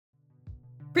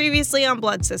Previously on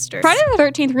Blood Sisters. Friday the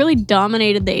 13th really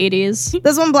dominated the 80s.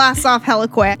 This one blasts off hella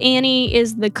quick. Annie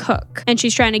is the cook, and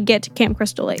she's trying to get to Camp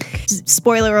Crystal Lake.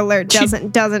 Spoiler alert,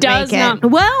 doesn't Does make not. it.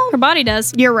 Well, Her body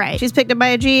does. you're right. She's picked up by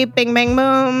a Jeep, bing, bang,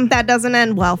 boom. That doesn't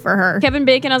end well for her. Kevin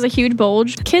Bacon has a huge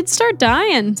bulge. Kids start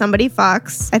dying. Somebody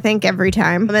fucks, I think, every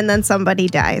time. And then somebody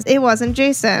dies. It wasn't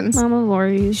Jason. Mama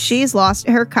Lori's. She's lost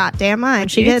her goddamn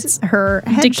mind. She She's gets her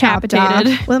head chopped off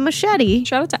decapitated. with a machete.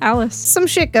 Shout out to Alice. Some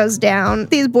shit goes down.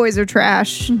 These boys are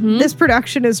trash. This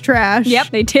production is trash. Yep,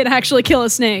 they did actually kill a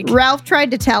snake. Ralph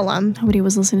tried to tell him. Nobody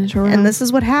was listening to her. And this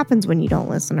is what happens when you don't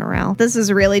listen to Ralph. This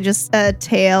is really just a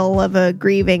tale of a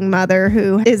grieving mother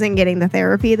who isn't getting the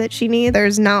therapy that she needs.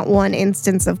 There's not one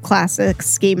instance of classic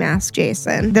ski mask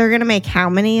Jason. They're going to make how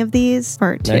many of these?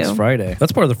 Part 2. Next Friday.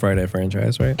 That's part of the Friday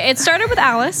franchise, right? It started with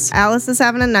Alice. Alice is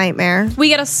having a nightmare. We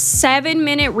get a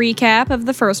 7-minute recap of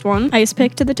the first one. Ice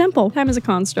pick to the temple. Time is a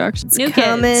construct. New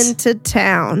Coming kids. to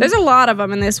town. There's a lot of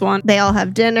them in this one. They all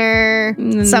have dinner.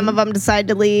 Some of them decide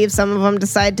to leave. Some of them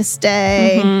decide to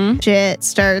stay. Shit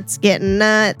starts getting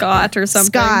nuts. Scott or something.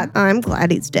 Scott, I'm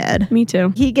glad he's dead. Me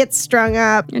too. He gets strung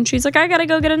up. And she's like, I gotta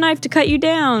go get a knife to cut you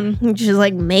down. And she's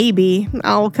like, maybe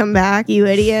I'll come back, you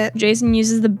idiot. Jason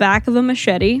uses the back of a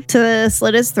machete. To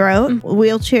slit his throat.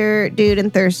 Wheelchair dude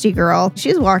and thirsty girl.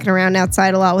 She's walking around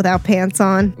outside a lot without pants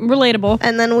on. Relatable.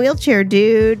 And then wheelchair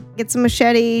dude gets a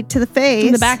machete to the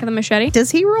face. The back of the machete.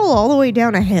 Does he roll all the way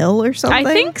down a hill or something?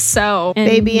 I think so.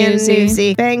 Baby and Newsy.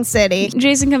 Newsy. Bang City.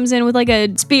 Jason comes in with like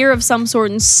a spear of some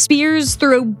sort and spears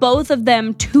through both of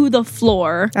them to the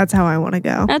floor. That's how I want to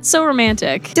go. That's so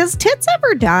romantic. Does Tits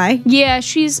ever die? Yeah,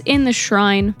 she's in the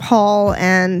shrine. Paul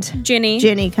and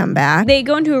Ginny. come back. They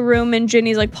go into a room and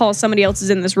Ginny's like, Paul, somebody else is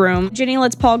in this room. Ginny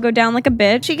lets Paul go down like a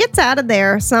bitch. She gets out of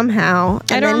there somehow.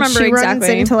 And I don't then remember she runs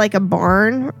exactly. into like a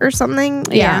barn or something.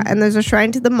 Yeah. And there's a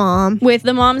shrine to the mom. With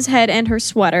the mom's head and her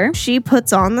sweater. She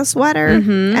puts on the sweater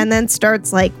and then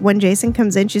starts like when Jason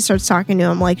comes in, she starts talking to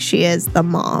him like she is the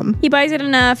mom. He buys it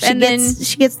enough She and gets, then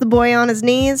she gets the boy on his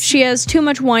knees. she has too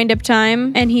much wind-up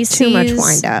time and he Too much sees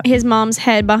wind-up. his mom's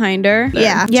head behind her.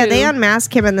 Yeah. Too. Yeah, they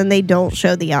unmask him and then they don't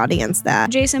show the audience that.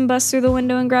 Jason busts through the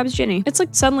window and grabs Ginny. It's like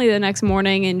suddenly the next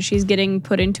morning and she's getting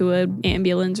put into an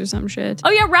ambulance or some shit. Oh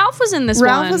yeah, Ralph was in this one.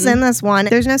 Ralph was in this one.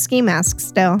 There's no ski mask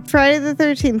still. Friday the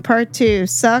 13th part 2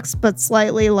 sucks but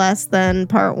slightly less than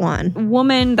part 1.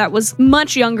 Woman that was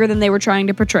much younger than they were trying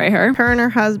to portray her. Her and her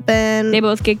husband. They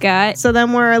both get got. So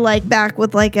then we're like back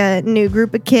with like a new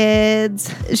group of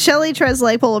kids. Shelly tries to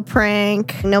like pull a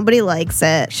prank. Nobody likes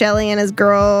it. Shelly and his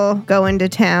girl go into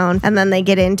town and then they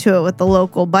get into it with the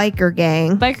local biker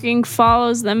gang. Biker gang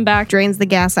follows them back. Drains the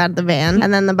gas out of the van.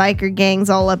 And then the biker gang's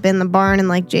all up in the barn and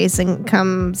like Jason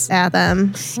comes at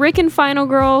them. Rick and Final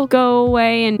Girl go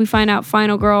away and we find out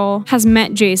Final Girl has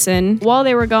met Jason. While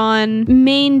they were gone,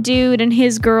 main dude and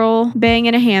his girl bang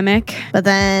in a hammock But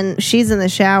then she's in the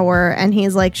shower and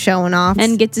he's like showing off.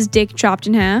 and gets his dick chopped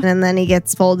in half. And then he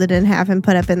gets folded in half and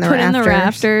put up in the Put rafters. in the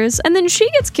rafters. And then she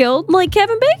gets killed like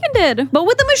Kevin Bacon did, but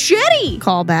with a machete.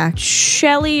 Callback.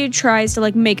 Shelly tries to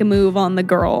like make a move on the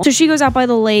girl. So she goes out by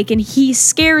the lake and he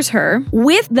scares her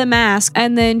with the mask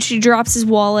and then she drops his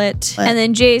wallet and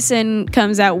then Jason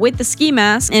comes out with the ski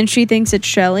mask and she thinks it's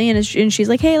Shelly and she's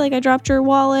like, hey, like I dropped your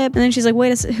wallet. And then she's like,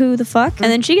 wait a second, who the fuck? And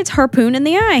then she gets harpooned in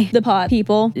the eye. The pot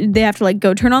people, they have to like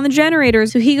go turn on the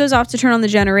generators. So he goes off to turn on the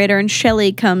generator and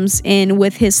Shelly comes in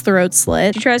with his throat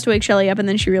slit. She tries to wake Shelly up and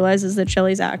then she realizes that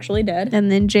Shelly's actually dead.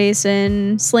 And then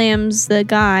Jason slams the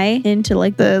guy into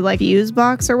like The like fuse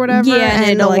box or whatever. Yeah,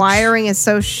 and the like, wiring is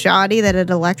so shoddy that it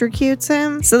electrocutes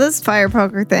him. So this fire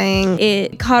poker thing.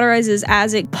 it cauterizes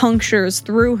as it punctures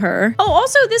through her. Oh,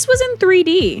 also, this was in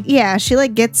 3D. Yeah, she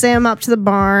like gets him up to the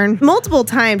barn. Multiple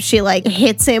times she like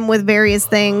hits him with various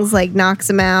things, like knocks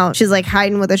him out. She's like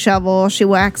hiding with a shovel. She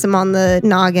whacks him on the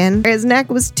noggin. His neck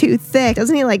was too thick.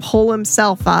 Doesn't he like pull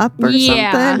himself up or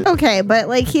Yeah. something? Okay, but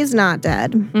like he's not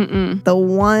dead. The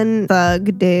one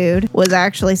thug dude was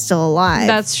actually still alive.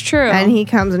 That's true. And he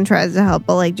comes and tries to help,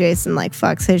 but like Jason like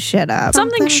fucks his shit up.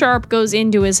 Something sharp goes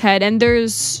into his head, and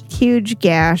there's Huge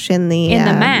gash in the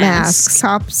mask.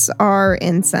 Cops are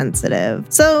insensitive.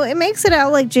 So it makes it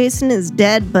out like Jason is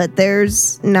dead, but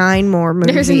there's 9 more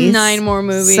movies. There's 9 more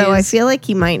movies. So I feel like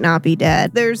he might not be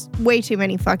dead. There's way too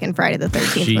many fucking Friday the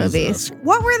 13th Jesus. movies.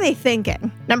 What were they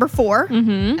thinking? Number 4,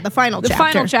 the final the chapter.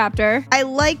 final chapter. I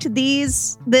liked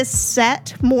this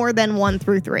set more than 1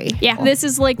 through 3. Yeah, this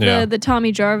is like Yeah. the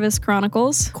Tommy Jarvis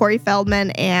Chronicles. Corey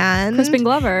Feldman and Crispin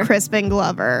Glover. Crispin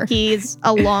Glover. He's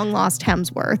a long lost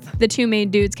Hemsworth. The two main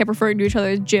dudes kept referring to each other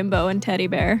as Jimbo and Teddy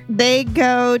Bear. They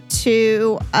go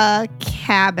to a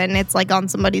cabin. It's like on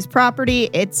somebody's property.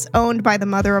 It's owned by the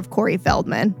mother of Corey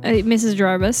Feldman. Mrs.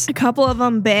 Jarvis. A couple of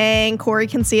them bang. Corey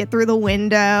can see it through the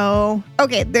window.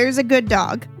 Okay, there's a good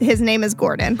dog. His name is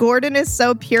Gordon. Gordon is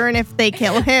so pure, and if they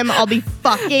kill him, I'll be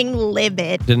fucking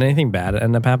livid. Did anything bad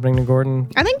end up happening to Gordon?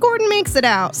 I think Gordon makes it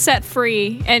out. Set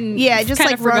free and Yeah, just kind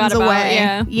like of forgot runs about away.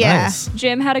 it, Yeah. Nice.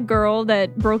 Jim had a girl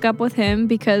that broke up with him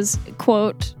because,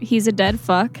 quote, he's a dead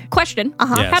fuck. Question.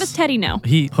 Uh-huh. Yes. How does Teddy know?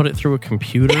 He put it through a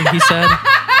computer, he said.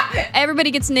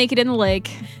 Everybody gets naked in the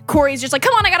lake. Corey's just like,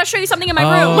 come on, I gotta show you something in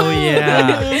my Oh, room.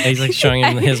 yeah. He's like showing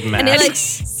him his And they're like,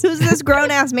 mask. who's this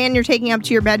grown-ass man you're taking up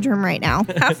to your bedroom right now?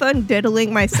 Have fun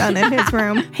diddling my son in his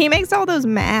room. He makes all those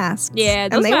masks. Yeah,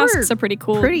 and those they masks were are pretty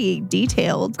cool. pretty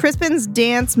detailed. Crispin's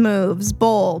dance moves,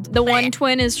 bold. The one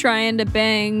twin is trying to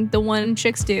bang the one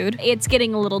chick's dude. It's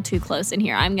getting a little too close in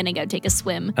here. I'm gonna go take a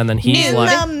swim. And then he's In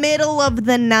like, the middle of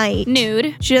the night.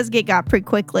 Nude. She does get got pretty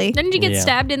quickly. Didn't you get Yeah.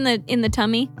 stabbed in the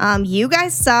tummy? You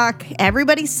guys suck.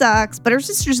 Everybody sucks. But her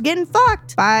sister's getting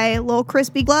fucked by little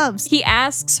crispy gloves. He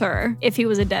asks her if he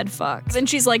was a dead fuck. And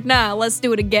she's like, nah, let's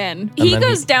do it again. And He then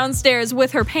goes downstairs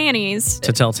with her panties.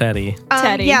 to tell Teddy.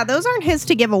 Teddy. Yeah, those aren't his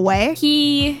to give away.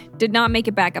 He did not make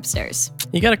it back upstairs.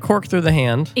 You got a cork through the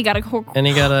hand, He got a cork. and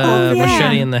you got a Oh, yeah.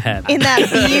 machete in the head. In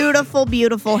that beautiful,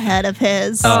 beautiful head of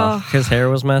his. Oh, his hair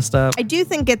was messed up. I do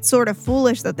think it's sort of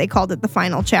foolish that they called it the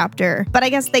final chapter, but I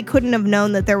guess they couldn't have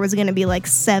known that there was going to be like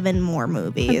 7 more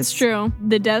movies. It's true.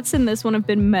 The deaths in this one have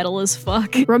been metal as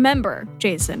fuck. Remember,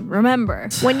 Jason, remember.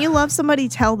 When you love somebody,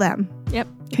 tell them. Yep.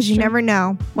 Because you True. never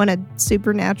know when a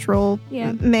supernatural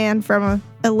Yeah. man from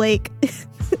a lake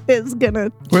is gonna.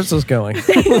 Where's this going?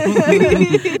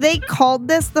 They called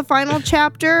this the final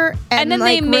chapter, And then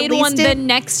like, they made one released the it,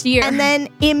 next year. and then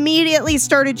immediately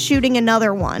started shooting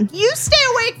another one. You stay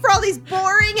awake for all these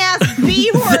boring ass B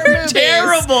horror movies.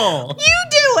 Terrible. You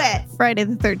do it. Friday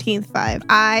the 13th 5.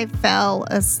 I fell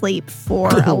asleep for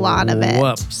a lot of it.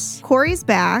 Whoops. Corey's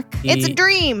back. It's a He-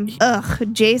 dream.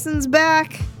 Ugh. Jason's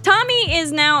back. Tommy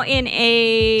is now in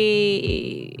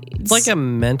a... It's like a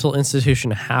mental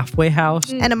institution halfway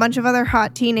house. And a bunch of other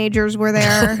hot teenagers were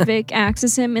there. Vic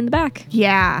axes him in the back.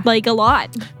 Yeah. Like a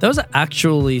lot. That was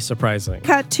actually surprising.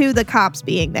 Cut to the cops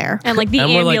being there. And like the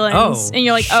And we're like, ambulance. oh, and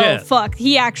you're like, oh, shit. fuck.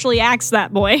 He actually axed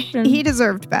that boy. He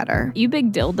deserved better. You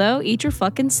big dildo, eat your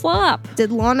fucking slop.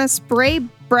 Did Lana spray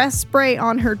breast spray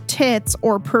on her tits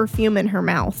or perfume in her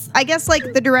mouth? I guess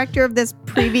like the director of this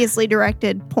previously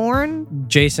directed porn.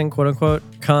 Jason, quote unquote,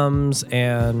 comes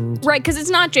and Right, because it's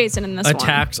not Jason in this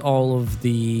attacks all of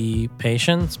the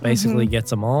patients, basically gets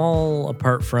them all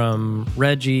apart from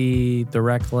Reggie, the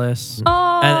Reckless, one.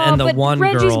 Oh, and the but one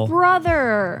Reggie's girl.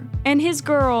 brother and his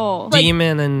girl. Like,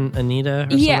 Demon and Anita.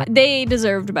 Or yeah, something. they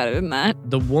deserved better than that.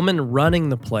 The woman running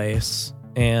the place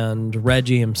and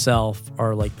Reggie himself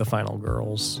are like the final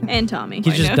girls. And Tommy.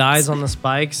 He I just know. dies on the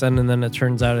spikes, and then it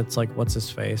turns out it's like, what's his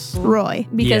face? Roy.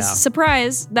 Because, Yeah.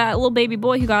 surprise, that little baby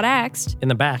boy who got axed, In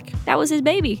the back. that was his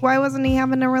baby. Why wasn't he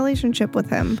having a relationship with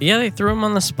him? Yeah, they threw him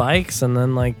on the spikes, and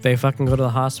then like they fucking go to the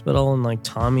hospital, and like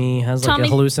Tommy has like Tommy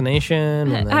a hallucination.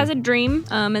 And then, Has a dream,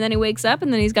 and then he wakes up,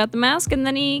 and then he's got the mask, and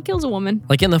then he kills a woman.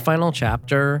 like in the final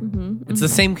chapter, Mm-hmm, it's the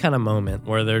same kind of moment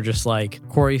where they're just like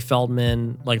Corey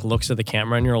Feldman like looks at the camera,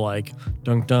 and you're like,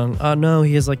 dunk dunk. Oh no,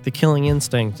 he has like the killing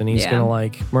instinct, and he's Yeah. gonna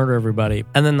like murder everybody.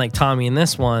 And then like Tommy in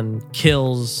this one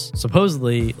kills,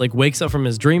 supposedly like wakes up from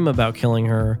his dream about killing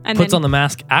her, And puts then- on the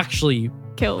mask, actually.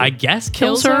 Killed. I guess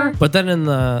kills Kills her. her? But then in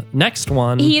the next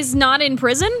one, He is not in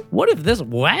prison? what if this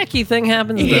wacky thing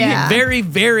happens at Yeah. the very,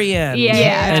 very end? Yeah.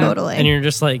 Yeah, and, totally. And you're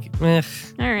just like, eh.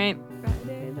 All right.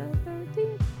 Friday the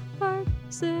 13th, part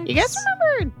 6. You guys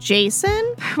remember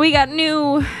Jason? We got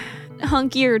new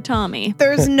hunkier Tommy.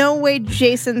 There's no way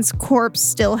Jason's corpse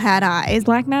still had eyes.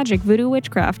 Black magic, voodoo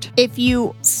witchcraft. If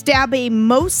you stab a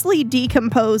mostly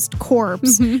decomposed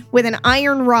corpse with an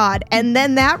iron rod and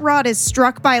then that rod is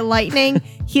struck by lightning,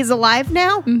 he's alive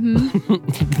now?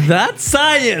 That's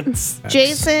science.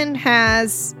 Jason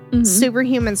has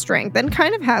superhuman strength and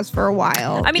kind of has for a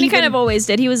while. I mean, he kind Even- of always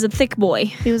did. He was a thick boy.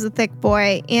 He was a thick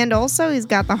boy, and also he's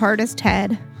got the hardest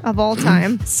head of all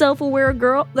time. Self-aware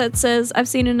girl that says, I've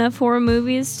seen enough horror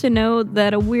movies to know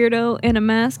that a weirdo in a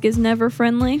mask is never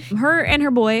friendly. Her and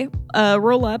her boy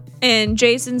roll up, and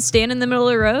Jason's standing in the middle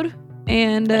of the road,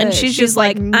 and she's just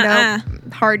like, no, uh-uh.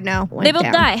 hard no. They Went both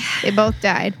down. die. They both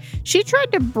died. She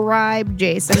tried to bribe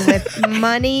Jason with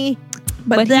money,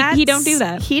 but But he that's- don't do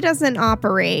that. He doesn't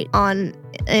operate on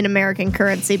in American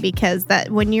currency because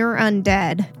that when you're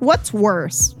undead, what's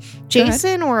worse,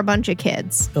 Jason or a bunch of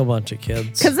kids? A bunch of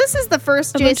kids. Because this is the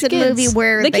first A bunch Jason of kids. movie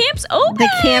where The camp's open. The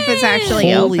camp is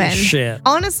actually Holy open. shit.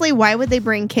 Honestly, why would they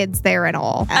bring kids there at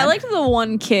all? I liked the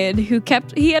one kid who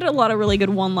he had a lot of really good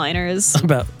one-liners.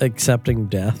 About accepting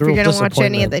death. If you're Real gonna watch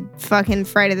any of disappointment. the fucking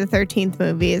Friday the 13th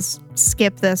movies,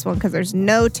 skip this one because there's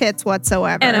no tits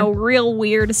whatsoever. And a real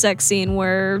weird sex scene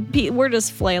where we're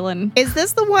just flailing. Is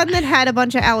this the one that had a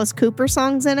bunch of Alice Cooper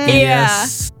songs in it? Yeah.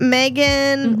 Yes.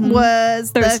 Megan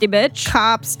was Thirsty the bitch.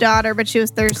 cop's daughter, but she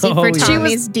was thirsty Oh, for yeah. She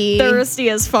Tommy's was D. thirsty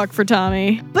as fuck for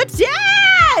Tommy. But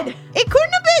Dad! It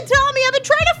couldn't have been Tommy. I've been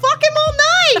trying to fuck him all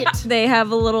night. They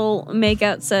have a little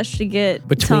makeout sesh to get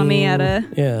Between, Tommy out of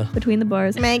Yeah. between the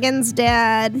bars. Megan's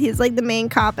dad, he's like the main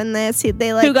cop in this.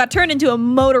 They like Who got turned into a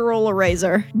Motorola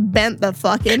Razor. bent the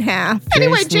fucking half.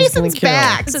 Anyway, Jason's gonna Jason's kill.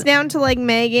 back. It's down to like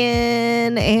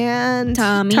Megan and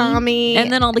Tommy.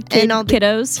 And then all the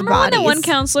kiddos. Remember when that one bodies.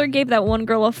 counselor gave that one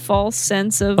girl a false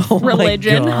sense of Oh my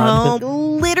religion? God.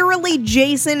 Literally,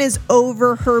 Jason is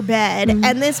over her bed,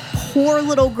 and this poor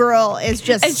little girl is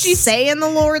just And she's- saying the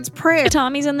Lord's Prayer.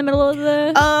 Tommy's in the middle of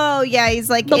the Oh yeah, he's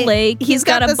like lake. He's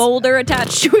got a this, boulder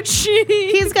attached to a tree.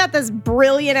 He's got this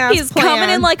brilliant ass He's plan. coming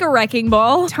in like a wrecking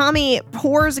ball. Tommy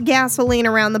pours gasoline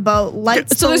around the boat,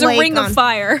 lights So the there's a lake ring on of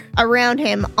fire. around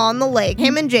him on the lake.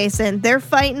 Him and Jason, they're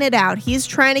fighting it out. He's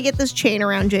trying to get this chain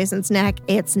around Jason's neck.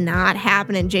 It's not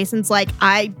happening. Jason's like,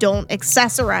 I don't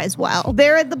accessorize well.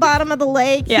 They're at the bottom of the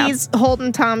lake. Yeah. He's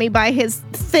holding Tommy by his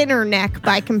thinner neck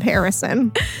by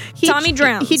comparison. Tommy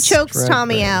drowns. He chokes Right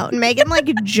Tommy there. out. Megan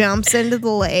like jumps into the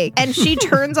lake and she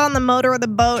turns on the motor of the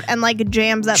boat and like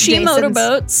jams up She Jason's.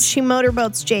 motorboats. She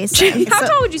motorboats Jason. How So-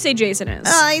 tall would you say Jason is?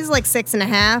 He's like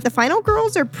 6.5. The final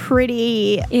girls are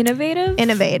pretty Innovative?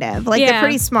 innovative. Like Yeah. they're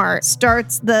pretty smart.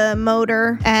 Starts the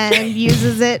motor and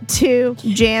uses it to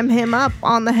jam him up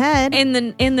on the head. in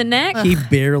the neck? He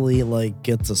barely like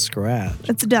gets a scratch.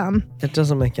 It's dumb. It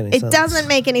doesn't make any It sense. doesn't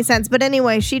make any sense. But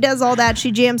anyway, she does all that.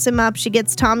 She jams him up. She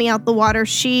gets Tommy out the water.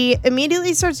 She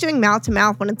immediately starts doing mouth to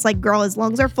mouth when it's like, girl, his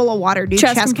lungs are full of water. Do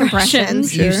Chest chest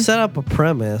compressions. compressions. You Sure. set up a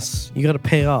premise. You got to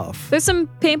pay off. There's some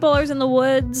paintballers in the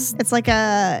woods. It's like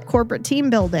a corporate team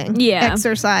building Yeah.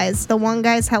 exercise. The one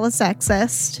guy's hella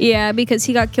sexist. Yeah, because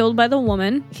he got killed by the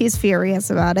woman. He's furious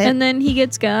about it. And then he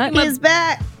gets got. He's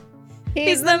back.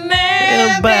 He's the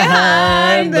man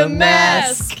behind the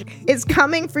mask. Is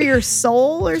coming for your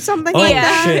soul or something Oh, like Yeah.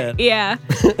 that. shit. Yeah.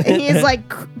 And he's like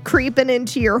creeping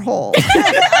into your hole.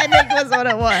 I think was what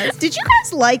it was. Did you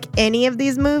guys like any of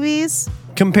these movies?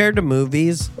 Compared to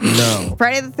movies, no.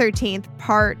 Friday the 13th,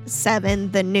 Part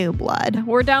 7, The New Blood.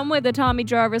 We're done with the Tommy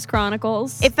Jarvis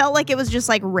Chronicles. It felt like it was just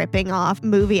like ripping off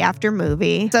movie after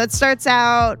movie. So it starts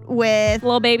out with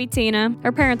Little baby Tina.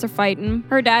 Her parents are fighting.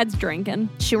 Her dad's drinking.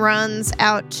 she runs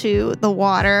out to the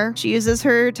water. She uses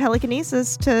her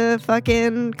telekinesis to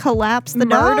fucking collapse the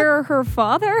dog. Murder her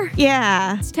father?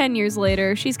 Yeah. It's 10 years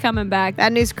later. She's coming back.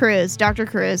 Bad News Cruz, Dr.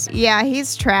 Cruz. Yeah,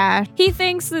 he's trash. He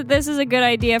thinks that this is a good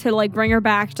idea to like bring her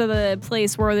back to the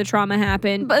place where the trauma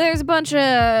happened. But there's a bunch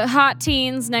of hot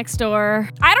teens next door.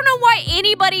 I don't know why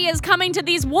anybody is coming to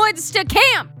these woods to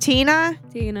camp. Tina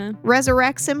Tina.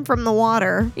 resurrects him from the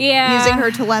water Yeah. using her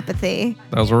telepathy.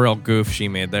 That was a real goof she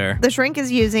made there. The shrink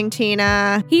is using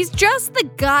Tina. He's just the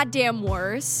goddamn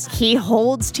worst. He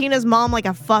holds Tina's mom like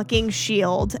a fucking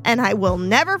shield, and I will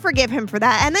never forgive him for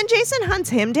that. And then Jason hunts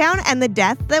him down, and the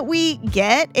death that we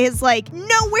get is like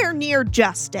nowhere near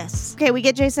justice. Okay, we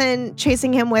get Jason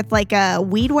chasing him with like a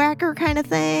weed whacker kind of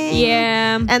thing.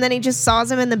 Yeah. And then he just saws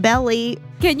him in the belly.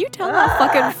 Can you tell how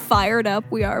fucking fired up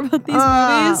we are about these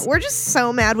movies? We're just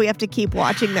so mad we have to keep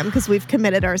watching them because we've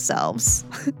committed ourselves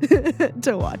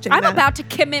to watching I'm them. about to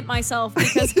commit myself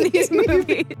because of these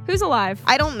movies. Who's alive?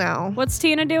 I don't know. What's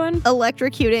Tina doing?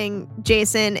 Electrocuting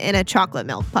Jason in a chocolate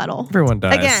milk puddle. Everyone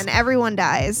dies. Again, everyone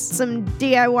dies. Some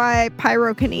DIY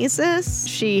pyrokinesis.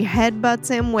 She headbutts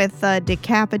him with a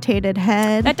decapitated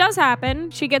head. That does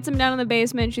happen. She gets him down in the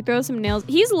basement. She throws some nails.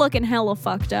 He's looking hella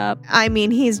fucked up. I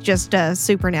mean, he's just a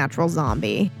supernatural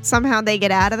zombie. Somehow they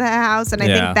get out of the house, and I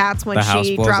Yeah, think that's when the house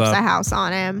she blows drops up. a house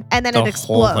on him, and then The it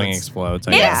explodes. whole thing explodes.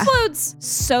 I It guess. explodes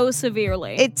so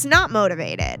severely. It's not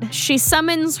motivated. She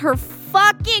summons her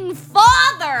fucking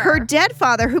father. Her dead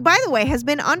father, who, by the way, has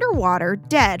been underwater,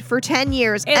 dead for 10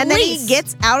 years, At and then he least.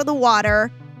 gets out of the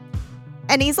water.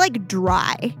 And he's like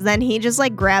dry. Then he just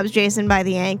like grabs Jason by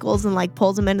the ankles and like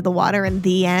pulls him into the water in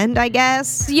the end, I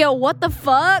guess. Yo, what the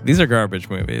fuck? These are garbage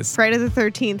movies. Friday the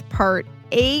 13th, Part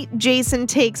 8, Jason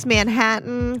takes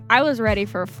Manhattan. I was ready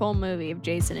for a full movie of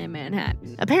Jason in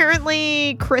Manhattan.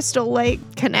 Apparently, Crystal Lake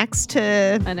connects to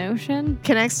An ocean?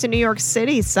 New York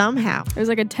City somehow. There's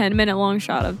like a 10-minute long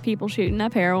shot of people shooting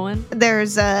up heroin.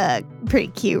 There's a pretty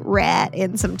cute rat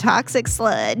in some toxic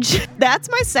sludge. That's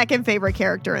my second favorite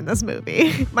character in this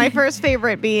movie. My first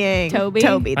favorite being Toby?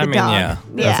 Toby the I mean, dog. yeah,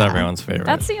 that's everyone's favorite.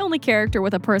 That's the only character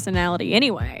with a personality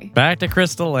anyway. Back to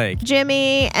Crystal Lake.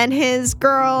 Jimmy and his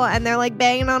girl, and they're like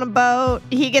banging on a boat.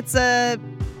 He gets a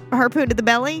harpoon to the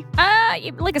belly,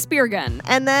 Like a spear gun.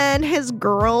 and then his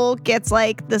girl gets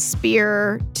like the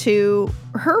spear to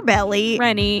her belly.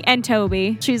 Rennie and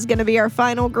Toby. She's gonna be our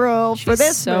final girl for She's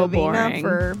this so movie, not boring.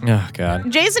 for. Oh,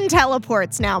 God. Jason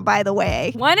teleports now, by the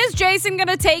way. When is Jason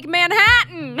gonna take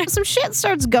Manhattan? Some shit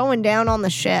starts going down on the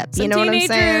ship. You know what I'm saying?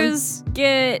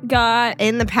 Teenagers got.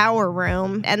 In the power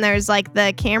room, and there's like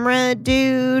the camera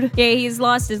dude. Yeah, he's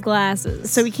lost his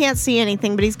glasses. So he can't see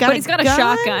anything, but he's got a gun.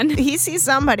 Shotgun. He sees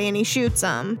somebody and he shoots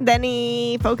him. Then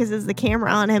he focuses the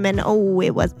camera on him, and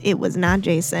it was not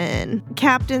Jason.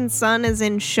 Captain's son is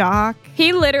in shock.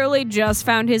 He literally just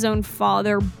found his own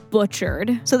father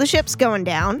butchered. So the ship's going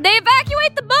down. They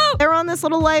evacuate the boat. They're on this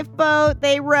little lifeboat.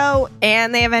 They row,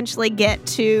 and they eventually get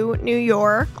to New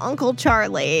York. Uncle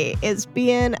Charlie is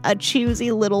being a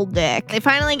choosy little dick. They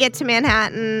finally get to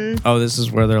Manhattan. Oh, this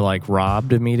is where they're like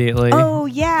robbed immediately. Oh,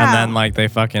 yeah. And then like they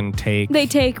fucking take They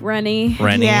take Rennie.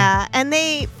 Yeah, and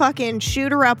they fucking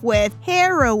shoot her up with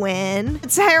heroin.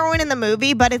 It's heroin in the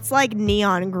movie, but it's like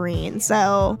neon green.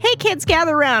 So, hey kids,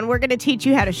 gather around. We're gonna teach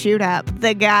you how to shoot up.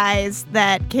 The guys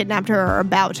that kidnapped her are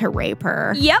about to rape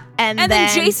her. Yep. And then then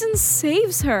Jason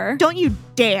saves her. Don't you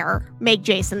dare make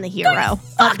Jason the hero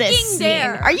of this fucking scene.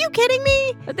 dare. Are you kidding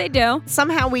me? But they do.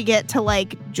 Somehow we get to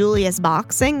like Julius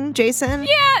boxing Jason.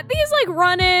 Yeah, he's like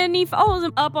running. He follows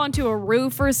him up onto a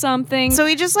roof or something. So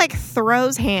he just like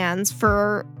throws hands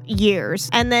for years.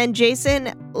 And then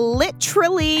Jason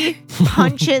literally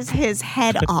punches his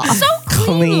head off. so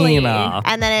clean off.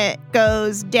 And then it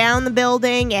goes down the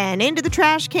building and into the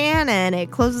trash can, and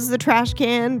it closes the trash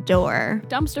can door.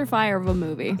 Dumpster fire of a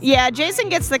movie. Yeah, Jason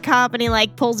gets the cop and he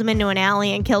like pulls him into an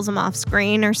alley and kills him off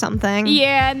screen or something.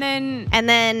 Yeah, And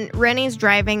then Rennie's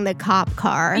driving the cop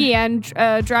car. and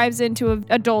drives into an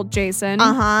adult Jason.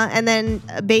 And then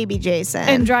baby Jason.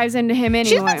 And drives into him anyway.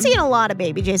 She's been seeing a lot of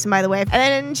baby Jason, by the way. And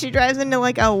then she drives into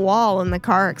like a wall and the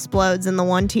car explodes and the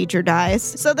one teacher dies.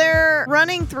 So they're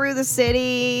running through the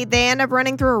city. They end up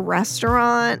running through a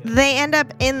restaurant. They end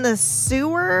up in the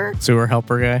sewer. Sewer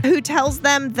helper guy. Who tells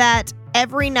them that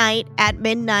every night at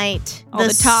midnight, all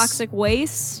the toxic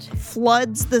waste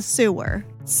floods the sewer.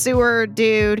 Sewer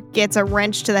dude gets a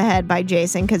wrench to the head by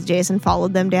Jason because Jason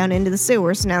followed them down into the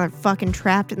sewer. So now they're fucking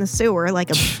trapped in the sewer like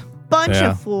a bunch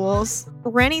of fools.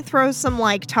 Rennie throws some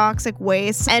like toxic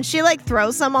waste and she like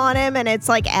throws some on him and it's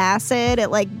like acid. It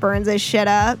like burns his shit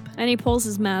up. And he pulls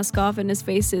his mask off and his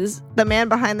face is The man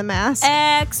behind the mask.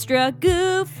 extra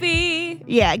goofy.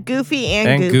 Yeah, goofy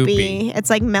and goopy. goopy. It's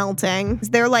like melting.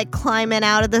 They're like climbing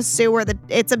out of the sewer.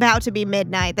 It's about to be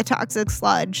midnight. The toxic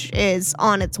sludge is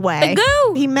on its way.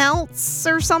 Goo! He melts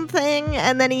or something,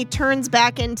 and then he turns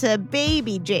back into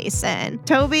baby Jason.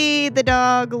 Toby the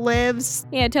dog lives.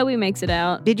 Yeah, Toby makes it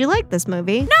out. Did you like this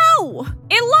movie? No!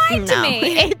 It lied to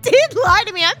me. It did lie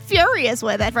to me. I'm furious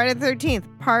with it. Friday the 13th,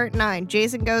 part 9.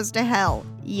 Jason goes to hell.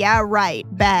 Yeah, right.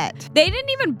 Bet. They didn't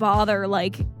even bother,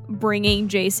 like, bringing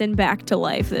Jason back to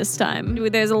life this time.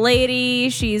 There's a lady,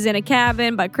 she's in a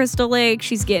cabin by Crystal Lake,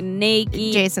 she's getting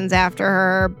naked. Jason's after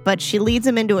her, but she leads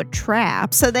him into a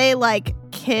trap. So they like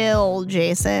kill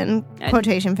Jason.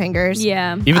 Quotation fingers.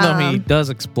 Yeah. Even though he does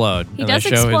explode. He and does they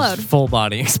show explode. his full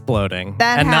body exploding.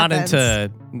 That and happens. not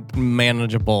into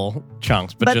manageable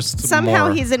chunks, but just somehow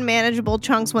more. he's in manageable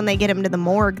chunks when they get him to the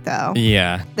morgue, though.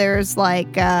 Yeah. There's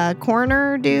like a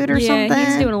coroner dude or Yeah, something.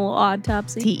 he's doing a little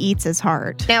autopsy. He eats his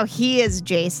heart. Now he is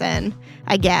Jason,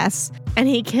 I guess. And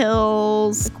he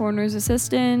kills. The coroner's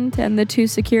assistant and the 2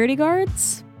 security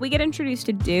guards. We get introduced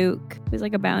to Duke, who's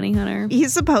like a bounty hunter.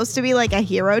 He's supposed to be like a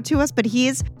hero to us, but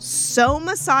he's so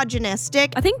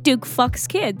misogynistic. I think Duke fucks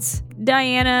kids.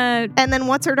 Diana, And then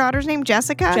what's her daughter's name?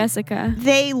 Jessica? Jessica.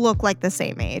 They look like the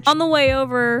same age. On the way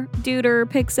over, Duder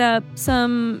picks up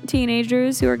some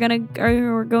teenagers who are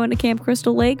going to Camp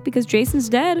Crystal Lake because Jason's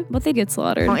dead, but they get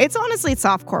slaughtered. It's honestly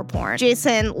softcore porn.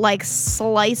 Jason like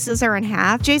slices her in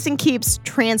half. Jason keeps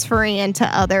transferring into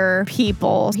other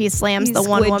people. He slams He the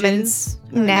one squidges woman's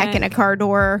her neck in a neck. car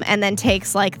door and then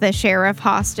takes like the sheriff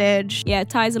hostage. Yeah,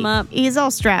 ties him up. He's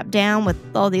all strapped down with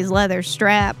all these leather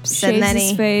straps, Shaves and then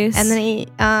his face. and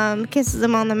then he kisses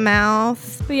him on the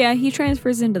mouth. But yeah, he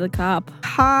transfers into the cop.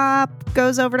 Cop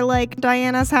goes over to like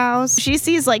Diana's house. She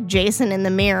sees like Jason in the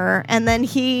mirror, and then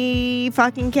he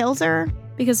fucking kills her.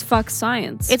 Because fuck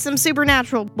science. It's some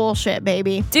supernatural bullshit,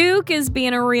 baby. Duke is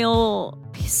being a real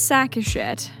sack of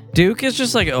shit. Duke is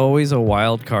just like always a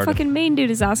wild card. Fucking main dude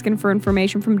is asking for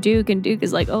information from Duke, and Duke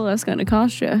is like, oh, that's gonna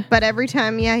cost you. But every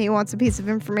time, he wants a piece of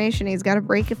information, he's got to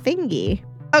break a fingy.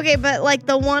 Okay, but like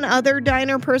the one other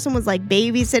diner person was like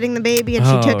babysitting the baby, and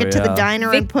she took it to the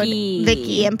diner and put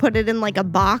Vicky and put it in like a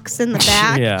box in the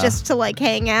back just to like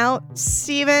hang out.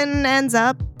 Steven ends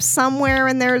up somewhere,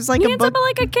 and there's like he a ends book. up at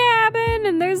like a cabin,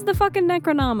 and there's the fucking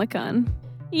Necronomicon.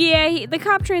 Yeah, the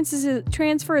cop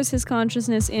transfers his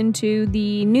consciousness into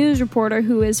the news reporter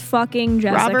who is fucking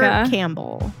Jessica. Robert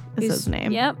Campbell is his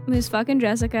name. Yep, who's fucking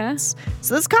Jessica. So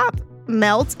this cop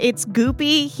melts. It's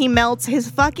goopy. He melts. His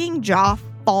fucking jaw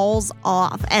falls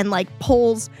off and like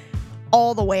pulls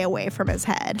all the way away from his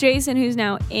head. Jason, who's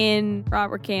now in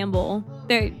Robert Campbell,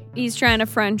 he's trying to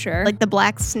French her. Like the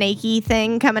black snaky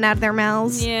thing coming out of their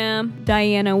mouths. Yeah.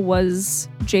 Diana was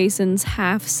Jason's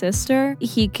half-sister.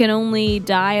 He can only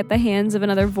die at the hands of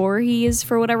another Voorhees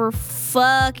for whatever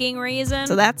fucking reason.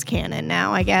 So that's canon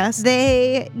now, I guess.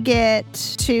 They get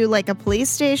to like a police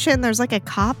station. There's like a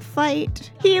cop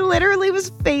fight. He literally was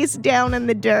face down in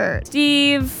the dirt.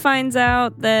 Steve finds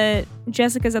out that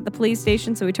Jessica's at the police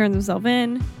station, so he turns himself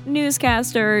in.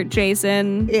 Newscaster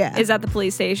Jason is at the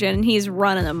police station, and he's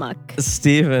running amok.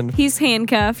 Steven. He's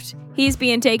handcuffed. He's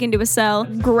being taken to a cell.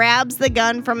 Grabs the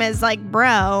gun from his like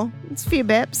bro. It's a few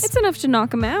bips. It's enough to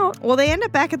knock him out. Well, they end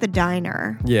up back at the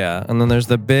diner. Yeah, and then there's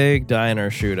the big diner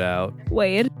shootout.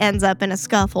 Wade ends up in a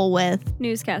scuffle with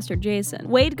newscaster Jason.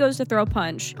 Wade goes to throw a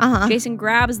punch. Jason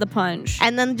grabs the punch.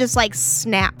 And then just like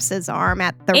snaps his arm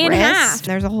at the in wrist. half.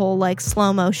 There's a whole like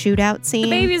slow-mo shootout scene. The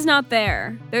baby's not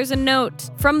there. There's a note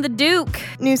from the Duke.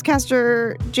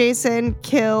 Newscaster Jason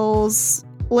kills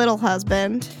little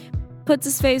husband. Puts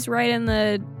his face right in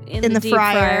the deep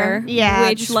fryer. Yeah,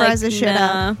 which just like fries the shit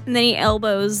up. And then he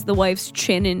elbows the wife's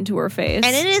chin into her face.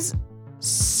 And it is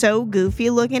so goofy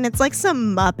looking. It's like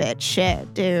some Muppet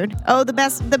shit, dude. Oh, the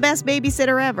best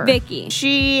babysitter ever. Vicky.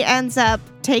 She ends up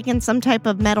taking some type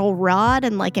of metal rod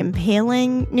and like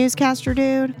impaling newscaster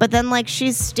dude. But then like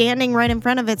she's standing right in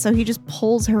front of it, so he just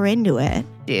pulls her into it.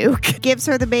 Duke gives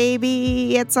her the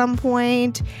baby at some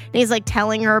point, and he's like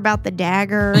telling her about the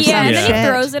dagger. And then shit. he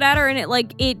throws it at her, and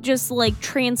it just like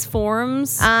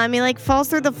transforms. He like falls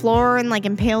through the floor and like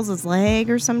impales his leg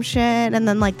or some shit, and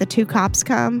then like the two cops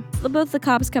come. Both the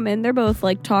cops come in. They're both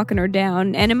like talking her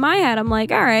down, and in my head, I'm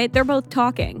like, all right, they're both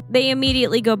talking. They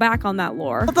immediately go back on that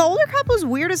lore. But the older cop was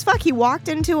weird as fuck. He walked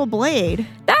into a blade.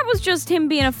 That was just him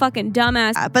being a fucking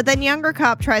dumbass. But then younger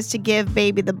cop tries to give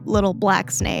baby the little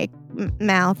black snake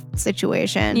mouth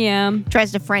situation. Yeah.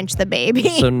 Tries to French the baby.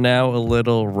 So now a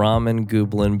little ramen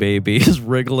goblin baby is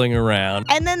wriggling around.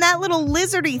 And then that little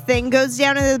lizardy thing goes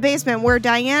down into the basement where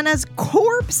Diana's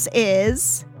corpse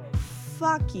is.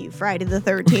 Fuck you, Friday the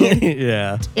 13th.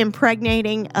 Yeah.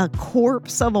 Impregnating a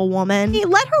corpse of a woman. He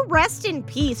let her rest in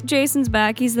peace. Jason's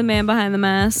back. He's the man behind the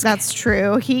mask. That's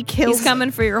true. He kills He's coming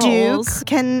for your Duke. holes.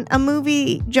 Can a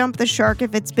movie jump the shark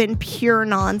if it's been pure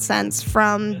nonsense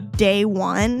from day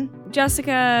one?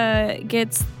 Jessica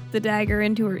gets the dagger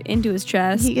into his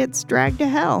chest. He gets dragged to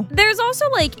hell. There's also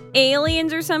like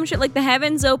aliens or some shit. Like the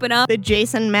heavens open up. The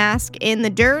Jason mask in the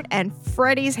dirt, and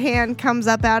Freddy's hand comes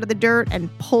up out of the dirt and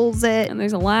pulls it And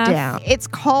there's a laugh. down. It's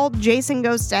called Jason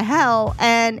Goes to Hell,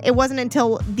 and it wasn't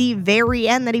until the very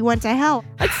end that he went to hell.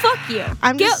 Like fuck you.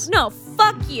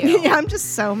 Fuck you. Yeah, I'm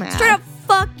just so mad. Straight up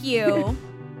fuck you.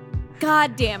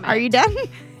 God damn it. Are you done?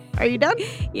 Are you done?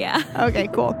 Yeah. Okay,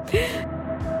 cool.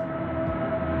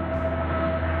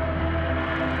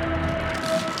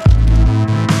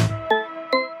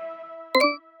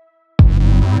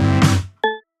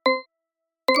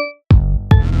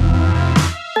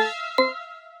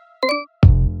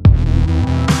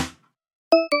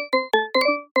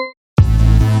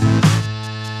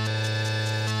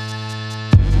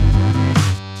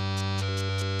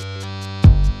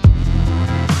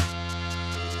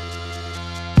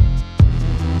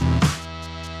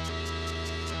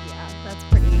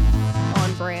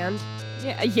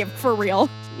 Yeah, for real.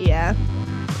 Yeah.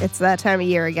 It's that time of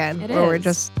year again It where we're is.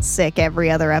 just sick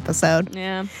every other episode.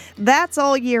 Yeah. That's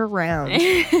all year round,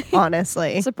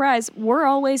 honestly. Surprise, we're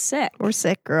always sick. We're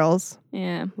sick girls.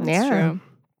 Yeah, that's Yeah. true.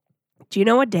 Do you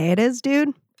know what day it is,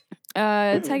 dude?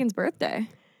 It's Hagen's birthday.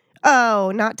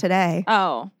 Oh, not today.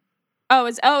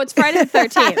 It's Friday the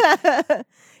 13th.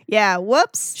 Yeah,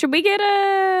 whoops. Should we get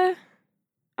I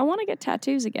want to get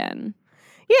tattoos again.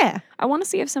 Yeah. I want to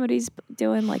see if somebody's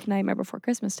doing like Nightmare Before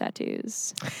Christmas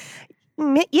tattoos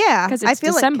Yeah. because I it's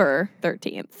feel December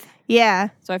 13th. Yeah.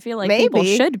 So I feel like people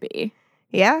Maybe. should be.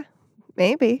 Yeah.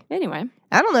 Maybe. Anyway,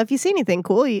 I don't know. If you see anything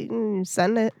cool, you can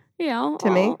send it. yeah, To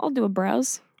me. I'll do a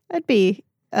browse. I'd be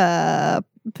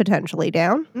potentially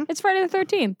down. It's Friday the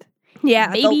 13th.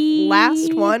 Yeah. Baby. The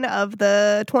last one of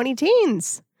the 20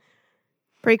 teens.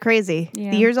 Pretty crazy.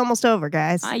 Yeah. The year's almost over,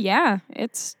 guys. Yeah,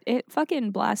 it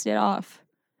fucking blasted off.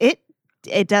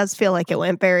 It does feel like it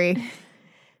went very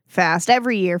fast.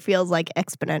 Every year feels like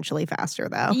exponentially faster,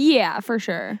 though, Yeah, for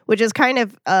sure. which is kind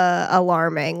of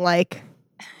alarming. Like,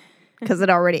 because it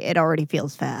already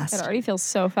feels fast. It already feels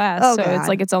so fast. Oh, so God. it's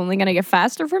like it's only gonna get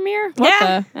faster from here. What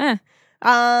Yeah. the?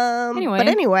 But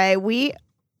anyway, we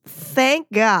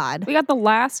thank God. We got the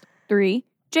last 3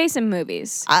 Jason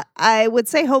movies. I would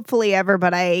say hopefully ever,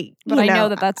 but I know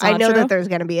that that's I not know true. that there's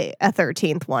going to be a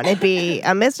 13th one. It'd be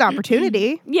a missed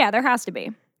opportunity Yeah, there has to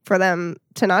be. for them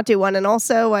to not do one. And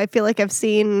also, I feel like I've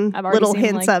seen I've already little seen,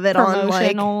 hints like, of it on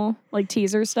like. promotional, like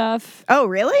teaser stuff. Oh,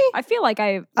 really? I feel like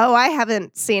I I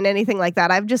haven't seen anything like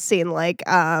that. I've just seen like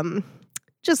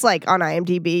just like on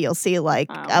IMDb, you'll see like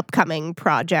Oh. upcoming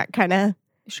project kind of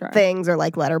sure. things or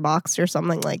like Letterboxd or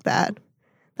something like that.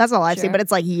 That's all I've seen, Sure. but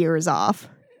it's like years off.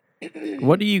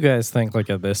 What do you guys think? Like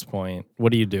at this point,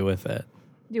 what do you do with it?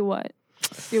 Do what?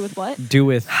 Do with what? Do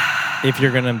with if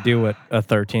you're gonna do a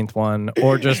 13th one,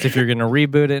 or just if you're gonna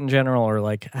reboot it in general, or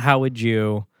like how would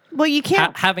you? Well, you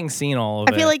can't. Having seen all of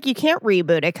it, I feel like you can't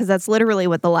reboot it because that's literally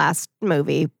what the last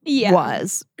movie Yeah.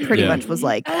 was. Pretty Yeah. much was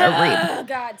like a reboot. Oh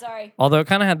God, sorry. although it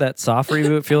kind of had that soft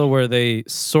reboot feel where they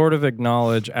sort of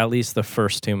acknowledge at least the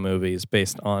first 2 movies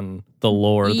based on the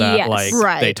lore that Yes. like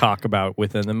Right. they talk about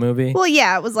within the movie. Well,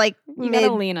 yeah, it was like You mid.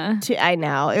 got Alina. I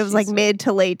know it was like She's- mid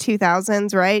to late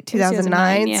 2000s, right? 2009.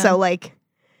 2009, yeah. So like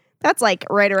that's like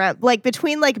right around like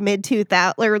between like mid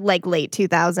 2000 or like late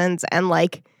 2000s and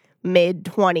like mid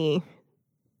 20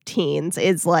 teens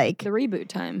is like The reboot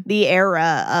time. the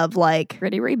era of like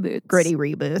Gritty reboots. gritty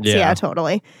reboots. Yeah. Yeah,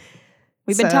 totally.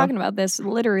 We've been So- talking about this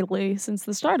literally since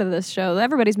the start of this show.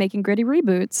 Everybody's making gritty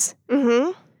reboots.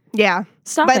 Mm-hmm. Yeah.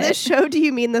 Stop By it. this show, do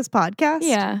you mean this podcast?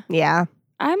 Yeah. Yeah.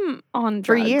 I'm on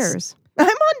For drugs. years. I'm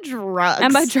on drugs.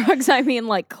 And by drugs, I mean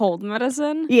like cold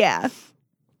medicine. Yeah.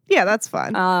 Yeah, that's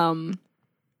fun.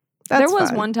 There That's was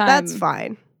fine. one time That's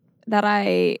fine. that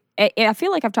I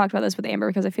feel like I've talked about this with Amber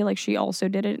because I feel like she also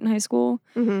did it in high school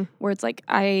Mm-hmm. where it's like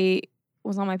I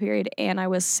was on my period and I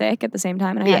was sick at the same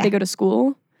time and I Yeah. had to go to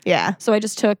school. Yeah. So I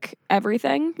just took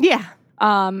everything. Yeah.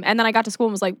 And then I got to school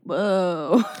and was like,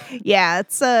 whoa. Yeah.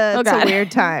 It's a God.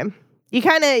 weird time. You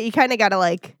kind of gotta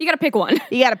like You gotta pick one.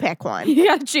 you gotta pick one. You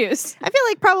gotta choose. I feel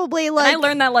like probably And like I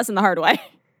learned that lesson the hard way.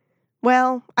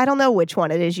 well, I don't know which one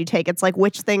it is you take. It's like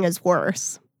which thing is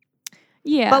worse.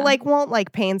 Yeah. But like won't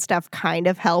like pain stuff kind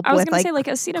of help I was with gonna like say like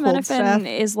stuff.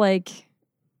 acetaminophen is like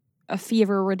a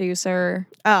fever reducer.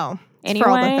 oh it's for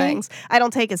all the Anyway, things. I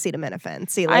don't take acetaminophen.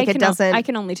 See, like I it doesn't. I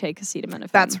can only take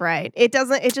acetaminophen. That's right. It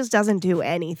doesn't. It just doesn't do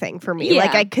anything for me. Yeah.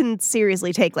 Like I can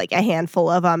seriously take like a handful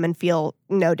of them and feel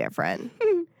no different.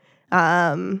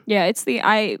 Yeah, it's the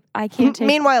I can't take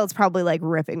Meanwhile, it's probably like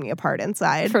ripping me apart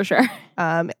inside. for sure.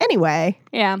 Anyway,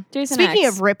 Yeah, Jason. speaking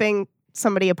X. of ripping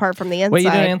somebody apart from the inside. Wait, you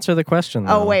didn't answer the question.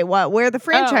 Oh though. wait, what? Where the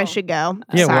franchise Oh. should go?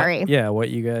 Yeah, Sorry. what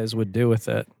you guys would do with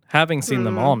it, having seen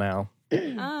them all now.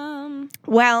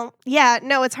 Well, yeah,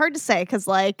 no, it's hard to say because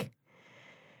like,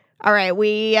 all right,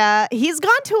 he's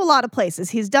gone to a lot of places.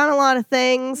 He's done a lot of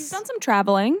things. He's done some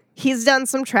traveling. He's done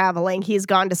some traveling. He's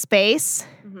gone to space,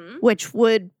 which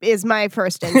is my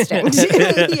first instinct.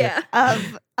 Yeah.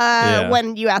 Of Yeah.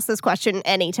 when you ask this question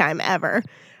anytime ever.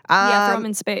 Yeah, throw him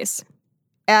in space.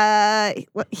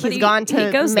 He's gone he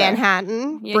to goes there.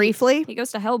 Manhattan Yeah, briefly. He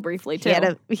goes to hell briefly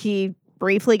too. He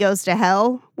briefly goes to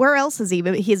hell. Where else has he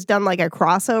been? He's done like a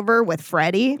crossover with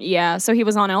Freddy. Yeah, so he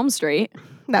was on Elm Street.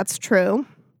 That's true.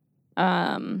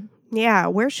 Yeah,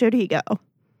 where should he go?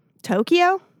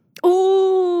 Tokyo?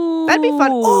 Ooh, That'd be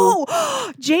fun.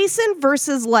 Oh, Jason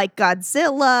versus like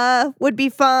Godzilla would be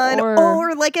fun.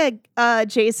 Or like a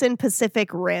Jason Pacific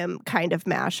Rim kind of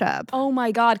mashup. Oh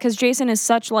my god, because Jason is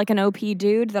such like an OP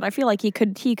dude that I feel like he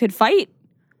could fight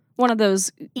one of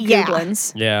those Yeah.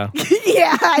 googlins. Yeah,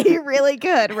 Yeah, he really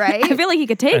could, right? I feel like he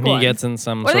could take and one. he gets in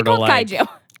some What are they sort of called? like Kaiju.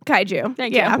 Kaiju.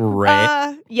 Thank yeah. you.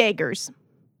 Right. Jaegers.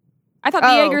 I thought the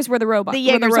Oh, Jaegers were the robots. The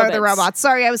Jaegers are the robots.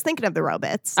 Sorry, I was thinking of the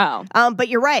robots. Oh, But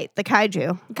you're right. The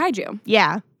Kaiju. Kaiju.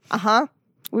 Yeah. Uh-huh.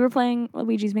 We were playing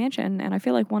Luigi's Mansion, and I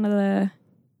feel like one of the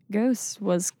ghosts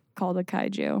was called a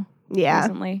Kaiju Yeah.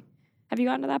 recently. Have you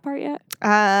gotten to that part yet?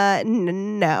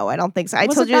 No, I don't think so. I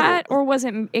Was told it you that, or was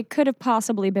it? It could have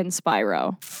possibly been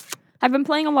Spyro. I've been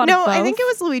playing a lot of No, both. I think it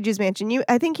was Luigi's Mansion.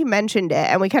 I think you mentioned it,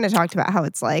 and we kind of talked about how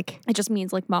it's like. It just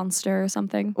means like monster or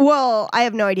something. Well, I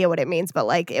have no idea what it means, but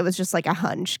like it was just like a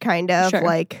hunch, kind of Sure.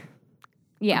 like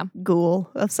Yeah.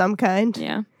 ghoul of some kind.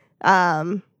 Yeah.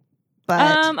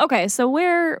 But Okay, so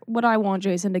where would I want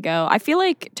Jason to go? I feel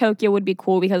like Tokyo would be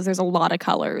cool because there's a lot of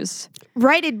colors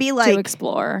right, it'd be to like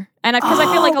explore, and because I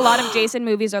feel like a lot of Jason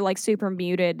movies are like super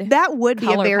muted. that would be a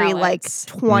color very palettes.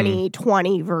 like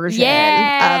 2020 version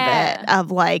Yeah. of it,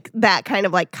 of like that kind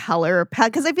of like color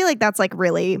because I feel like that's like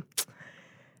really.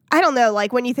 I don't know,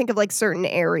 like when you think of like certain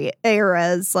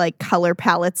eras, like color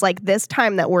palettes, like this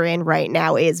time that we're in right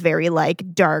now is very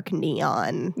like dark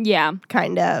neon Yeah.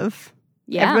 kind of.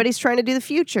 Yeah. Everybody's trying to do the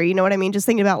future. You know what I mean? Just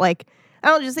thinking about like, I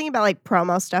don't know, just thinking about like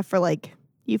promo stuff for like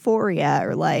Euphoria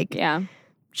or like Yeah.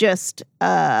 just,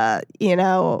 pop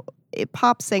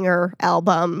singer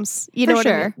albums. You know For what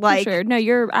sure. I mean? Like, For sure. No,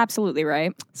 you're absolutely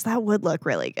right. so that would look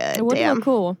really good. It would Damn. look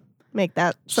cool. Make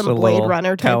that Just some a Blade little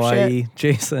Runner type shit. kawaii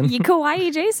Jason.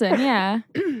 Kawaii Jason, yeah.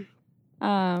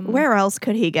 Where else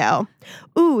could he go?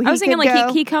 Ooh, he I was thinking could like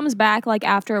go- he comes back like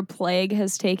after a plague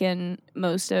has taken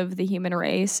most of the human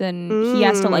race and he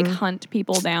has to like hunt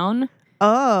people down.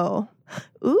 Oh.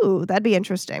 Ooh, that'd be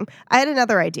interesting. I had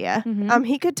another idea. Mhm.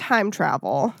 He could time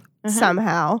travel Uh-huh.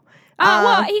 somehow.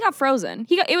 Well, he got frozen.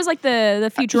 It was like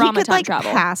the Futurama he could time like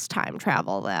travel. past time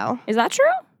travel though. Is that true?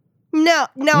 No,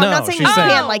 I'm not saying he she's can.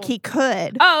 saying- Like he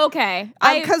could. Oh, okay.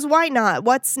 Because why not?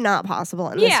 What's not possible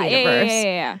in this yeah, universe?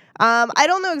 yeah. I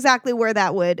don't know exactly where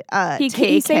that would He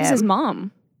take saves him. his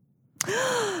mom.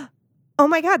 Oh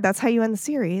my god, that's how you end the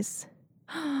series.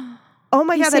 Oh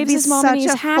my He god, that'd saves be his mom and such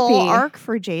he's a full happy. arc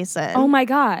for Jason. Oh my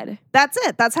god. That's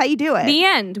it. That's how you do it. The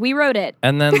end. We wrote it.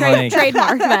 And then like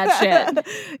Trademark that shit.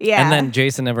 Yeah. and then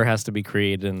Jason never has to be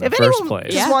created in the if first anyone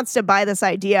place. just Yeah. wants to buy this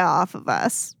idea off of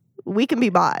us, we can be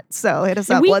bought. So hit us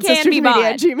up. We Let's can be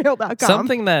bought. gmail.com.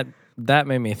 Something that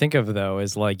made me think of though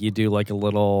is like you do like a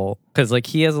little because like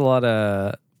he has a lot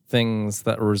of things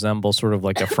that resemble sort of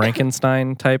like a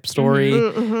Frankenstein type story.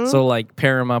 Mhm. So like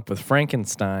pair him up with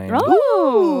Frankenstein.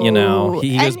 Oh. You know,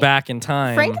 he goes And back in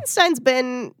time. Frankenstein's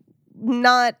been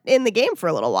not in the game for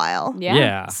a little while. Yeah.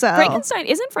 Yeah. So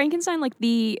Isn't Frankenstein like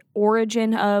the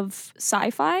origin of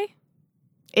sci-fi?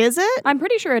 is it? I'm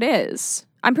pretty sure it is.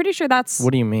 I'm pretty sure that's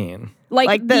What do you mean?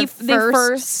 like the first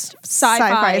first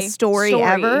sci-fi story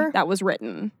ever? that was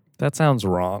written. That sounds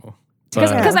wrong.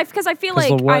 Because But- I feel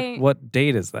like what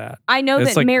date is that? I know It's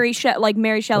that like- Mary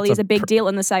Shelley That's is a a big deal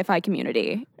in the sci-fi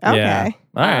community. Okay. Yeah.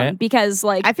 All right. Because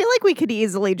like I feel like we could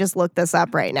easily just look this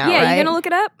up right now. yeah, right? you gonna look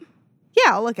it up?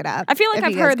 Yeah, I'll look it up. I feel like if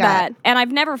I've you guys heard got that, it. and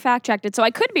I've never fact checked it, so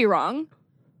I could be wrong.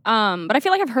 But I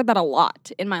feel like I've heard that a lot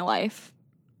in my life.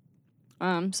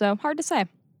 So hard to say.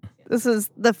 This is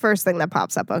the first thing that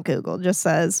pops up on Google. Just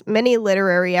says many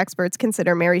literary experts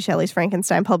consider Mary Shelley's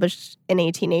Frankenstein, published in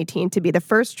 1818, to be the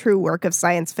first true work of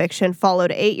science fiction,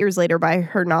 followed 8 years later by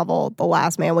her novel The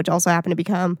Last Man, which also happened to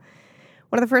become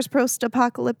one of the first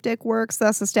post-apocalyptic works,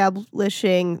 thus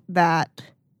establishing that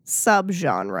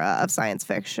subgenre of science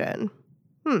fiction.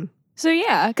 So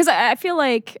yeah, because I feel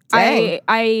like Dang.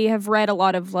 I have read a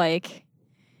lot of like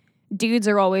dudes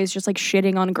are always just like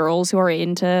shitting on girls who are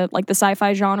into like the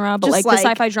sci-fi genre, but Just, like the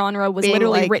like, sci-fi genre was being,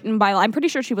 literally like- win by I'm pretty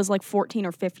sure she was like 14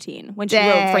 or 15 when she wrote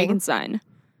Dang. Frankenstein.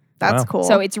 That's Wow. cool.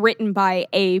 So it's written by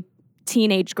a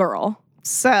teenage girl.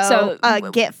 So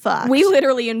get fucked. We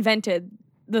literally invented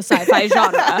the sci-fi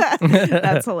genre.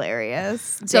 That's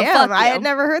hilarious. So Damn, fuck I you. had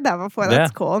never heard that before. Yeah.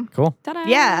 That's cool. Cool. Ta-da.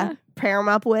 Yeah, pair them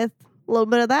up with a little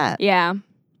bit of that. Yeah,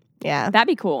 Yeah. that'd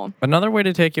be cool. Another way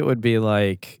to take it would be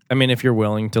like, I mean, if you're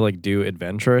willing to like do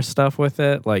adventurous stuff with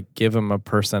it, like give him a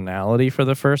personality for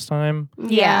the first time.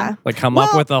 Yeah. Like come up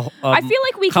Well, with a. I feel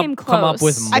like we came close. Come up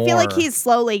with more. I feel like he's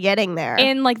slowly getting there.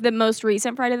 in like the most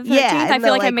recent Friday the 13th. Yeah, I in feel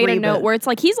the, like I like, made a reboot. note where it's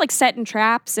like he's like setting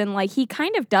traps and like he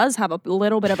kind of does have a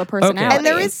little bit of a personality. and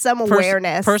there is some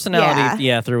awareness. personality,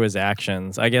 Yeah. through his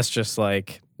actions. I guess just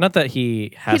like not that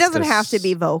he has. He doesn't to have to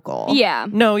be vocal. Yeah.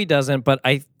 No, he doesn't. But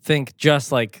I think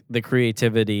just like the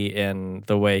creativity in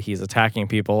the way he's attacking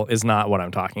people is not what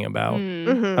I'm talking about.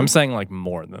 Mhm. I'm saying like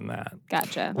more than that.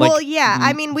 Gotcha. Like- Well, yeah.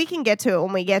 I mean, we can get to it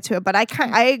when we get to it, but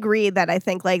I agree that I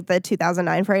think like the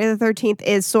 2009 Friday the 13th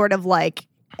is sort of like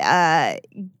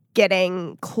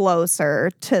getting closer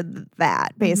to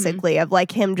that, basically, of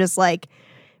like him just like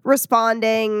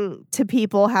responding to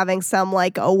people having some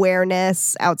like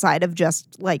awareness outside of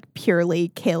just like purely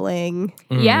killing.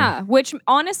 Mm. Yeah, which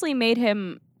honestly made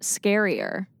him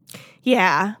scarier.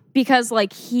 Yeah. because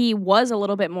like he was a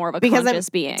little bit more of a Because conscious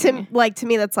being. To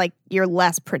me, that's like you're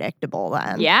less predictable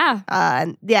then. Yeah.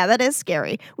 Yeah, that is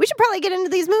scary. We should probably get into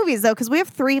these movies though, because we have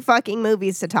 3 fucking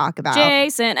movies to talk about.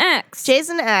 Jason X.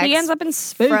 Jason X. He ends up in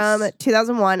space. from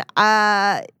 2001.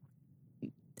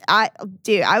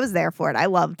 I was there for it. I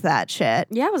loved that shit.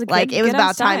 Yeah, it was a good, Like it was good about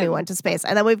ass time we went to space.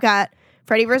 And then we've got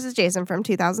Freddy vs. Jason from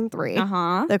 2003,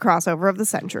 Uh-huh. the crossover of the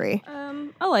century,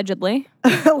 Allegedly.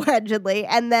 allegedly.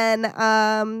 And then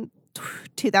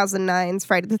 2009's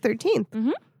Friday the 13th,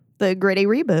 Mhm. the gritty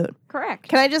reboot. Correct.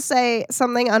 Can I just say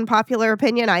something unpopular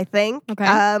opinion? I think Okay.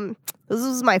 this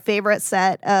was my favorite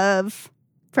set of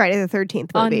Friday the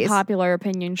 13th movies. Unpopular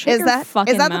opinion. Shut Is your that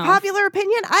fucking the mouth. popular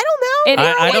opinion? I don't know. It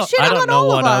is. I don't, shit I on don't know all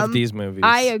what of of them. these movies.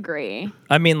 I agree.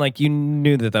 I mean, like, you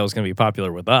knew that was going to be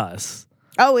popular with us.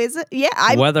 Oh, is it?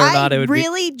 Yeah. Whether or not it would be-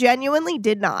 really genuinely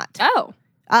did not. Oh.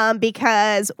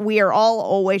 Because we are all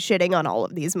always shitting on all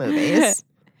of these movies.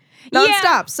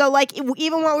 Nonstop. So, like,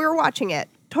 even while we were watching it,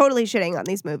 totally shitting on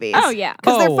these movies. Oh, yeah.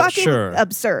 Because they're Oh, fucking sure.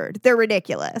 absurd. They're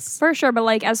ridiculous. For sure. But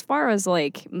like as far as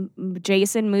like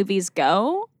Jason movies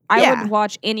go, I Yeah. would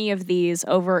watch any of these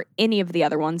over any of the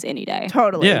other ones any day.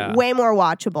 Totally. Yeah. Way more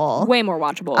watchable. Way more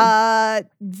watchable.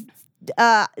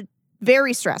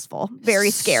 Very stressful. Very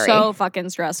scary. So fucking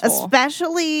stressful.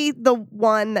 Especially the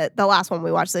last one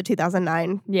we watched, the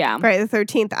 2009 yeah. Friday the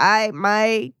 13th.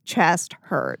 My chest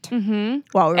hurt Mm-hmm.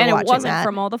 while we were And watching it wasn't that.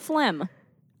 from all the phlegm.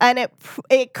 And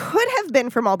it could have been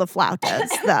from all the flautas,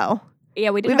 though.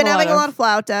 Yeah, we did. We've been having a lot of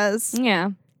flautas, Yeah.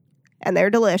 and they're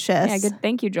delicious. Yeah. Good.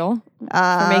 Thank you, Joel, for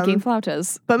Um, making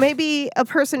flautas. But maybe a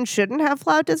person shouldn't have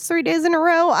flautas 3 days in a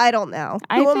row. I don't know.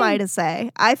 Who am I to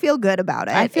say? I feel good about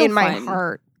it I feel in my fine.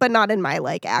 heart, but not in my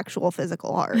like actual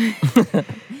physical heart.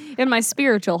 In my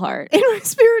spiritual heart. In my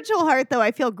spiritual heart, though,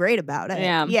 I feel great about it.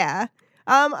 Yeah. Yeah.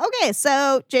 Okay,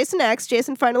 so Jason X.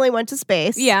 Jason finally went to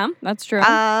space. Yeah, that's true.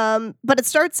 But it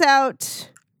starts out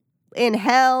in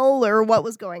hell, or what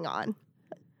was going on?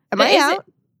 Am I Is it- out?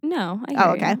 no. I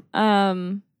Oh, hear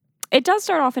you. It does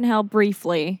start off in hell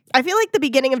briefly. I feel like the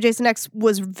beginning of Jason X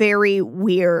was very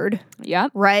weird,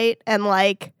 Yep. right? And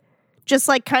like, just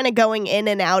like kind of going in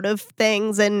and out of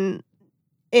things and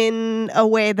in a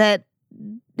way that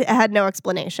had no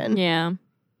explanation. Yeah.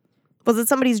 Was it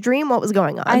somebody's dream? What was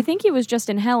going on? I think he was just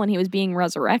in hell and he was being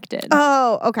resurrected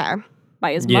Oh, okay.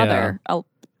 by his Yeah. mother.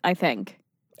 I think.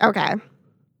 Okay.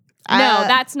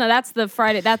 That's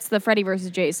the Freddy versus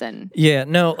Jason. Yeah,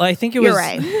 no, I think it was. You're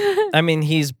right. I mean,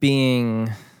 he's being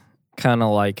kind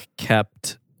of like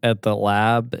kept at the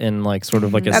lab in like sort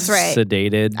of like a That's right.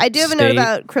 sedated. I do have a state. note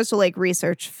about Crystal Lake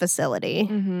Research Facility.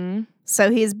 Mm-hmm.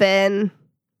 So he's been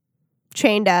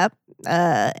chained up,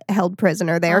 held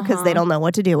prisoner there because they Uh-huh. don't know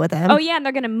what to do with him. Oh yeah, and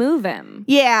they're gonna move him.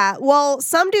 Yeah, well,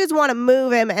 some dudes want to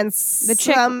move him, and The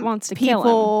chick some wants to kill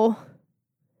people.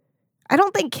 I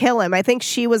don't think kill him. I think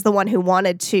she was the one who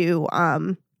wanted to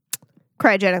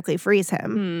cryogenically freeze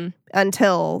him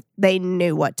until they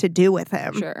knew what to do with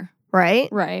him. Sure. Right?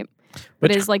 Right. But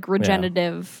Which- his like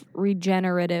regenerative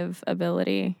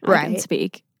ability. I can Right.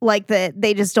 speak. Like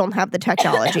they just don't have the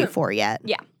technology for yet.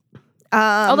 Yeah.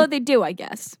 Although Although they do, I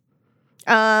guess,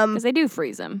 because they do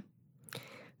freeze him.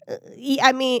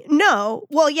 I mean, no.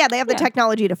 Well, yeah, they have the Yeah.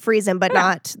 technology to freeze him, but Yeah.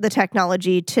 not the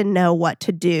technology to know what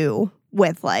to do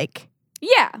with like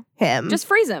Yeah. him. Just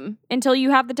freeze him until you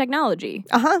have the technology.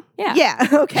 uh-huh. Yeah. Yeah.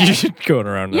 Okay. You're just going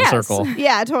around in Yes. a circle.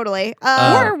 Yeah, totally. We're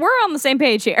on the same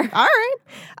page here. All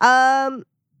right.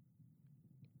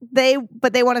 They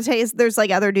want to take. There's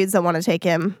like other dudes that want to take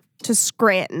him to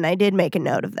Scranton. I did make a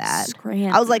note of that.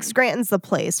 I was like, Scranton's the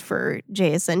place for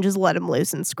Jason. Just let him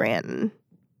loose in Scranton,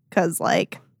 because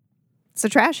like it's a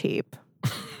trash heap.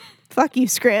 Fuck you,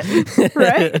 Scranton.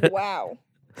 Right? wow.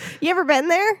 You ever been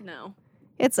there? No.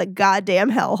 It's a goddamn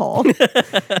hellhole.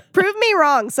 Prove me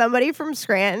wrong, somebody from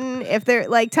Scranton. If they're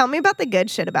like, tell me about the good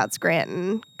shit about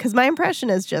Scranton, because my impression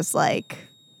is just like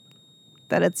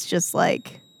that. It's just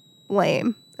like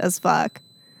lame as fuck.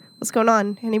 What's going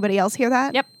on? Anybody else hear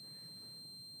that? Yep.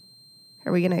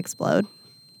 Are we gonna explode?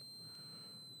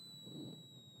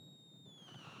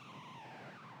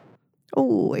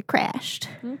 Oh, it crashed.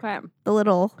 Okay. The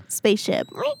little spaceship.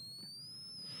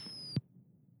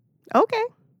 Okay.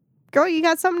 Girl, you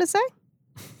got something to say?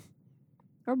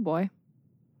 Oh boy.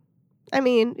 I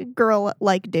mean, girl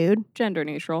like dude. Gender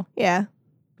neutral. Yeah.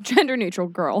 Gender neutral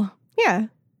girl. Yeah.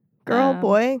 Girl,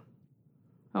 boy.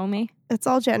 Homie. It's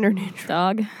all gender neutral.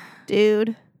 Dog.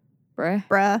 Dude, Bruh.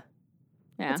 bruh.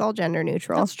 Yeah. It's all gender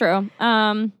neutral. That's true.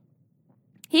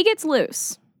 He gets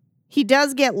loose. He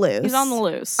does get loose. He's on the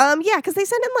loose. Yeah, because they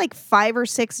send in like 5 or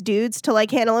 6 dudes to like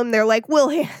handle him. They're like, we'll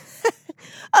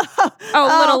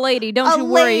Oh, little lady, don't you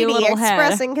worry, lady little head.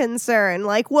 expressing concern.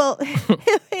 Like, well,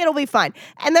 it'll be fine.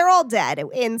 And they're all dead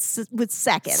with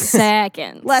seconds.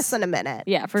 Seconds. Less than a minute.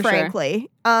 Yeah, for sure. frankly.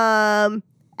 And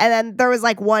then there was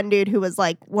like one dude who was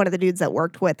like one of the dudes that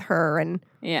worked with her, and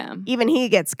Yeah. even he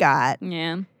gets got.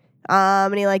 Yeah.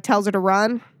 And he like tells her to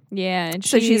run. Yeah. And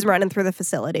So she's running through the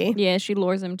facility. Yeah, she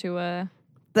lures him to a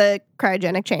The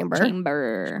cryogenic chamber.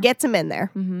 chamber. Gets him in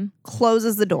there. Mm-hmm.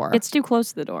 Closes the door. It's too close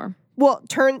to the door. Well,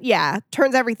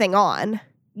 turns everything on.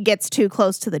 Gets too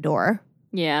close to the door.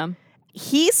 Yeah.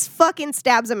 He's fucking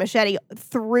stabs a machete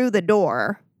through the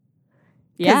door.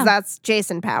 Because Yeah. that's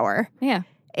Jason power. Yeah.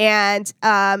 And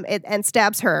and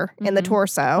stabs her in the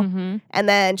torso. Mm-hmm. And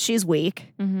then she's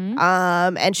weak. Mm-hmm.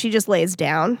 And she just lays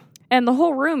down. And the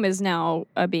whole room is now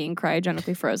being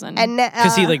cryogenically frozen. And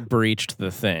Because he like breached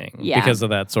the thing Yeah. because of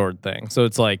that sword thing. So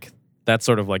it's like that's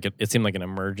sort of like it seemed like an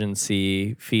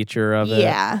emergency feature of it.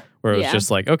 yeah. Where it was Yeah.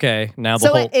 just like, okay, now the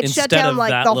So whole it instead shut down of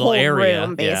like that the little whole area,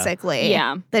 room, yeah. basically.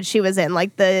 Yeah. That she was in.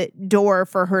 Like the door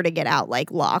for her to get out like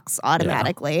locks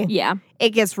automatically. yeah. It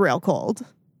gets real cold.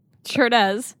 Sure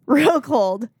does. Real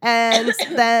cold. And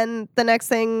then the next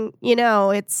thing you know,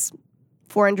 it's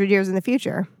 400 years in the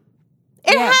future.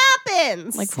 It Yeah.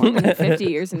 happens. Like 450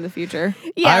 years in the future.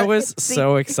 yeah, I was it's-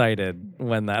 so excited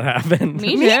when that happened.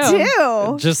 Me Me too.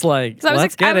 too. Just like, 'Cause I was,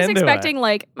 let's get I was into expecting it.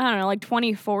 like, I don't know, like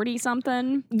 2040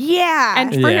 something. Yeah.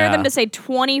 And for Yeah. them to say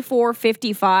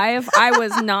 2455, I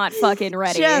was not fucking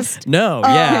ready. just No, oh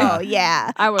yeah.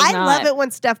 yeah. I was I not. love it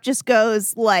when stuff just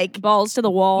goes like Balls to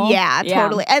the wall. yeah,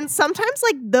 totally. And sometimes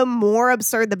like the more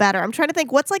absurd the better. I'm trying to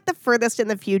think what's like the furthest in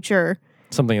the future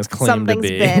Something is claimed something's to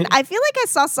be. been. I feel like I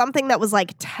saw something that was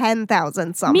like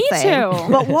 10,000 something. too.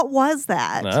 But what was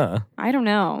that? I don't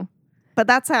know. But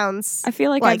that sounds I feel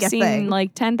like, like a I've seen thing.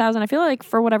 like 10,000. I feel like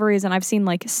for whatever reason, I've seen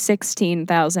like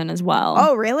 16,000 as well.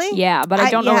 Oh, really? Yeah, but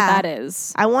I don't know yeah. what that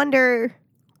is. I wonder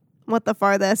what the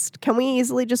farthest. Can we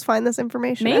easily just find this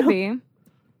information? out? Maybe.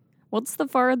 What's the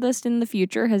farthest in the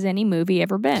future has any movie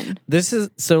ever been? This is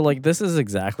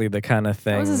exactly the kind of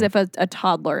thing. It was as if a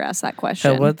toddler asked that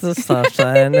question. What's the stop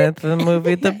sign at the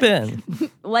movie The Bin?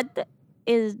 What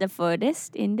is the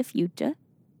farthest in the future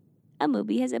a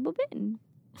movie has ever been?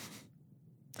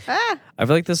 Ah, I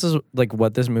feel like this is like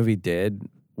what this movie did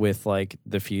with like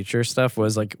the future stuff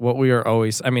was like what we are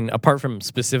always, I mean, apart from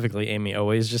specifically Amy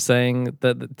always just saying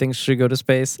that things should go to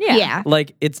space. yeah.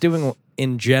 Like it's doing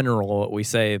in general what we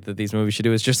say that these movies should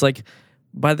do is just like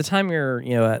by the time you're,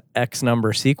 at X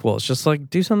number sequel, it's just like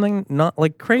do something not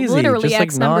like crazy. Literally just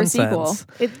X like number nonsense.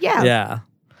 sequel. Yeah.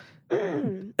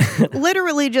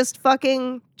 Literally just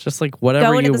fucking Just like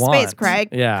whatever go into you the want. space, Craig.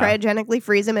 Yeah. Cryogenically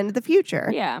freeze him into the future.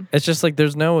 Yeah. It's just like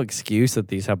there's no excuse that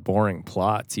these have boring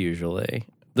plots usually.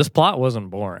 This plot wasn't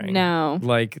boring. No.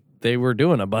 Like they were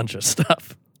doing a bunch of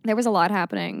stuff. There was a lot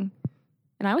happening,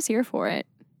 and I was here for it.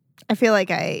 I feel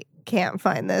like I can't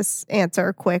find this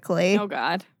answer quickly. Oh,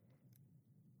 God.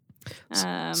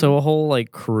 So a whole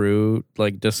like crew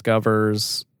like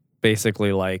discovers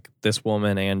basically like this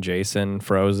woman and Jason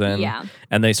frozen. Yeah.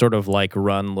 And they sort of like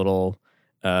run little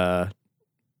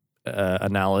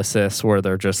analysis where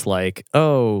they're just like,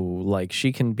 oh, like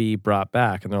she can be brought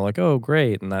back, and they're like, oh,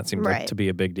 great, and that seems like Right. to be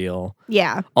a big deal.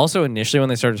 Yeah. Also, initially when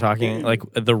they started talking, like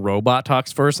the robot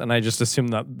talks first, and I just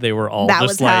assumed that they were all That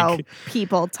just was how like,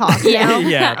 people talk Yeah. now.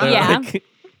 yeah, they're Yeah. like- it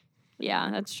Yeah,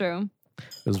 that's true.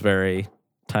 was very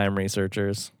time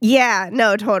researchers. Yeah,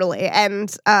 no, totally.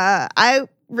 And I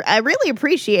really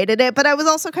appreciated it, but I was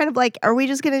also kind of like, are we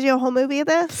just going to do a whole movie of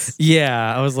this?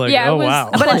 Yeah, I was like, Yeah, it oh was- wow,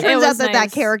 But It it turns out was that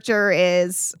nice. character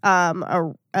is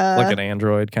like an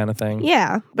android kind of thing.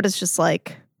 yeah, but it's just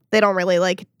like they don't really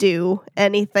like do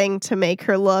anything to make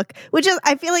her look, which is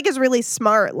I feel like is really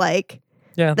smart. Like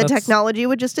Yeah, the that's- technology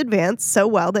would just advance so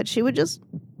well that she would just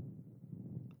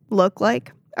look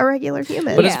like a regular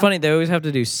human. But it's Yeah. funny, they always have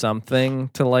to do something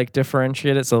to like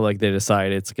differentiate it. So like they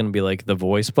decide it's going to be like the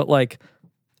voice, but like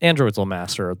androids will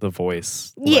master the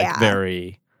voice. Like, Yeah.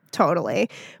 very. Totally.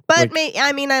 But Like-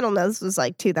 I mean, I don't know. This was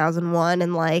like 2001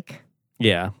 and like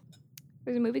Yeah.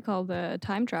 There's a movie called The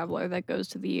Time Traveler that goes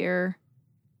to the year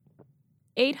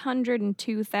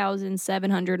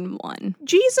 802,701.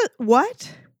 Jesus,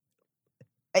 what?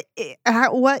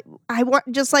 What I want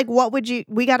just like what would you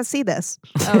we got to see this.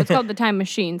 Oh, it's called The Time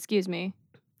Machine. Excuse me.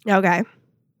 Okay.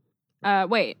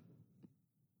 Wait.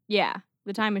 Yeah,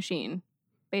 The Time Machine,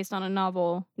 based on a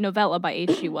novella by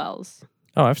H.G. Wells.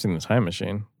 Oh, I've seen the Time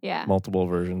Machine. Yeah. Multiple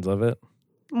versions of it.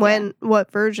 What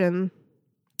version?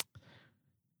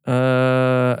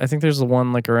 I think there's the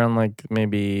one like around like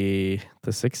maybe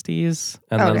the 60s,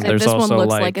 and Okay. then And And there's this also one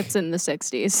looks like, like it's in the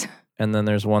 60s. and then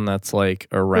there's one that's like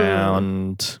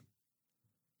around,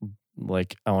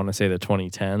 like I want to say the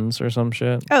 2010s or some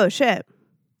shit. Oh shit!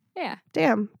 Yeah.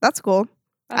 Damn, that's cool.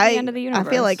 That's the end of the universe. I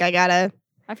feel like I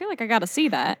gotta see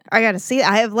that. see.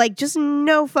 I have like just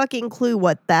no fucking clue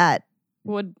what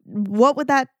would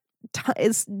that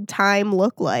time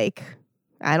look like.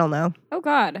 I don't know. Oh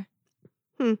God.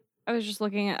 Hmm. I was just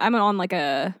looking at. I'm on like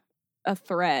a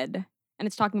thread, and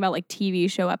it's talking about like TV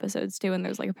show episodes too. And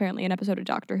there's like apparently an episode of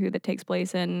Doctor Who that takes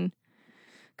place in.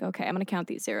 Okay, I'm gonna count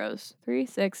these zeros: 3,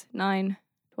 6, 9,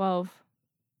 12,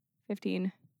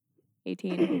 15,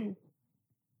 18,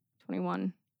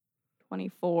 21,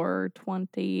 24,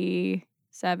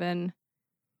 27,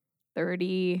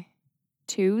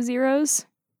 32 zeros.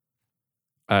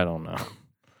 I don't know.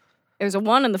 There's a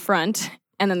 1 in the front,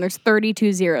 and then there's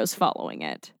 32 zeros following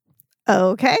it.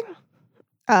 Okay.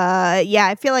 Yeah,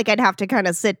 I feel like I'd have to kind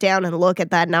of sit down and look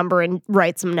at that number and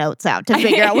write some notes out to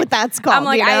figure out what that's called. I'm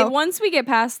like, you know? once we get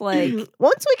past like,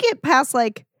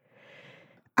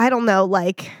 I don't know,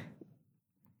 like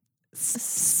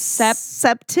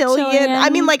septillion. I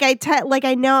mean, like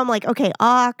I know I'm like, okay,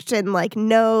 oct and like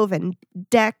nov and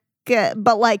dec,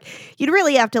 but like you'd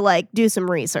really have to like do some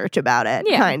research about it,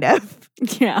 kind of.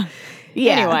 Yeah.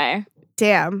 Anyway.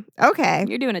 Damn. Okay.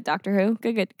 You're doing it, Doctor Who.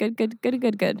 Good. Good.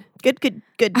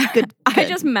 I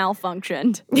just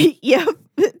malfunctioned. Yep.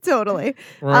 Totally.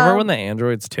 Remember when the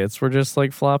android's tits were just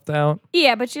like flopped out?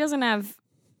 Yeah, but she doesn't have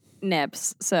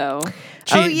nips, so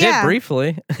She did briefly,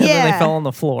 and then they fell on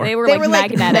the floor. they were They like were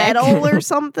like magnetic. metal or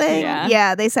something.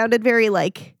 Yeah. They sounded very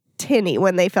like tinny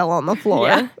when they fell on the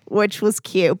floor, which was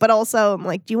cute. But also, I'm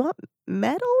like, do you want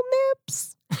metal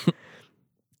nips?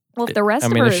 Well, if the rest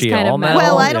of mean, her is is she kind all of metal?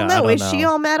 metal, Well, I don't Yeah, know. I Is don't she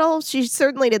know. all metal? She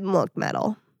certainly didn't look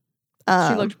metal.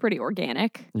 she looked pretty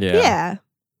organic. Yeah.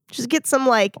 Just get some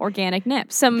like Organic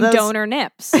nips, some Those- donor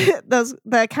nips.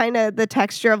 the kind of the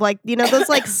texture of like, you know, those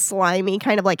like slimy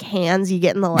kind of like hands you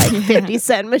get in the like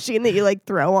 50-cent machine that you like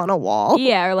throw on a wall.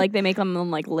 Yeah, or like they make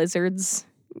them like lizards.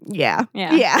 Yeah.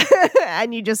 Yeah.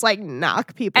 And you just like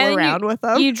knock people And then around with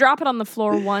them. You drop it on the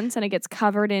floor once and it gets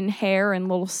covered in hair and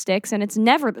little sticks, and it's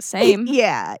never the same.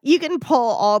 Yeah. You can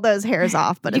pull all those hairs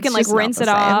off, but you it's can like just not rinse the it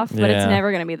same. off, but it's Yeah.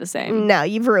 never gonna be the same. No,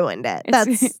 you've ruined it.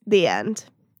 It's- That's the end.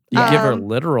 You give her Um,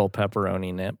 literal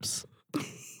pepperoni nips.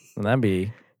 And that'd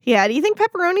be, Yeah. Do you think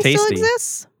pepperoni still Tasty.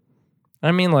 exists?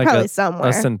 I mean, like Probably a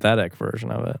somewhere. synthetic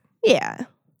version of it. Yeah.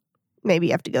 Maybe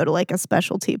you have to go to like a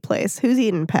specialty place. Who's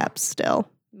eating peps still?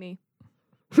 Me.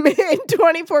 In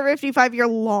 2455, you're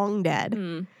long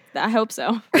dead. I hope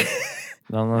so.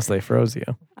 Unless they froze you.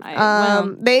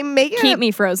 They make Keep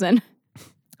me frozen.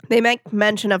 They make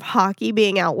mention of hockey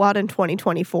being outlawed in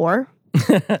 2024.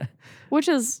 Which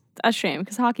is a shame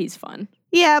because hockey's fun.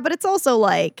 Yeah, but it's also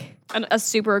like A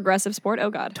super aggressive sport. Oh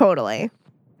God. totally.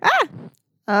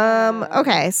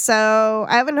 Okay, so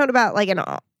I haven't heard about like an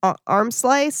arm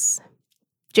slice.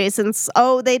 Jason's.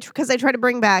 Because they try to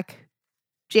bring back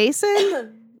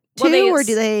Jason too, or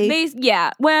do they?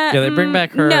 Yeah. Well, Yeah, they bring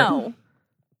back her. No,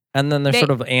 And then they're They-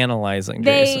 sort of analyzing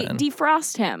they Jason.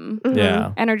 defrost him Mhm.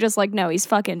 Yeah. and are just like, no, he's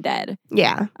fucking dead.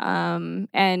 Yeah.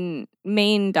 And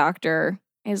main doctor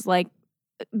is like,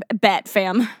 bet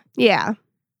fam. Yeah.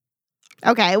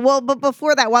 Okay. Well, but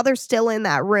before that, while they're still in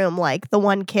that room, like the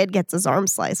one kid gets his arm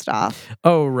sliced off.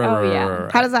 Oh, right, Oh, right, yeah. right,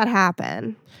 right. How does that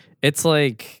happen? It's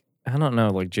like, I don't know,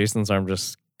 like Jason's arm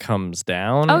just comes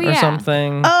down Oh, or yeah.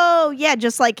 something. Oh, yeah,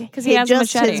 just like 'Cause he has a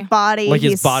just his machete. body. like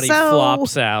his he's body so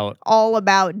flops out. all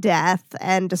about death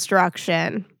and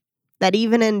destruction. That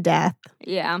even in death,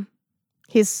 Yeah.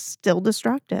 he's still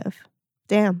destructive.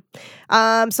 Damn.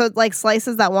 So it like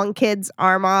slices that one kid's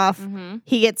arm off. Mm-hmm.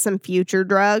 He gets some future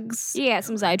drugs. Yeah,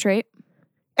 some Zytrate.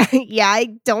 Yeah,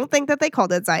 I don't think that they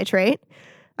called it Zytrate.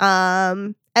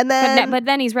 And then But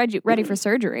then he's ready for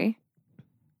surgery.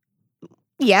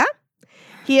 yeah,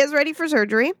 he is ready for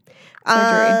surgery.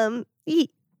 Sorry,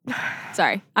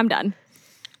 I'm done.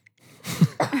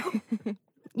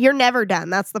 You're never done.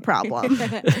 That's the problem.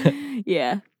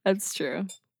 Yeah, that's true.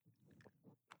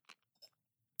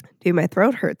 Dude, my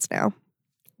throat hurts now.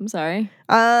 I'm sorry.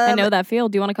 I know that feel.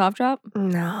 Do you want a cough drop?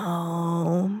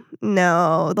 No.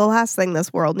 The last thing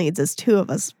this world needs is two of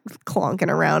us clonking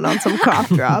around on some cough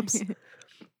drops.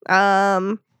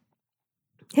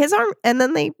 His arm, and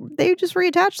then they just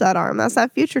reattach that arm. That's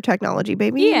that future technology,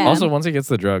 baby. Yeah. Also, once he gets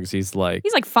the drugs, he's like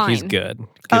fine. He's good. Good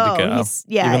to go.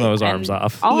 Even though his arm's And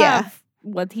off. I'll Yeah. have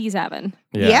what he's having.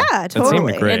 Yeah, It seemed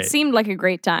totally. great. It seemed like a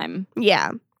great time.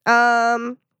 Yeah.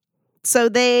 So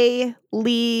they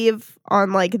leave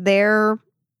on like their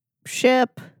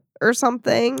ship or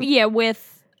something. Yeah,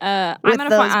 with I'm With gonna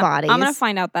those I'm gonna bodies.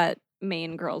 find out that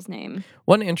main girl's name.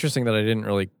 One interesting that I didn't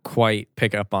really quite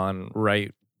pick up on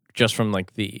right just from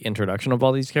like the introduction of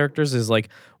all these characters is like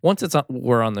once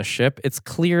we're on the ship, it's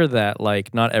clear that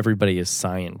like not everybody is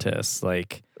scientists,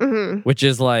 like which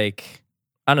is like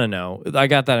I don't know. I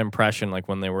got that impression like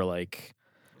when they were like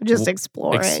just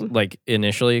exploring, like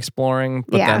initially exploring,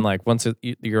 but then like once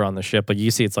you're on the ship, like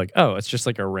you see it's like it's just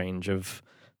like a range of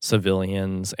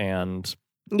civilians and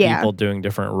people doing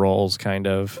different roles, kind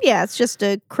of. Yeah, it's just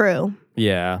a crew.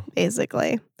 Yeah,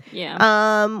 basically.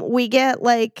 Yeah. We get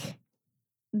like Her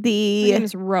the name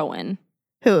is Rowan,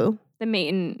 who the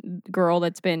main girl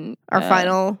that's been our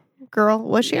final girl.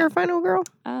 Was she yeah. our final girl?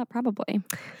 Probably.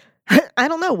 I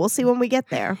don't know. We'll see when we get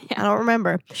there. I don't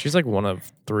remember. she's like one of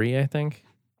 3, I think.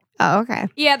 Oh, okay.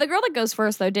 Yeah, the girl that goes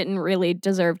first though didn't really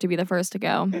deserve to be the first to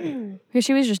go because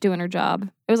she was just doing her job.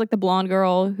 It was like the blonde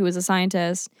girl who was a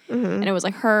scientist, and it was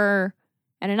like her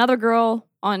and another girl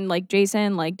on like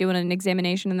Jason like doing an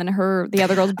examination, and then the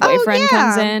other girl's boyfriend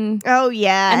comes in. Oh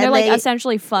yeah, and they're like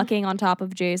essentially fucking on top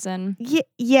of Jason.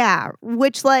 Yeah,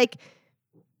 which like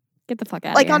get the fuck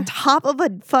out like of here. on top of a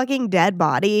fucking dead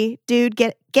body, dude.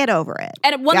 Get over it.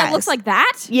 And one that looks like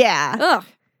that. Yeah. Ugh.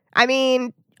 I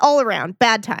mean, all around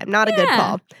bad time. Not a good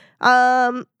call.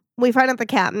 We find out the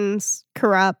captain's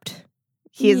corrupt.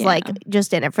 He's like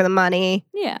just in it for the money.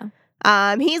 Yeah.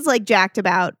 He's like jacked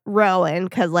about Rowan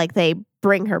because like they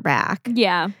bring her back.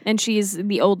 Yeah, and she's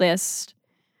the oldest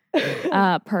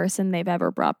person they've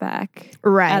ever brought back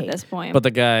right at this point. But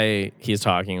the guy he's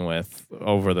talking with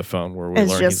over the phone where we it's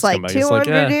learn just he's like come back,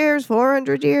 200 years,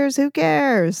 400 years, who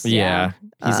cares? Yeah.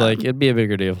 He's like, it'd be a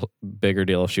bigger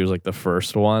deal if she was like the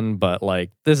first one, but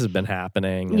like this has been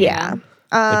happening. Yeah.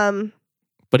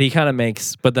 But he kind of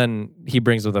but then he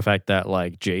brings up the fact that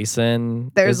like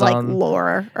Jason there's is like on,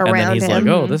 lore around and then he's him.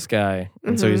 like, oh, this guy.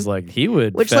 And so he's like, he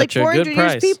would which fetch like a good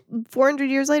price. 400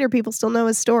 years later, people still know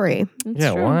his story.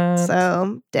 That's true. What?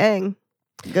 So, dang.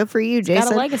 Good for you, Jason.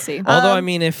 Got a legacy. Although, I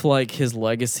mean, if like his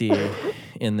legacy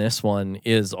in this one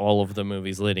is all of the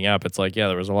movies leading up, it's like, yeah,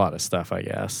 there was a lot of stuff, I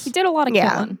guess. He did a lot of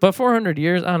killing. But 400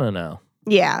 years, I don't know.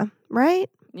 Yeah. Right?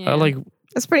 Yeah. Like,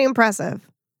 that's pretty impressive.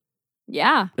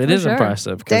 Yeah. it is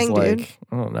impressive because, Dang, like, dude.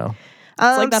 I don't know.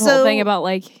 It's like that whole thing about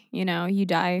like, you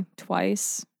die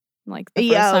twice. Like the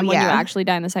first time when you actually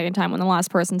die and the second time when the last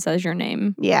person says your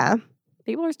name. Yeah.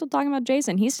 People are still talking about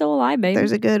Jason. He's still alive, baby.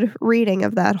 There's a good reading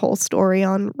of that whole story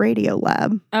on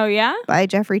Radiolab Oh, yeah? by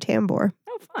Jeffrey Tambor.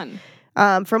 Oh,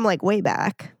 fun. From like way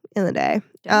back in the day.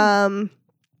 Dang.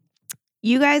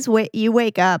 You guys you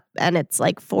wake up and it's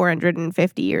like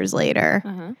 450 years later.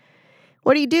 Uh-huh.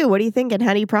 What do you do? What are you thinking?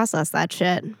 How do you process that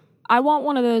shit? I want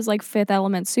one of those like Fifth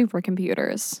Element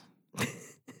supercomputers.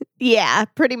 Yeah,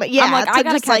 pretty much. Yeah, I'm like, I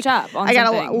gotta just, catch up on I some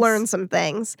gotta things. learn some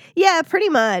things. Yeah, pretty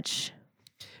much.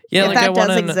 Yeah, if like that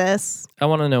does exist. I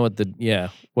want to know what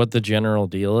the general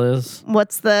deal is.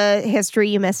 What's the history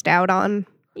you missed out on?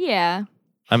 Yeah.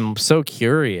 I'm so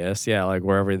curious. Yeah, like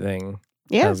where everything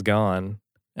has gone,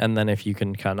 and then if you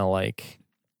can kind of like.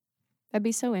 That'd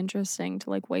be so interesting to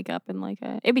like wake up in like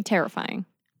it'd be terrifying.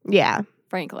 Yeah.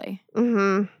 Frankly.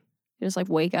 Mm-hmm. You just like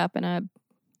wake up in a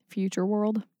future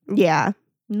world. Yeah.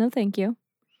 No, thank you.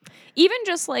 Even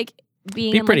just like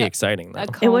being Be in pretty like exciting though. a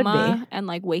coma It would be. and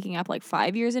like waking up like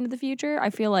 5 years into the future, I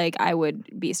feel like I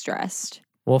would be stressed.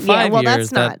 Well, Yeah, 5 well, years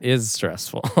that's not- that is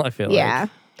stressful. I feel Yeah. like.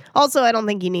 Also, I don't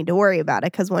think you need to worry about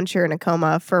it because once you're in a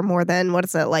coma for more than, what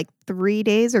is it, like 3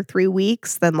 days or 3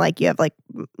 weeks, then like you have like,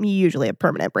 you usually have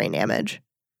permanent brain damage.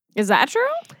 Is that true?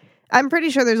 I'm pretty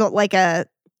sure there's like a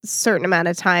certain amount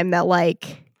of time that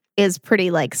like is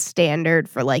pretty like standard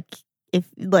for like if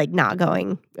like not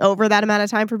going over that amount of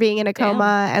time for being in a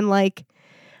coma. And like,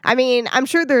 I mean, I'm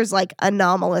sure there's like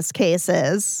anomalous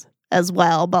cases as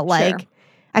well, but like, Sure.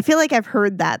 I feel like I've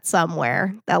heard that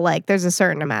somewhere that like there's a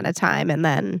certain amount of time and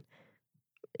then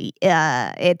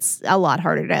it's a lot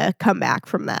harder to come back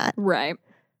from that. Right.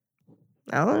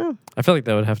 I don't know. I feel like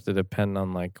that would have to depend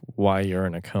on like why you're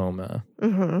in a coma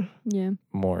Mm-hmm. Yeah.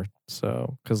 more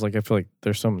so because like I feel like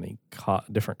there's so many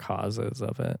different causes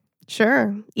of it.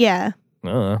 Sure. Yeah. I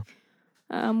don't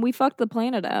know. We fucked the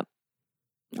planet up.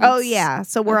 Oh, That's- yeah.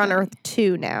 So we're on okay. Earth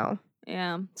 2 now.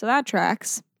 Yeah. So that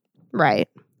tracks. Right.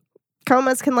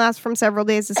 Comas can last from several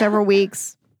days to several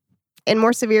weeks. In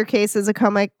more severe cases, a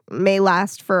coma may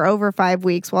last for over 5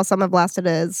 weeks, while some have lasted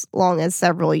as long as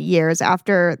several years.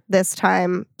 After this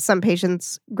time, some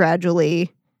patients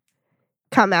gradually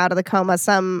come out of the coma.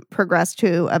 Some progress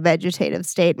to a vegetative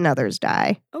state, and others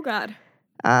die. Oh God.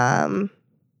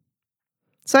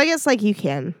 So I guess like you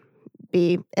can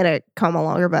be in a coma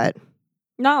longer, but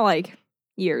Not like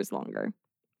years longer.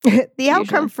 the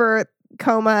outcome Usually. for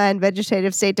coma and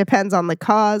vegetative state depends on the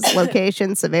cause,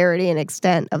 location, severity, and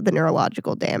extent of the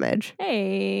neurological damage.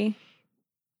 Hey,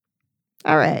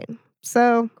 All right.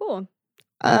 So, cool.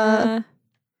 uh,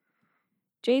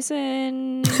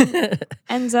 Jason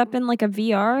ends up in like a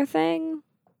VR thing.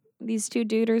 These two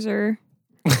duders are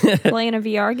playing a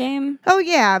VR game. oh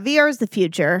yeah, VR is the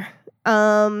future.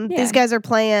 Yeah. These guys are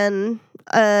playing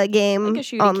a game Like a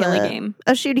shooty on killy the game.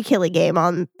 a shooty killy game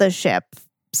on the ship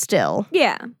still.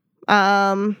 Yeah.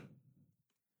 Um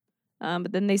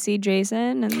But then they see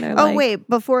Jason and they're oh like, wait,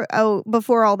 before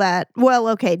all that. Well,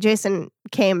 okay, Jason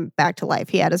came back to life.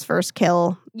 He had his first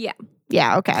kill. Yeah.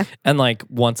 Yeah, okay. And like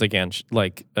once again,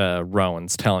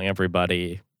 Rowan's telling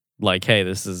everybody, like, hey,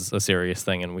 this is a serious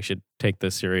thing and we should take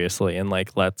this seriously and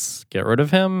like let's get rid of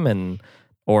him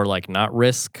or like not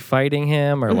risk fighting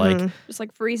him or like Mhm. just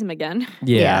like freeze him again.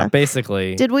 Yeah.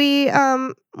 basically. Did we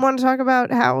want to talk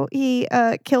about how he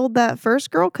killed that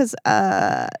first girl? Because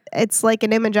it's like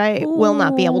an image I will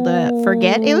not be able to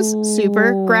forget. It was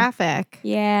super Ooh. graphic.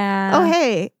 Yeah. Oh,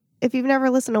 hey, if you've never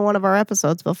listened to one of our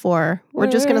episodes before, we're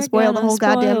just going to spoil the whole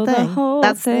goddamn thing.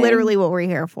 That's literally what we're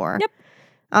here for.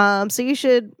 Yep. So you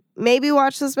should maybe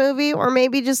watch this movie or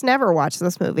maybe just never watch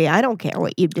this movie. I don't care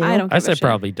what you do. I don't. I give a say shit.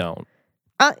 probably don't.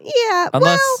 Yeah.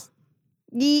 Unless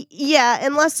yeah,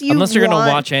 unless you're going want-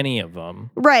 to watch any of them.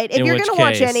 Right. If in you're which going to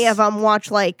watch any case- of them, watch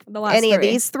like The last any of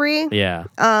three. these three. Yeah.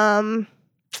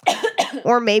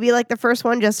 Or maybe like the first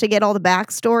one just to get all the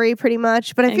backstory pretty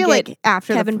much. But I And feel get like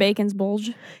after Kevin Bacon's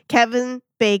bulge. Kevin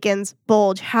Bacon's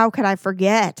bulge, how could I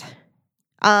forget?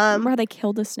 Remember how they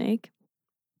killed a snake?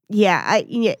 Yeah,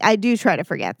 I do try to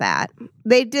forget that.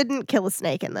 They didn't kill a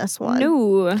snake in this one.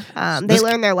 No. They This-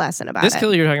 learned their lesson about This it.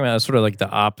 kill you're talking about is sort of like the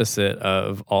opposite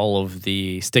of all of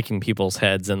the sticking people's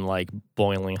heads in like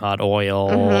boiling hot oil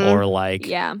Mhm. or like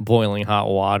Yeah. boiling hot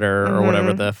water or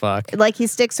whatever Mhm. the fuck. Like he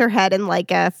sticks her head in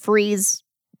like a freeze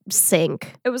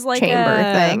sink It was like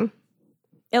chamber thing.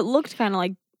 It looked kind of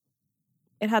like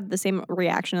it had the same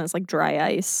reaction as like dry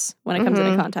ice when it comes into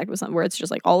Mhm. contact with something, where it's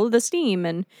just like all of the steam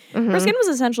and her Mhm. skin was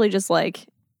essentially just like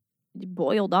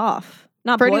boiled off.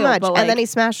 Not Pretty boiled, much. but, like, And then he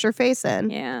smashed her face in.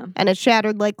 yeah, And it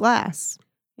shattered like glass.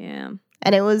 yeah.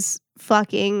 And it was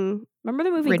fucking Remember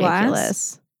the movie ridiculous.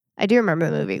 Glass? I do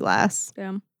remember the movie Glass.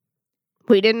 Yeah.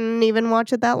 We didn't even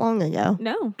watch it that long ago.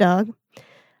 No. Doug.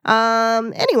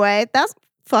 Anyway, that's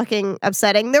fucking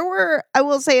upsetting. There were, I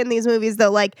will say in these movies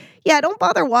though, like, yeah, don't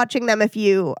bother watching them if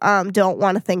you don't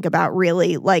want to think about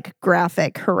really like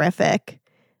graphic, horrific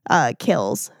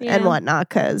kills and Yeah. whatnot,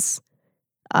 because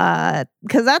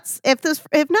that's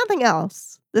if nothing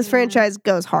else, this Yeah. franchise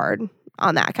goes hard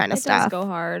on that kind of It stuff. does go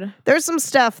hard. There's some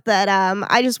stuff that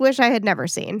I just wish I had never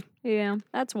seen. Yeah,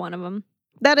 that's one of them.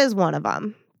 That is one of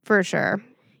them for sure.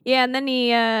 Yeah, and then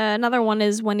he another one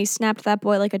is when he snapped that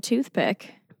boy like a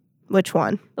toothpick. Which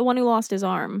one? The one who lost his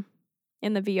arm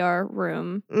in the VR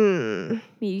room.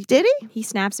 He Did he? he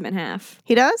snaps him in half.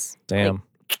 He does? Damn.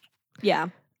 Yeah.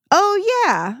 Oh,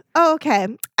 yeah. Oh, okay.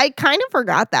 I kind of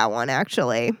forgot that one,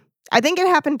 actually. I think it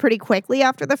happened pretty quickly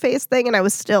after the face thing, and I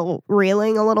was still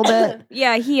reeling a little bit.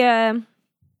 Yeah, he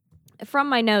from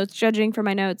my notes, judging from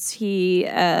my notes, he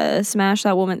smashed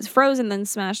that woman's frozen, then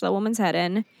smashed that woman's head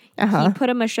in. Uh-huh. He put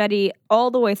a machete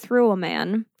all the way through a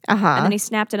man, and Uh-huh. then he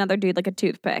snapped another dude like a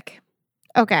toothpick.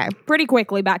 Okay. Pretty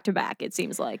quickly, back to back, it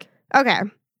seems like. Okay.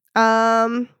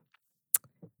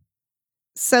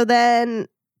 So then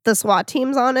the SWAT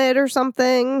team's on it or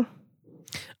something.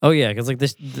 Oh yeah, because like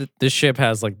this ship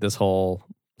has like this whole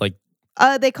like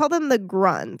They call them the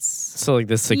grunts. so like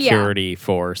this security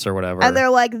force or whatever. And they're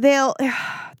like, they'll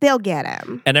get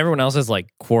him. And everyone else is like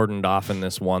cordoned off in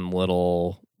this one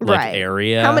little like Right.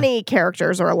 area. How many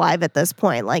characters are alive at this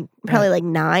point? Like probably like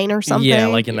 9 or something. Yeah,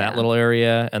 like in that Yeah. little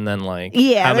area, and then like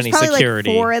Yeah, how there's many probably security?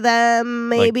 like 4 of them,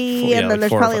 maybe, yeah, and then like there's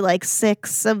 4 or probably 5.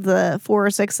 like 4 or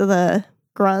 6 of the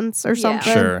grunts or Yeah.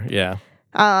 something. Sure, yeah.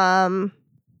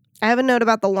 I have a note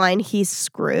about the line "he's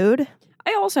screwed."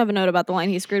 I also have a note about the line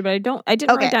he screwed, but I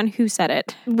didn't Okay. write down who said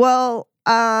it. Well,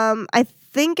 I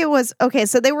think it was okay.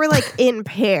 So they were like in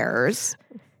pairs,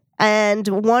 and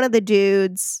one of the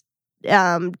dudes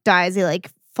dies. He like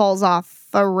falls off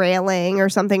a railing or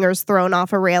something, or is thrown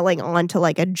off a railing onto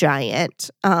like a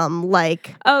giant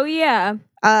like Oh yeah,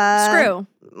 screw.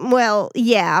 Well,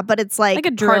 yeah, but it's like Like a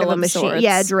part drill of a of machine. sorts.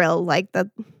 Yeah, a drill, like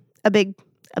a big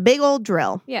old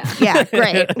drill. Yeah. Yeah,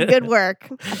 great. Good work.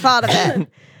 I thought of it.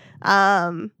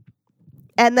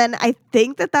 And then I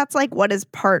think that's like what his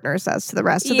partner says to the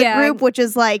rest of the Yeah. group, which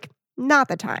is like, not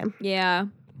the time. Yeah.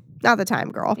 Not the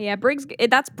time, girl. Yeah, Briggs.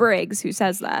 That's Briggs who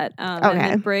says that. And Okay.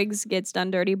 then Briggs gets done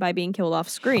dirty by being killed off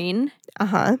screen.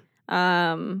 Uh-huh.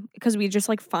 Because we just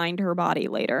like find her body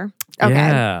later, Okay.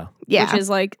 Yeah. Yeah. which is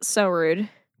like so rude.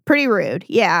 Pretty rude.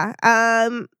 Yeah.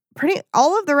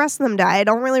 All of the rest of them die. I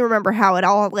don't really remember how it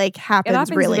all like It happens,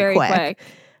 happens really very quick.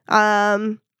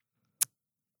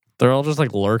 They're all just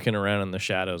like lurking around in the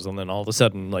shadows, and then all of a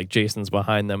sudden, like Jason's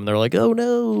behind them. And they're like, "Oh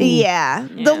no!" Yeah.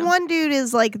 The Yeah. one dude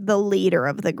is like the leader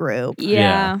of the group.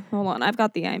 Yeah. Hold on. I've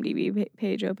got the IMDb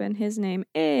page open. His name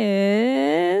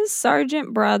is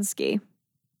Sergeant Brodsky.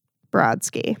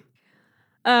 Brodsky.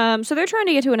 So they're trying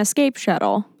to get to an escape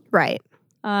shuttle. Right.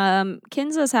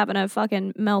 Kinza's having a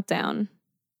fucking meltdown.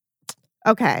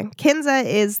 Okay. Kinza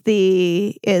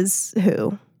is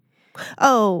who?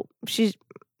 Oh, she's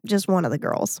just one of the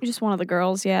girls. Just one of the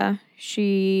girls, yeah.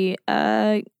 She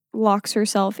locks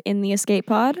herself in the escape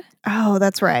pod. Oh,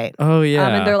 that's right. Oh yeah.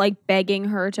 And they're like begging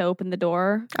her to open the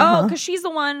door. Uh-huh. Oh, because she's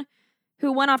the one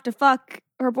who went off to fuck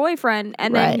her boyfriend,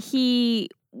 and then Right. he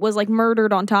was like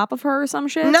murdered on top of her or some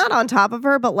shit. Not on top of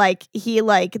her, but like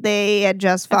they had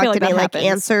just I fucked feel like and he that like happens.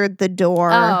 answered the door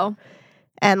Oh,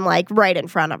 and like right in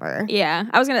front of her. yeah.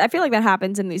 I feel like that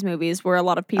happens in these movies where a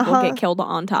lot of people Uh-huh. get killed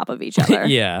on top of each other.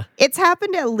 yeah. It's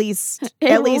happened at least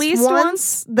At least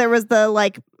once. There was the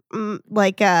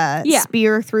Yeah.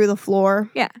 spear through the floor.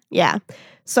 Yeah. Yeah.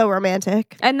 So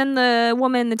romantic. And then the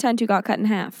woman in the tent who got cut in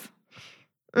half.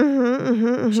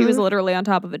 She was literally on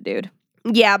top of a dude.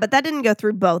 Yeah, but that didn't go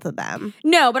through both of them.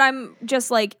 No, but I'm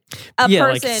just like a yeah,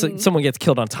 person. like someone gets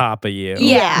killed on top of you.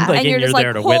 Yeah. Like, and you're just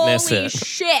there like, to witness holy it.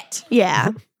 shit.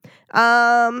 Yeah.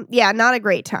 Yeah, not a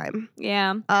great time.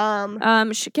 Yeah.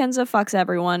 Kenza fucks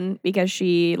everyone because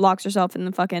she locks herself in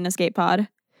the fucking escape pod.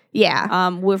 Yeah.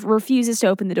 Refuses to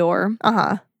open the door,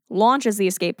 Uh-huh. launches the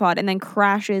escape pod, and then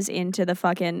crashes into the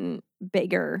fucking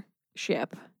bigger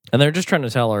ship. And they're just trying to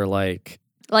tell her like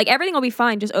Like, everything will be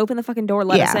fine. Just open the fucking door,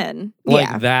 let us in.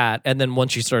 Yeah. that. And then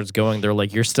once she starts going, they're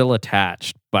like, "You're still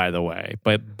attached, by the way."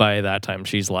 But by that time,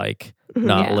 she's like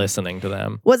not Yeah. listening to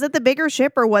them. Was it the bigger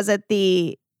ship or was it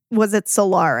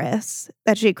Solaris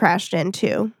that she crashed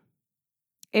into?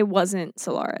 It wasn't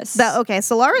Solaris.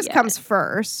 Solaris Yeah. comes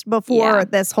first before Yeah.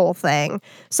 this whole thing.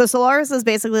 So Solaris is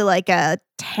basically like a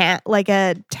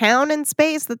town in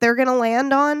space that they're gonna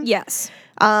land on. Yes.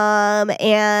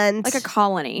 And Like a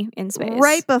colony in space.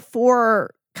 right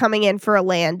before coming in for a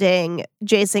landing,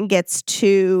 Jason gets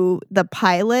to the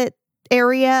pilot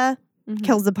area, Mhm.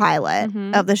 kills the pilot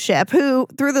Mhm. of the ship, who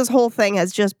through this whole thing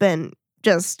has just been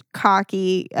just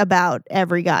cocky about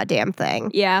every goddamn thing.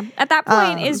 Yeah. At that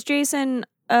point, is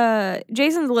Um,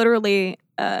 Jason's literally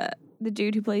the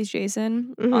dude who plays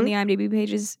Jason on Mhm. the IMDb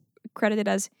page is credited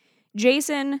as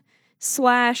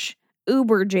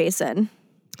Jason/Uber Jason.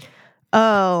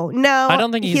 Oh no, I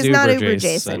don't think he's not Uber Uber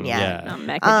Jason, Jason yet. yeah. Not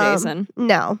Mecha Jason.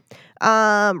 No,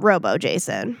 Robo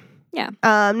Jason. Yeah.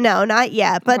 No, not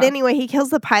yet. But Okay. anyway, he kills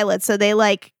the pilot. So they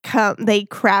they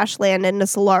crash land into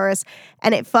Solaris,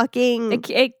 and it fucking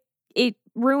It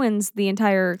ruins the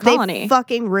entire they colony.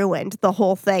 fucking ruined the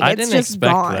whole thing. I it's didn't just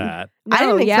expect gone. that. I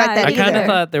didn't expect that I kind either. of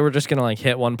thought they were just gonna like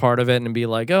hit one part of it and be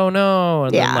like, "Oh no,"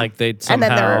 and Yeah. then like they'd And then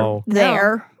somehow. they're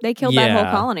there. They killed that whole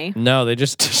Yeah. colony. No, they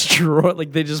just destroy.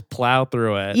 Like they just plow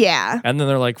through it. Yeah. And then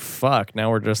they're like, "Fuck!" Now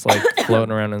we're just like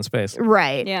floating around in space.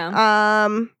 Right. Yeah.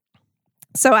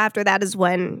 So after that is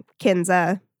when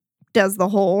Kinza does the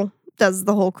whole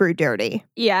crew dirty.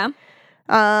 Yeah.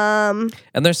 And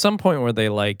there's some point where they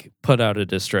like put out a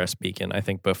distress beacon. I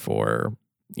think before,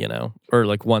 or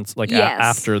like once, like Yes.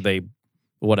 after they,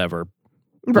 whatever,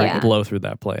 Right. blow through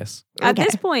that place. At Okay.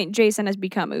 this point, Jason has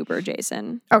become Uber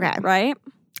Jason, Okay. right?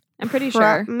 I'm pretty Pro-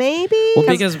 sure. Maybe. Well,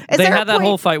 because they there a had that point-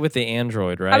 whole fight with the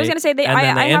android, right? I was gonna say And then the I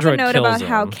have a android note kills about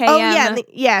how him. KM. Oh yeah,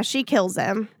 yeah. She kills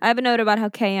him. I have a note about how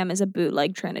KM is a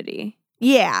bootleg Trinity.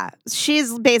 Yeah,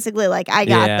 she's basically like, I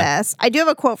got Yeah. this. I do have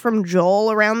a quote from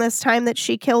Joel around this time that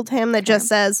she killed him that just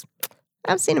says,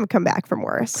 I've seen him come back from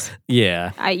worse.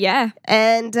 Yeah. Yeah.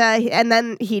 And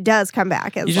then he does come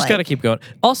back as You just like, got to keep going.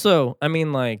 Also, I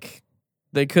mean, like,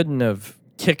 they couldn't have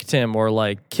kicked him or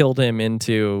like killed him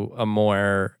into a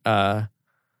more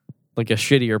like a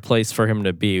shittier place for him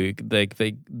to be.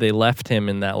 They left him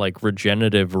in that like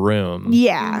regenerative room.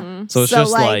 Yeah. Mhm. So it's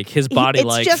just like his body it's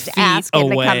like just feet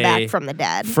asking away to come back from the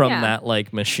dead. from Yeah. that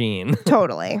like machine.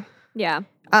 Totally. Yeah.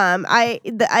 I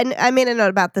made a note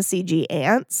about the CG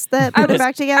ants that put her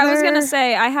back together. I was gonna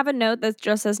say I have a note that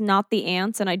just says not the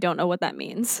ants, and I don't know what that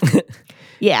means.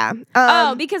 yeah.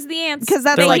 Because the ants, Because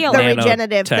that's They're like heal. the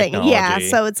regenerative thing. Yeah. nanotechnology,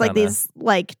 So it's like kinda. these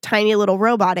like tiny little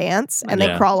robot ants and they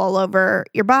Yeah. crawl all over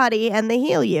your body and they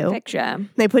heal you. Picture.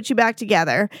 They put you back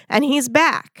together and he's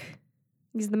back.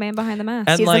 He's the man behind the mask.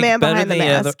 And He's the like man better behind the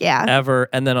than mask, yeah. ever.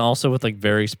 And then also with like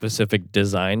very specific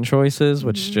design choices,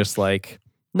 which just like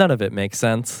none of it makes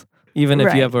sense. Even if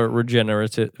Right. you have a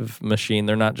regenerative machine,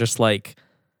 they're not just like,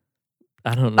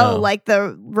 I don't know. Oh, like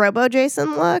the Robo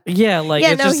Jason look? yeah, like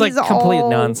Yeah, it's no, just like he's complete all,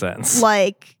 nonsense.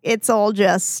 Like it's all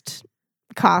just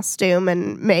costume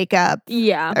and makeup.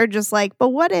 Yeah. Or just like, but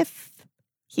what if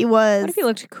he was What if he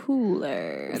looked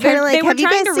cooler? kind of like, they were have you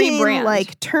trying guys to seen rebrand.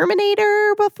 like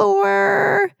Terminator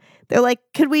before? They're like,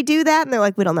 could we do that? And they're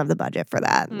like, we don't have the budget for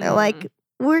that. And they're like,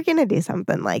 we're gonna do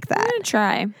something like I'm that. gonna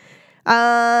try.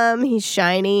 He's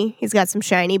shiny. He's got some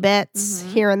shiny bits Mhm.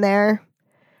 here and there.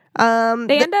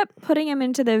 They end up putting him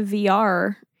into the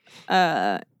VR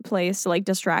place to like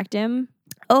distract him.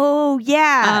 oh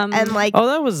yeah, and like Oh,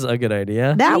 that was a good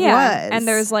idea. that Yeah. was. And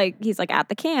there's like he's like at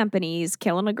the camp and he's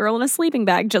killing a girl in a sleeping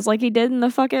bag just like he did in the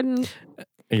fucking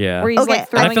yeah. where he's Okay, like And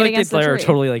throwing I feel it like against they the are tree.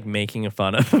 totally like making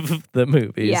fun of the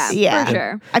movies. Yeah, Yeah. for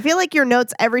sure. I feel like your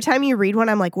notes every time you read one,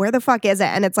 I'm like, where the fuck is it?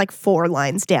 And it's like 4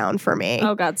 lines down for me.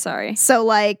 Oh God, sorry. So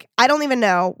like, I don't even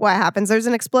know what happens. There's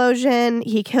an explosion.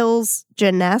 He kills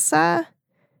Janessa.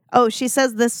 Oh, she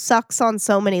says this sucks on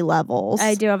so many levels.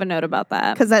 I do have a note about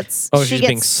that. Because that's Oh, she she's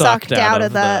being gets sucked out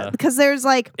of the the because there's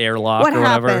like Airlock what or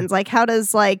whatever. happens? Like how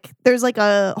does like there's like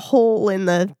a hole in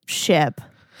the ship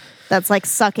that's like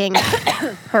sucking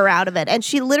her out of it. And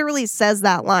she literally says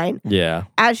that line Yeah.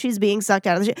 as she's being sucked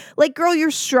out of the ship. Like, girl, you're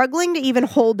struggling to even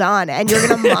hold on and you're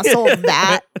gonna muscle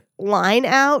that line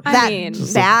out, I that mean-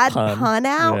 Just a bad pun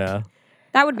out. Yeah.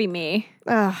 That would be me.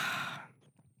 Ugh.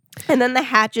 And then the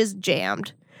hatch is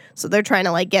jammed. So they're trying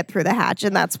to like get through the hatch,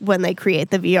 and that's when they create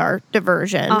the VR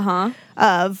diversion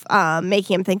of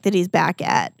making him think that he's back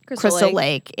at Crystal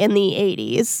Lake in the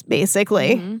 80s,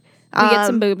 basically. We get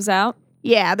some boobs out.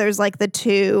 Yeah, there's like the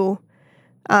 2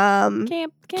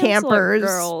 Camp campers.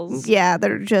 girls. Yeah,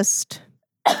 they're just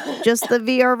the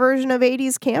VR version of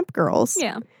 80s camp girls.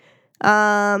 Yeah.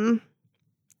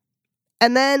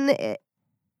 And then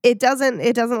it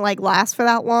doesn't like last for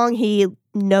that long. He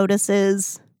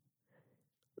notices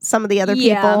some of the other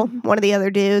Yeah. people, one of the other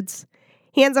dudes.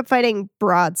 He ends up fighting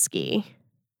Brodsky,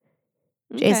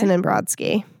 Jason and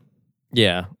Brodsky.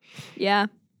 Yeah. Yeah.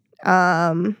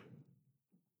 Um,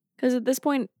 Because at this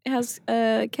point, has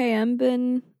KM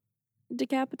been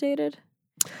decapitated?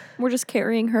 We're just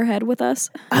carrying her head with us.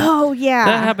 oh yeah.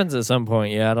 That happens at some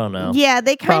point. Yeah, I don't know. Yeah,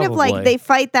 they kind of like Probably. they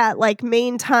fight that like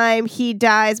main time he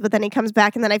dies, but then he comes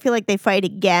back, and then I feel like they fight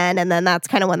again, and then that's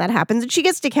kind of when that happens. And she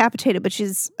gets decapitated, but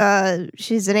she's an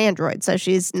android, so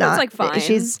she's not like, fine.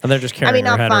 She's And they're just I carrying mean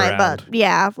her not head fine, around. but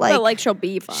yeah, like, But like she'll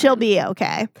be fine. she'll be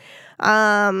okay.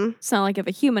 It's not like if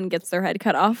a human gets their head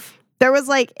cut off. There was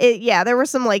like there were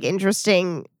some like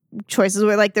interesting choices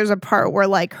where like there's a part where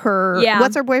like her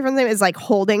what's her boyfriend's name is like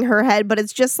holding her head, but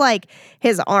it's just like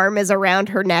his arm is around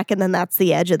her neck and then that's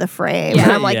the edge of the frame. Yeah.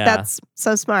 And I'm like, Yeah. that's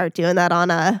so smart doing that on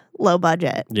a low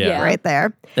budget. Yeah. Right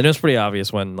there. And it was pretty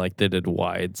obvious when like they did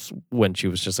wides when she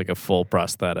was just like a full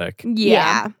prosthetic.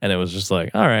 Yeah. And it was just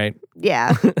like, all right,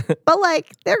 Yeah. But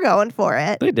like they're going for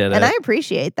it. they did And it. I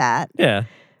appreciate that. Yeah.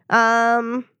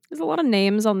 There's a lot of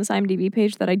names on this IMDb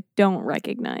page that I don't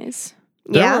recognize.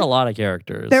 There yeah. were a lot of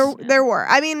characters. There were.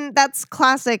 I mean, that's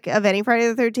classic of any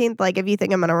Friday the 13th. Like, if you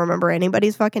think I'm going to remember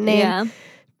anybody's fucking name, Yeah.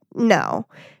 no.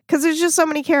 Because there's just so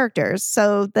many characters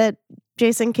so that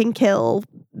Jason can kill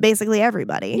basically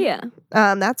everybody. Yeah.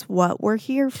 That's what we're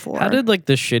here for. How did like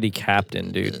the shitty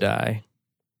captain dude die?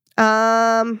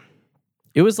 Um,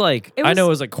 It was like, It I was- know it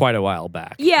was like quite a while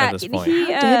back Yeah. at this point. He, did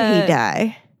he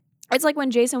die? It's like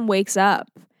when Jason wakes up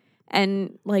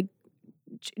and like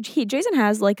Jason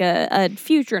has like a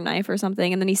future knife or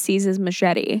something, and then he sees his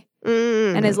machete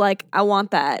and is like, I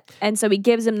want that. And so he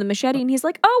gives him the machete and he's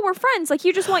like, oh, we're friends. Like,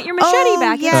 you just want your machete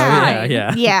back. It's yeah. fine.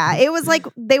 yeah. Yeah, it was like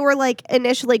they were like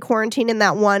initially quarantined in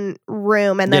that one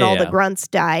room, and then Yeah, all the yeah. grunts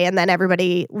die, and then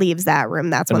everybody leaves that room.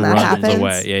 That's when And that runs happens.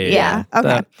 away. Yeah. Okay.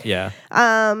 That- yeah.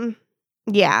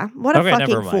 Yeah. What a Okay, fucking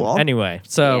never mind. fool. Anyway,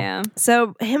 so Yeah.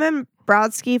 So him and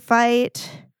Brodsky fight.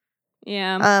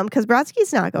 Yeah. Because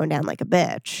Brodsky's not going down like a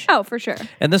bitch. Oh, for sure.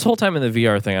 and this whole time in the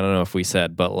VR thing, I don't know if we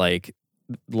said, but like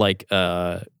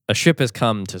a ship has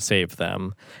come to save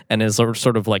them and is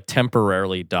sort of like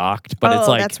temporarily docked, but it's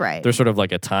Oh, like that's right. there's sort of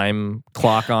like a time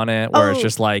clock on it where it's Oh.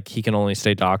 just like he can only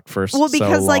stay docked for Well, so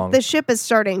because like long. the ship is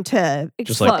starting to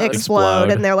Just, like, explode,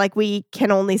 explode. and they're like, we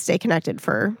can only stay connected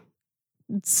for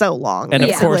so long. And of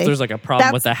Yeah. course, basically. there's like a problem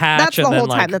That's- with the hatch, that's and the then whole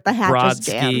like time that the hatch is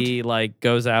Brodsky like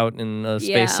goes out in a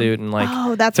Yeah. spacesuit and like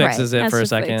oh, that's right. fixes it Has for a to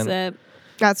fix second. it.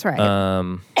 That's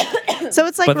right. So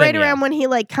it's like but then, right yeah. around when he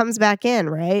like comes back in,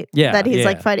 right? Yeah, That he's yeah.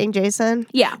 like fighting Jason.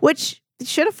 Yeah. Which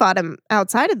should have fought him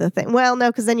outside of the thing. Well, no,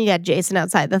 because then you got Jason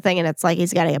outside the thing, and it's like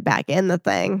he's got to get back in the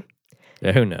thing.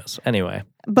 Yeah, who knows? Anyway,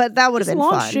 But that would have Just been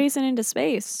launch fun. Jason into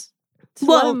space. Just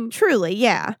Well, truly,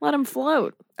 yeah. let him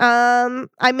float.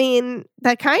 I mean,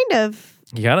 that kind of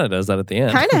he kind of does that at the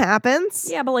end. happens.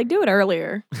 Yeah, but like do it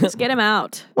earlier. Just get him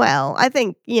out. Well, I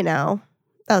think, that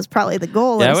was probably the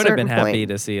goal. Yeah, at I a would have been certain happy point.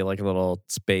 to see like a little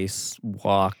space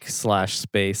walk /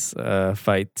 space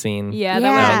fight scene. Yeah, Yeah. that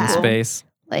out would in be cool. space.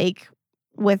 Like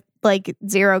with like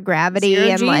zero gravity Zero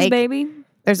and Gs, like baby.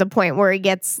 there's a point where he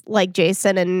gets like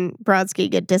Jason and Brodsky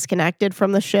get disconnected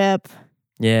from the ship.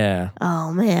 Yeah,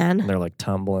 Oh man. and they're like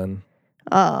tumbling.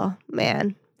 Oh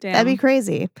man. Damn. That'd be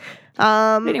crazy.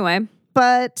 Anyway,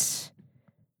 But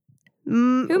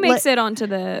who makes it onto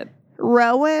the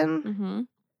Rowan,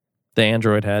 The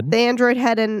android head. the android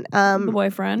head, and the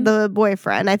boyfriend? the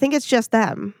boyfriend. I think it's just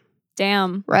them,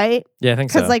 Damn. right? Yeah, I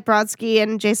think so. Because like Brodsky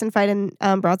and Jason fight, and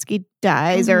Brodsky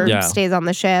dies or Yeah. stays on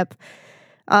the ship.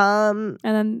 And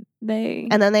then they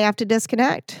And then they have to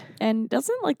disconnect. and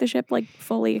doesn't like the ship like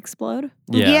fully explode?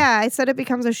 yeah. I said it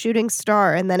becomes a shooting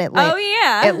star, and then it Oh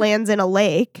yeah. it lands in a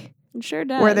lake It sure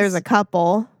does. where there's a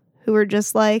couple who are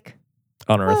just like,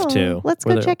 On Earth "Oh, too. let's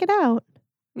where go they're check it out."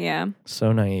 Yeah.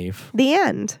 So naive, The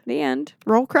end. The end.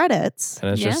 Roll credits.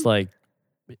 and it's Yeah. just like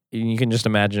you can just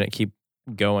imagine it keep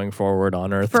going forward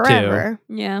on Earth too. Forever.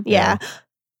 Yeah. Yeah.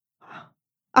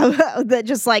 That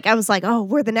just like I was like, oh,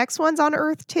 we're the next ones on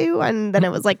Earth too, and then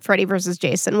it was like Freddy versus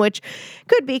Jason, which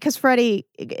could be because Freddy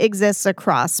exists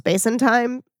across space and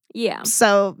time, Yeah.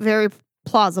 so very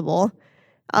plausible.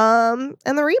 And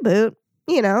the reboot,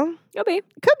 Go be.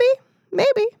 could be,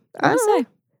 maybe. I Hard to don't say.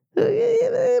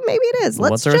 know. Maybe it is.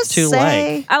 Let's What's Earth just 2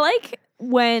 say, like? I like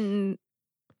when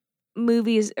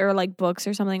movies or like books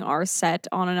or something are set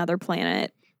on another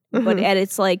planet, but Mhm. and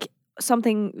it's like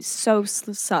something so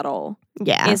subtle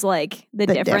yeah, is like the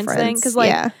difference thing. Because like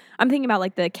yeah. I'm thinking about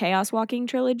like the Chaos Walking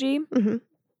trilogy, Mhm.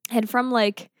 and from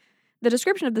like the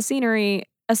description of the scenery,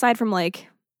 aside from like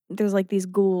there's like these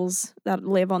ghouls that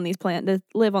live on this planet.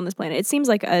 It seems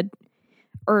like a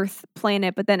Earth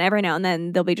planet, but then every now and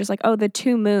then they'll be just like, oh, the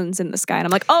 2 moons in the sky, and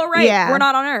I'm like, oh right, Yeah. we're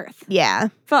not on Earth. Yeah,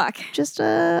 Fuck. just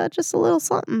a little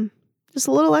something, just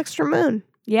a little extra moon.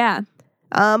 Yeah,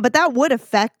 But that would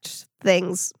affect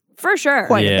things for sure.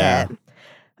 quite Yeah. a bit.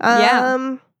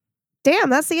 Yeah. Damn,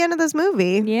 that's the end of this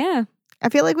movie. Yeah, I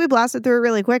feel like we blasted through it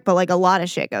really quick, but like a lot of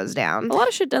shit goes down. a lot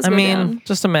of shit does I go mean, down.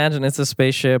 just imagine it's a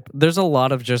spaceship. There's a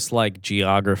lot of just like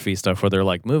geography stuff where they're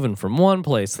like moving from one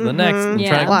place to the next Mhm. and Yeah.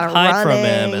 trying A lot to of hide from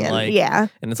him, running and like, yeah,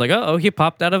 and it's like, oh, he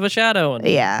popped out of a shadow and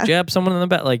Yeah. jabbed someone in the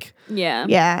back. Like Yeah,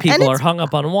 yeah. And people are it's, hung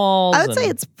up on walls. I would say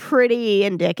and- it's pretty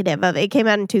indicative of it. It came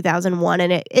out in 2001,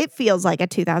 and it feels like a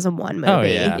 2001 movie. Oh,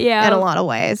 yeah. Yeah. in a lot of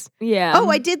ways. yeah.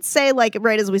 I did say like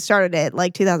right as we started it,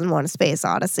 like 2001: A Space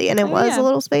Odyssey, and it Oh, was yeah. a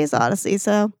little Space Odyssey.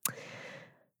 So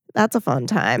that's a fun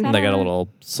time. That- they got a little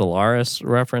Solaris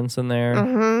reference in there.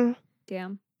 hmm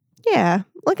Damn. Yeah,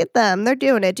 look at them. They're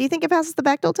doing it. Do you think it passes the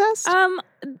Bechdel test?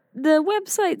 The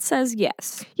website says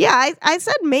yes. Yeah, I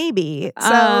said maybe.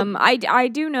 So I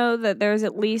do know that there's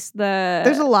at least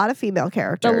there's a lot of female the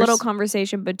characters. little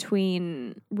conversation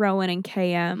between Rowan and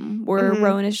KM where Mhm.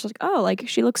 Rowan is just like, oh, like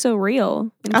she looks so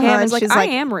real, and Uh-huh, KM and is like, she's I like-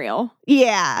 am real.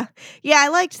 Yeah. I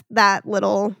liked that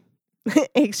little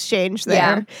exchange Yeah.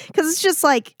 there. Because it's just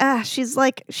like,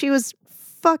 she was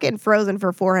fucking frozen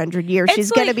for 400 years. It's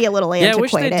She's going to like- be a little Yeah, I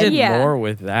wish antiquated. they did Yeah. more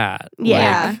with that.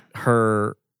 Yeah. Like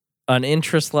her an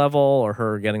interest level or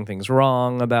her getting things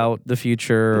wrong about the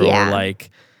future Yeah. or like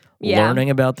Yeah.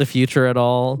 learning about the future at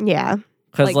all. Yeah.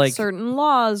 Because Like, certain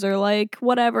laws or like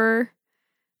whatever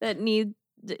that need.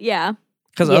 Yeah.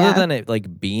 Because Yeah. other than it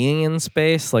like being in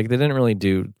space, like they didn't really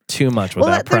do too much with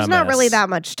Well, that there's not really premise. that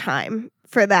much time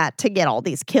for that to get all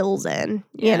these kills in,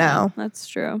 Yeah, you know? that's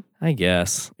true. I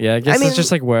guess. Yeah, I guess mean- it's just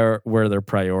like where their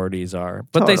priorities are.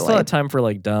 But they still Totally. had time for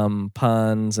like dumb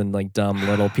puns and like dumb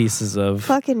little pieces of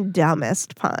Fucking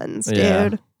dumbest puns, Yeah.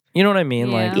 dude. you know what I mean?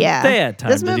 Yeah. Like Yeah. they had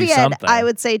time This to movie do had, something. I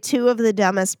would say, 2 of the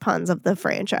dumbest puns of the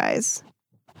franchise.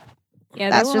 Yeah,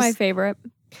 That's they were my just- favorite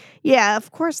Yeah,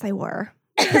 of course they were.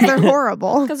 Because they're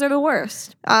horrible. because they're the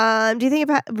worst. Do you think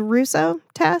about Russo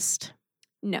test?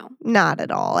 No, Not at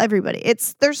all. Everybody.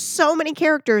 There's so many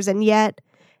characters, and yet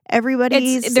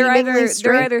everybody's they're seemingly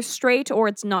straight. they're either straight or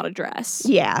it's not a dress.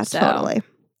 Yeah, So- totally.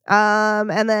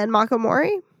 And then Mako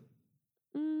Mori?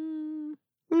 Mm,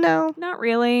 No. not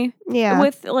really. Yeah.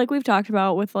 With like we've talked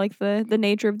about with like the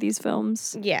nature of these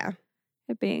films, yeah.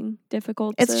 it being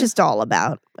difficult. It's to just all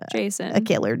about Jason. a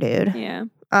killer dude. Yeah.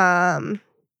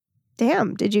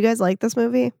 Damn. Did you guys like this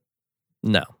movie?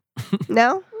 No.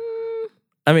 No? Mm,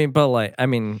 I mean, but like, I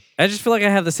just feel like I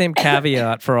have the same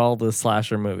caveat for all the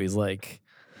slasher movies. Like,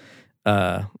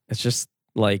 it's just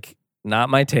like not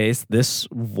my taste. This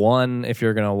one, if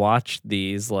you're gonna watch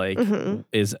these, like,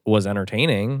 was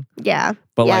entertaining, Yeah.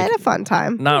 but yeah, I like had a fun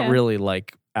time. not Yeah. really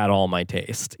like at all my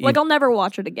taste. Like, I'll never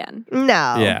watch it again.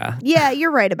 No. Yeah. Yeah,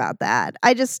 you're right about that.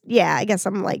 I guess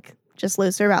I'm like just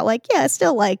looser about like, I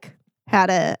still like had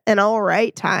an all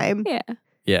right time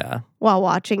Yeah. while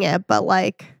watching it, but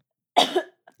like,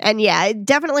 and yeah, it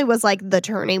definitely was like the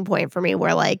turning point for me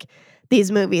where like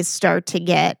these movies start to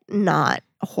get not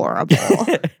horrible.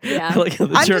 Yeah. Like the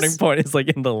I'm turning just- point is like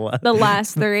in the left. The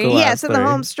last three. The last Yes, in the three.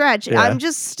 home stretch. Yeah. I'm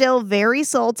just still very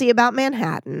salty about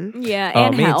Manhattan Yeah, Oh,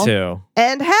 and me Hell. too.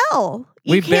 and Hell.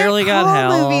 You We can't barely got call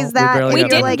Hell. movies We that barely We got you're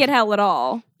didn't like, get Hell at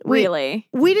all. We- Really.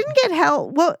 we didn't get Hell.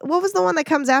 What was the one that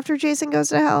comes after Jason Goes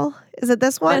to Hell? Is it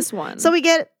this one? This one. So we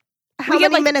get how We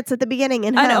get, many like, minutes at the beginning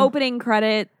in an Hell? opening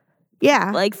credit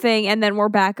Yeah. like thing, and then we're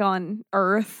back on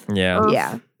Earth. Yeah. Earth.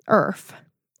 Yeah. Earth.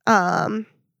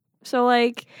 So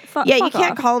like, Yeah, you fuck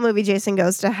can't off. call a movie Jason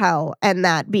Goes to Hell and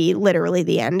that be literally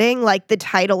the ending. Like the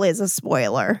title is a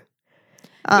spoiler.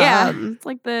 Yeah, it's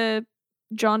like the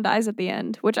John dies at the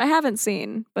end, which I haven't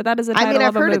seen, but that is a title I mean, I've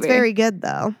of a heard movie. it's very good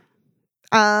though.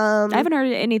 I haven't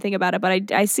heard anything about it,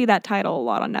 but I see that title a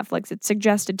lot on Netflix. It's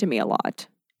suggested to me a lot.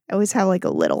 I always have like a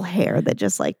little hair that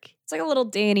just like It's like a little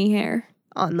Danny hair.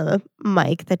 on the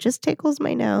mic that just tickles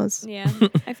my nose. Yeah,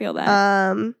 I feel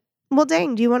that. Well,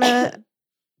 dang, do you want to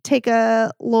take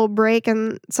a little break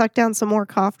and suck down some more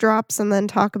cough drops and then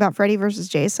talk about Freddy versus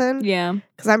Jason? Yeah,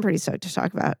 Because I'm pretty stoked to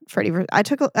talk about Freddy versus. I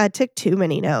took too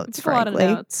many notes, it's a lot of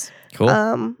frankly. notes. Cool.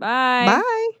 Bye.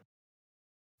 Bye.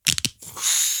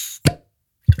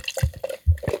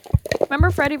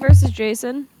 Remember Freddy versus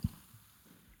Jason?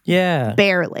 Yeah.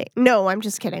 Barely. No, I'm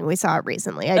just kidding. We saw it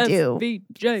recently. I do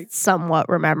FVJ. somewhat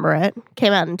remember it.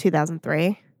 Came out in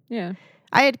 2003. Yeah.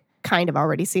 I had kind of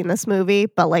already seen this movie,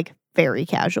 but like very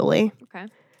casually. Okay.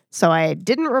 So I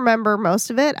didn't remember most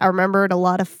of it. I remembered a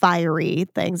lot of fiery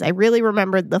things. I really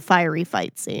remembered the fiery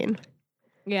fight scene.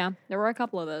 Yeah, there were a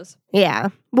couple of those. Yeah.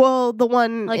 Well, the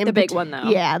one Like in the big one, though.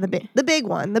 Yeah, the big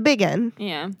one, the big one.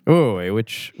 Yeah, Oh, wait,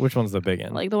 which one's the big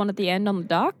end? like the one at the end on the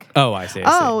dock. Oh, I see.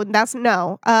 Oh, that's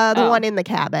no. The Oh. one in the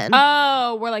cabin.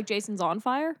 Oh, where like Jason's on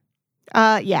fire.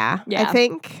 Yeah. Yeah. I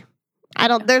think I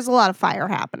don't. There's a lot of fire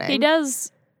happening. He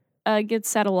does get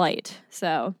set alight.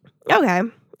 So Okay.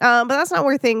 But that's not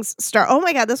where things start. Oh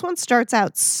my god, this one starts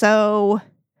out so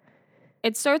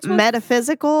it starts with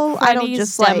metaphysical. I don't Freddy's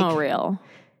just demo like reel.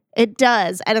 it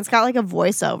does, and it's got like a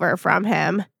voiceover from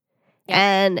him, Yeah.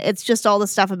 and it's just all the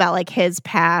stuff about like his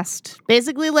past.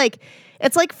 Basically, like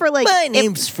it's like for like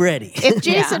Freddy. if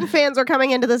Jason fans are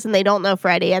coming into this and they don't know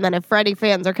Freddy, and then if Freddy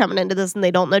fans are coming into this and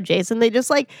they don't know Jason, they just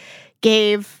like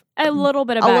gave A little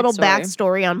bit of a little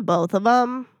backstory on both of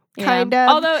them. Yeah. Kind of.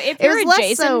 Although if It you're was a less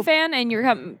Jason so- fan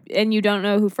and and you don't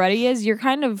know who Freddy is, you're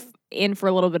kind of in for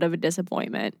a little bit of a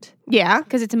disappointment Yeah,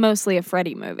 because it's mostly a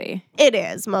Freddy movie. it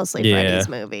is mostly Yeah. Freddy's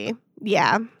movie.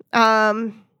 Yeah.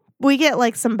 We get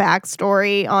like some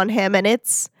backstory on him, and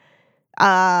it's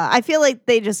I feel like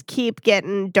they just keep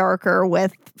getting darker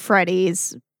with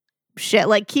Freddy's shit.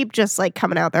 Like keep just like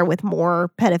coming out there with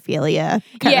more pedophilia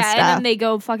kind of yeah, stuff. and then they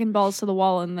go fucking balls to the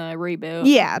wall in the reboot.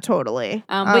 Yeah, totally.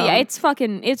 But yeah,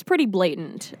 it's pretty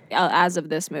blatant as of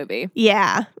this movie.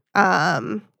 Yeah.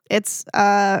 It's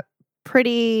a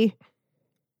pretty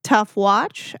tough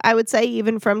watch, I would say,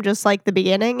 even from just like the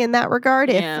beginning in that regard.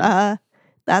 Yeah. If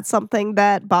that's something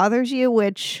that bothers you,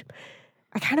 which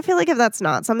I kind of feel like if that's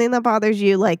not something that bothers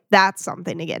you, like that's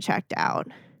something to get checked out.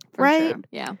 For Right? sure.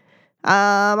 Yeah.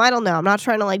 I don't know. I'm not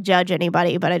trying to like judge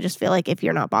anybody, but I just feel like if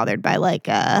you're not bothered by like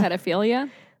Pedophilia.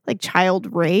 like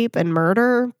child rape and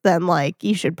murder, then like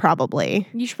you should probably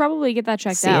You should probably get that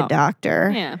checked see out. a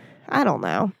doctor. Yeah. I don't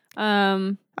know.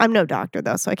 Um. I'm no doctor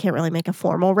though, so I can't really make a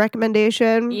formal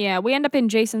recommendation. Yeah. We end up in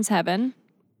Jason's heaven.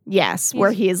 Yes,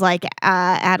 where he's like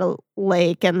at a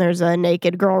lake and there's a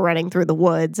naked girl running through the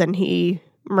woods and he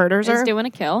murders Is her. doing a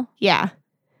kill. Yeah.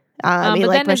 He but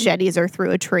like then machetes her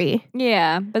through a tree.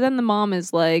 Yeah, but then the mom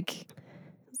is like,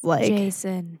 Like,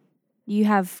 Jason, you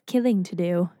have killing to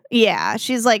do. yeah,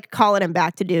 she's like calling him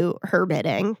back to do her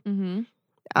bidding.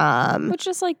 Mm-hmm. But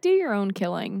just like do your own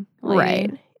killing, lady.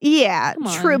 Right. Yeah,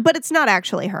 Come true, on. but it's not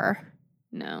actually her.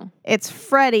 No. It's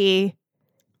Freddy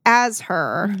as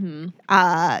her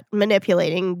Mm-hmm.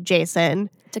 manipulating Jason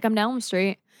To come down the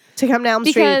street to come down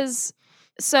the street. because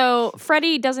so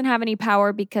Freddy doesn't have any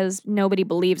power because nobody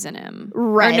believes in him,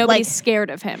 Right, Or nobody's like- scared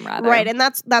of him, rather. Right, and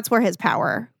that's where his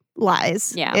power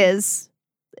lies. Yeah. Is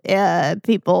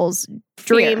people's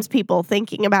dreams, people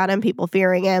thinking about him, people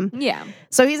fearing him. Yeah.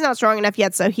 So he's not strong enough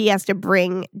yet. So he has to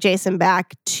bring Jason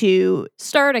back to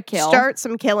Start a kill. start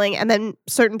some killing. And then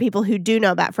certain people who do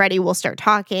know about Freddy will start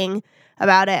talking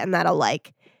about it. And that'll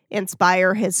like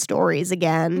inspire his stories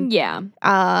again. Yeah.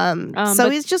 So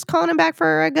but- he's just calling him back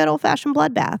for a good old fashioned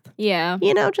bloodbath. Yeah.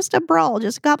 You know, just a brawl,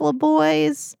 just a couple of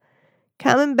boys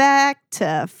coming back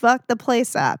to fuck the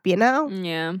place up, you know?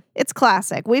 Yeah. It's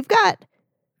classic. We've got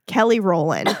Kelly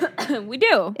Rowland We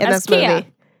do. in As this Kia. movie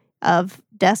of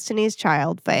Destiny's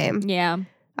Child fame. Yeah.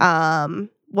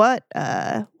 What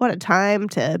a time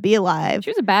to be alive. She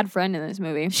was a bad friend in this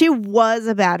movie. She was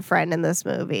a bad friend in this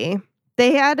movie.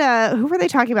 They had who were they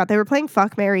talking about? They were playing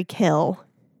Fuck, Marry, Kill.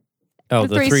 Oh, The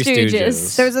the Three Three Stooges.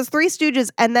 Stooges. There was this Three Stooges,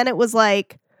 and then it was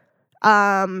like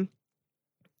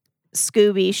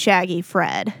Scooby, Shaggy,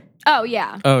 Fred. Oh,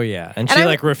 yeah. Oh yeah, and And she I-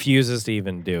 like refuses to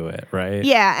even do it, right?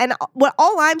 Yeah, and what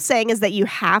all I'm saying is that you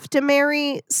have to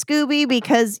marry Scooby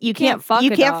because you can't fuck a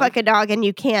dog. fuck a dog and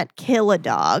you can't kill a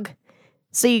dog.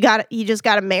 So you just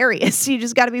got to marry us. You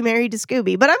just got to be married to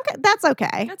Scooby. But that's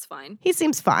okay. That's fine. He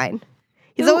seems fine.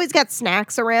 He's Who- always got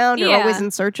snacks around. You're Yeah. always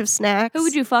in search of snacks. Who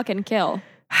would you fucking kill?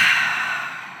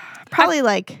 Probably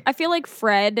like. I feel like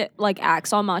Fred like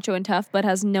acts all macho and tough, but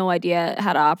has no idea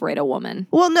how to operate a woman.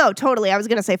 Well, no, totally. I was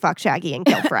gonna say fuck Shaggy and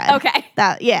kill Fred. Okay.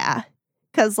 Yeah,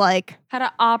 because like. How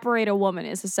to operate a woman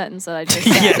is a sentence that I just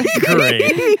Yeah, said.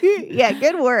 great. Yeah,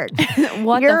 good work.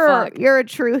 What you're the fuck? you're a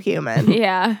true human.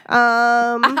 Yeah.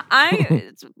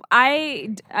 I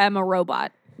am a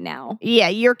robot now. Yeah,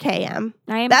 you're KM.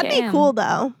 I am. That'd be KM. cool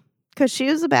though, because she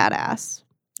was a badass.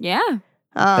 Yeah.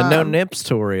 And no nips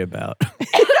to worry about.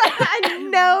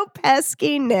 No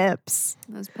pesky nips.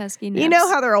 Those pesky nips. You know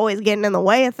how they're always getting in the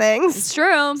way of things, it's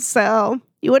true. so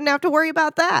you wouldn't have to worry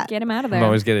about that. Get him out of I'm there.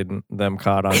 always getting them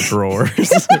caught on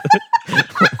drawers.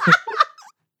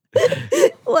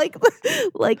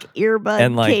 like earbud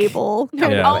And, like, cable.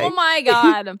 Yeah. Oh my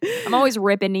god! I'm always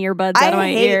ripping earbuds out of my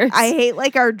ears. I hate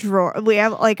like our drawer. We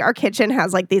have like our kitchen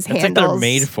has like these It's like handles. they're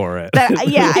made for it. that,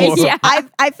 yeah, Yeah.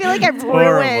 I feel like I've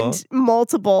Horrible. ruined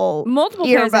multiple Multiple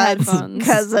pairs of earbuds headphones.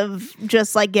 because of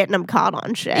just like getting them caught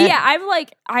on shit. Yeah,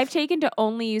 I've taken to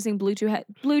only using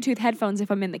Bluetooth headphones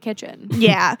if I'm in the kitchen.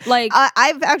 Yeah. Like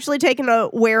I've actually taken to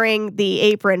wearing the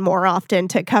apron more often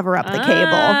to cover up the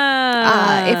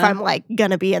cable if I'm like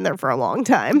gonna be in there for a long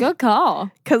time. good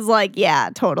call. Cause like, yeah,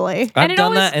 totally. I've it done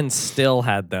always- that and still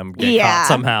had them get Yeah. caught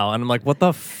somehow. And I'm like, what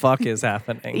the fuck is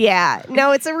happening? Yeah.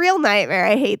 No, it's a real nightmare.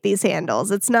 I hate these handles.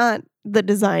 It's not the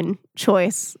design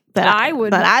choice that I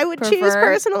would choose prefer.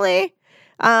 personally.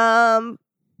 But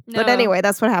No. anyway,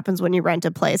 that's what happens when you rent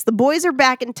a place. The boys are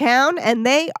back in town and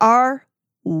they are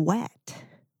wet.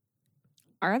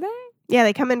 Are they? Yeah,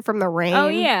 they come in from the rain. Oh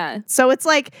yeah. So it's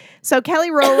like,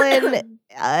 Kelly Rowland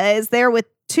is there with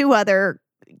two other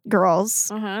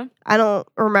girls. Uh-huh. I don't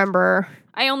remember.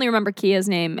 I only remember Kia's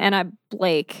name and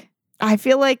Blake. I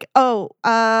feel like,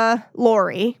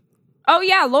 Lori Oh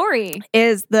yeah, Lori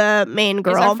is the main is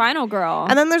our girl. final girl.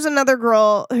 And then there's another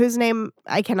girl whose name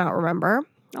I cannot remember.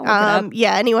 I'll look it up.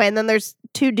 Yeah, anyway, and then there's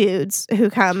two dudes who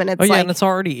come and it's Oh yeah, like and it's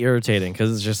already irritating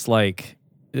because it's just like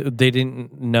they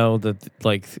didn't know that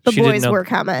like the she didn't boys know. were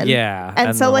coming. Yeah,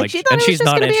 And so then, like she thought and it was she's just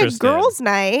not gonna be a interested, girls'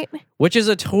 night. which is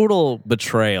a total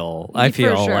betrayal. I For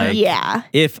feel sure. like Yeah.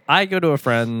 if I go to a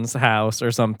friend's house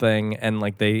or something and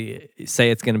like they say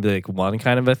it's gonna be like one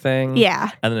kind of a thing,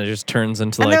 Yeah. and then it just turns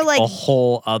into And like, they're like- a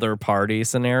whole other party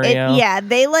scenario. Yeah,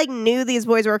 they like knew these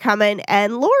boys were coming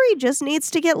and Lori just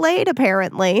needs to get laid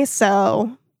apparently.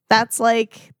 So that's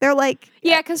like they're like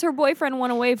Yeah, because her boyfriend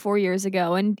went away 4 years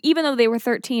ago, and even though they were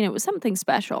 13, it was something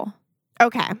special.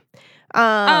 okay.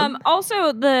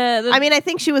 Also, the I mean, I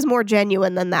think she was more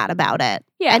genuine than that about it.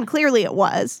 Yeah. And clearly it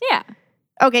was. yeah,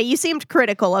 Okay, you seemed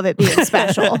critical of it being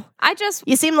special. I just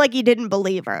You seemed like you didn't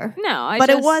believe her. no, But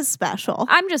it was special.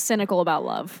 I'm just cynical about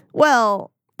love.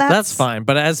 Well, That's fine.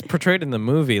 But as portrayed in the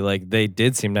movie, like they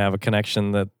did seem to have a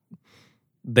connection that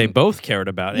they both cared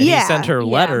about. And Yeah. he sent her Yeah.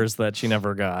 letters that she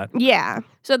never got. Yeah.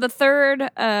 So the third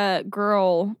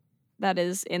girl that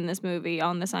is in this movie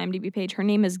on this IMDb page, her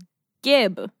name is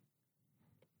Gibb,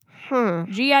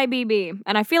 Gibb,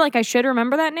 and I feel like I should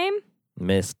remember that name.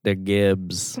 Mr.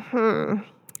 Gibbs.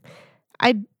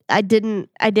 I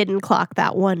didn't clock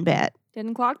that one bit.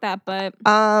 Didn't clock that, but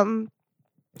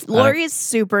Lori's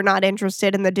super not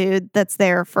interested in the dude that's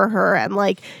there for her, and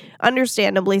like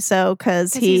understandably so,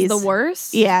 because he's the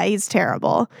worst. Yeah, he's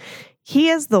terrible. He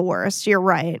is the worst. You're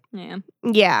right. Yeah.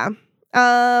 Yeah.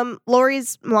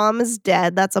 Lori's mom is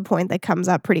dead. That's a point that comes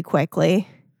up pretty quickly,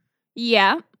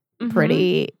 Yeah. Mhm.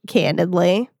 pretty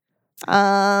candidly.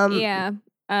 Yeah.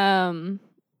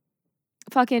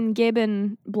 fucking Gib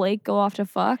and Blake go off to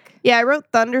fuck. Yeah, I wrote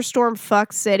Thunderstorm,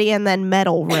 Fuck City, and then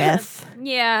Metal Riff.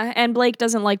 Yeah, and Blake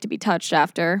doesn't like to be touched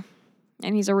after,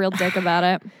 and he's a real dick about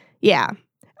it. Yeah.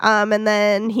 And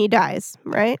then he dies,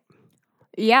 right?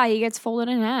 Yeah, he gets folded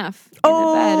in half in the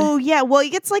Oh, yeah. Well, he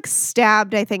gets like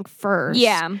stabbed, I think, bed. first.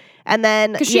 Yeah, And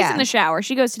then, because she's in the shower.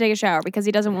 She goes to take a shower because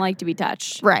he doesn't like to be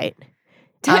touched. Right.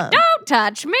 Don't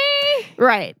touch me,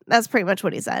 Right. That's pretty much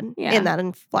what he said Yeah. in that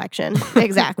inflection.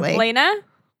 Exactly. Lena.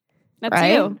 That's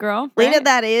Right? you, girl. Lena, right?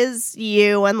 that is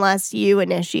you unless you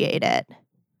initiate it.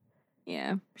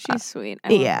 Yeah, she's sweet. I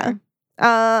love Yeah.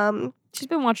 her. She's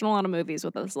been watching a lot of movies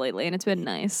with us lately, and it's been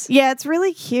nice. Yeah, it's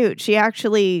really cute. She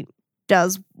actually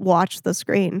does watch the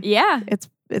screen. Yeah,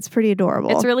 It's pretty adorable.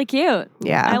 it's really cute.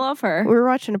 yeah. I love her. We were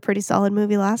watching a pretty solid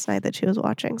movie last night that she was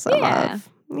watching some Yeah. of.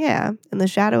 Yeah, In the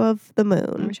Shadow of the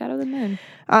Moon. Shadow of the Moon.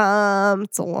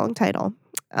 It's a long title.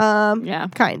 Yeah,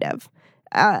 Kind of.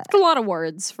 it's a lot of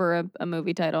words for a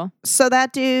movie title. So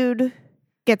that dude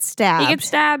gets stabbed. He gets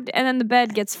stabbed, and then the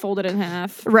bed gets folded in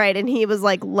half. Right, and he was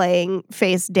like laying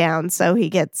face down, so he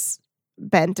gets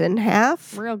bent in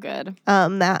half. Real good.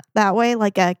 That way,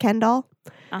 like a Ken doll.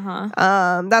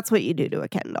 That's what you do to a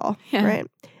Ken doll, Yeah. right?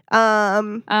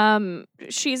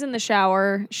 She's in the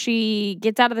shower. She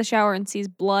gets out of the shower and sees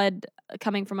blood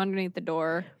coming from underneath the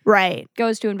door. Right.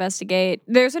 Goes to investigate.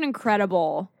 There's an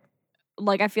incredible,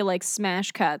 like, I feel like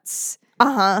smash cuts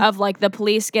Uh-huh. of like the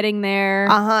police getting there.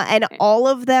 And all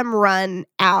of them run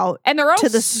out And they're all to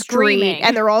the screaming. street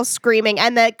and they're all screaming.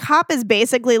 And the cop is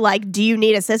basically like, do you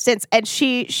need assistance? And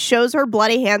she shows her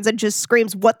bloody hands and just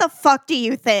screams, what the fuck do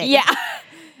you think? yeah.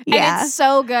 Yeah. And it's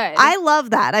so good. I love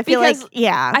that. I feel Because like,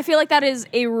 yeah. I feel like that is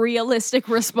a realistic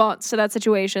response to that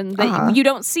situation that you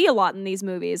don't see a lot in these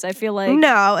movies. I feel like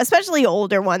No, especially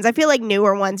older ones. I feel like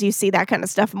newer ones, you see that kind of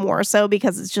stuff more so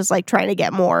because it's just like trying to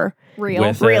get more real.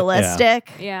 With it, realistic.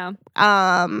 Yeah.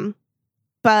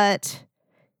 But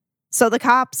so the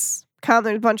cops come,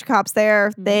 there's a bunch of cops there.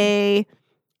 Mhm. They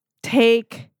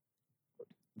take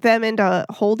them into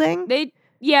holding. They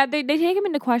take him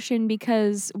into question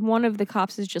because one of the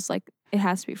cops is just like, it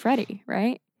has to be Freddie,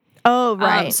 right? Oh,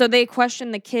 right. So they question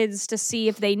the kids to see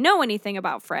if they know anything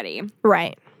about Freddie.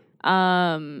 Right.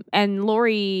 And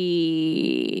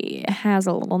Lori has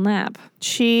a little nap.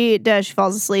 She does. She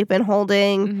falls asleep in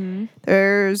holding. Mm-hmm.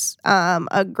 There's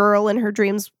a girl in her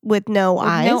dreams with no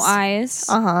eyes. No eyes.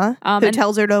 Who and-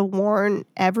 tells her to warn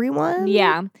everyone.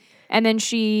 Yeah. And then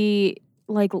she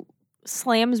like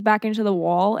slams back into the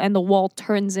wall and the wall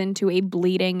turns into a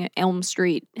bleeding Elm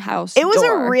Street house. It was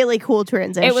door. a really cool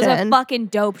transition. It was a fucking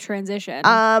dope transition.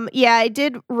 Yeah, I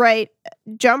did write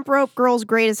Jump Rope Girls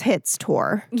Greatest Hits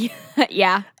tour.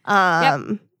 yeah.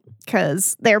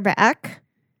 Because they're back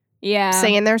Yeah.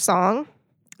 singing their song.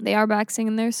 They are back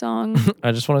singing their song.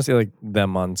 I just want to see like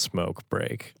them on smoke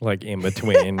break, like in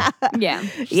between Yeah.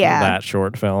 Yeah. that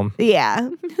short film. Yeah,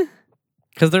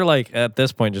 Because they're like at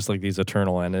this point just like these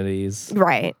eternal entities.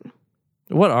 right.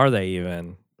 What are they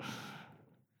even?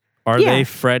 Are Yeah. they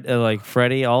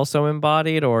Freddy also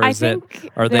embodied, or is are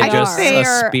they I think just they a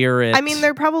are- spirit? I mean,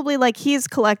 they're probably like he's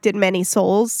collected many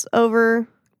souls over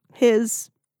his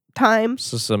time.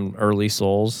 so some early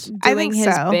souls, I doing think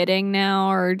his so. bidding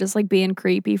now or just like being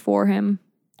creepy for him.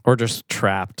 or just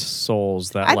trapped souls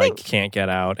that I like think- can't get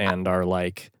out and are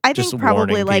like I just think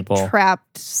probably warning like people.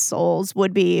 trapped souls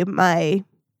would be my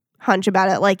hunch about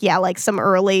it. Like, yeah, like some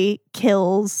early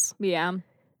kills Yeah.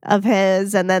 of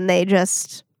his, and then they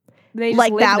just They just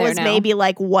like live that there was now. maybe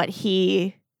like what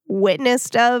he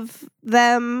witnessed of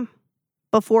them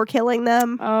before killing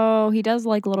them. Oh, he does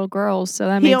like little girls, so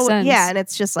that He makes al- sense. Yeah, and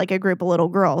it's just like a group of little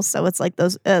girls, so it's like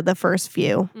those the first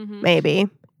few, Mhm. maybe.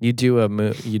 You do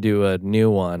a new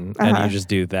one, and Uh-huh. you just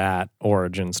do that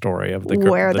origin story of the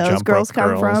Where the those Jump girls Rope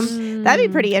come girls. from. That'd be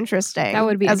Mm, pretty interesting. That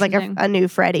would be as like interesting. a new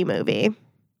Freddy movie.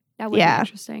 That would yeah. be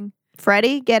interesting.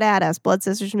 Freddy, get at us.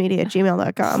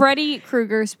 bloodsistersmedia@gmail.com. Freddie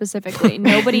Krueger specifically.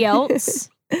 Nobody else.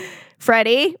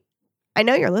 Freddie, I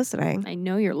know you're listening. I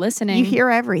know you're listening. You hear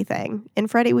everything. In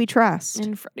Freddie we trust.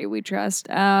 And Freddie we trust.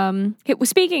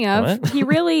 Speaking of, What? he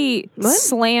really What?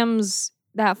 slams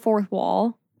that fourth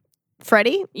wall.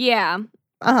 Freddie? Yeah.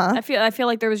 Uh-huh. I feel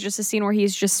like there was just a scene where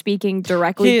he's just speaking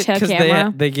directly to Because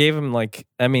camera. they gave him like,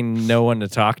 I mean, no one to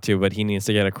talk to, but he needs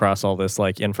to get across all this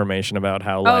like information about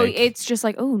how Oh, like it's just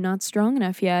like, oh, not strong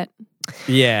enough yet.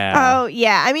 yeah. Oh,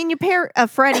 yeah. I mean, you pair a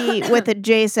Freddie with a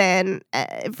Jason.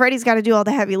 Freddie's got to do all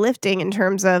the heavy lifting in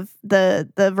terms of the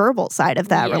verbal side of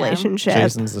that Yeah. relationship.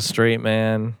 Jason's the straight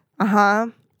man. Uh-huh.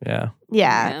 Yeah.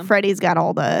 Yeah. Yeah. Freddie's got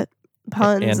all the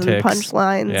puns and Antics.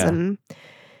 punchlines Yeah. and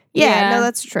Yeah. no,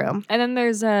 that's true. And then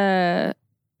there's a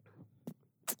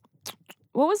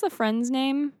what was the friend's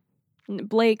name?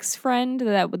 Blake's friend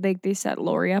that they set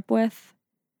Lori up with.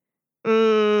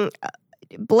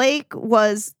 Blake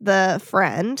was the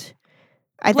friend.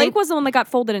 Blake was the one that got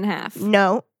folded in half.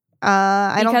 No,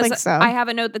 I don't think so. I have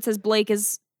a note that says Blake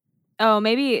is. Oh,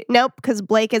 maybe. Nope, because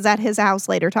Blake is at his house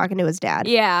later talking to his dad.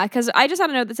 Yeah, because I just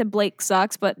had a note that said Blake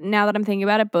sucks, but now that I'm thinking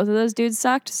about it, both of those dudes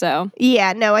sucked. So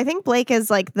yeah, no, I think Blake is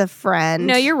like the friend.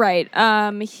 no, you're right.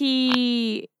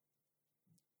 He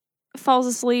falls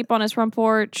asleep on his front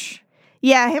porch.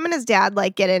 Yeah, him and his dad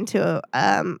like get into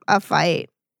a fight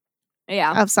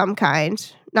Yeah, of some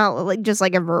kind, not like just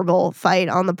like a verbal fight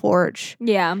on the porch,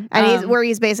 yeah, and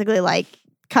he's basically like,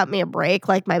 cut me a break,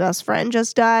 like my best friend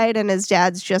just died, and his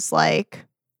dad's just like,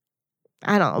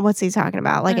 I don't know, what's he talking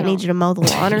about? Like, I need you to mow the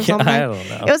lawn or Yeah, something. I don't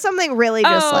know. It was something really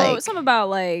just like, something about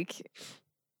like,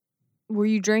 were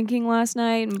you drinking last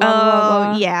night? And blah, blah, blah,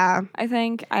 blah. Yeah, I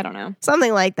think I don't know.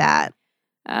 something like that.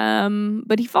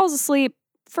 But he falls asleep.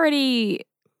 Freddie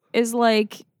is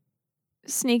like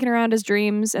sneaking around his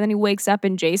dreams, and then he wakes up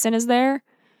and Jason is there.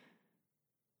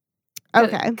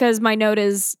 Okay, Because my note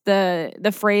is the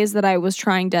phrase that I was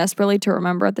trying desperately to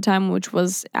remember at the time, which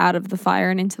was out of the fire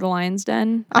and into the lion's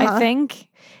den, I think.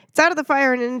 it's out of the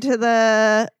fire and into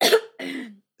the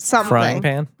something. Frying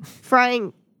pan.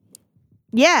 Frying.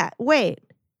 Yeah, wait.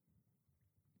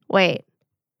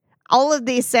 All of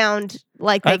these sound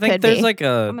like they I think could there's be. like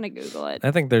I'm going to Google it.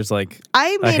 I think there's like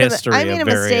I made history I made a of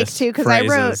mistake various too because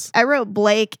phrases. I wrote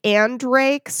Blake and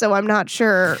Drake, so I'm not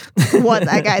sure what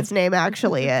that guy's name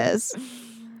actually is.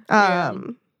 yeah,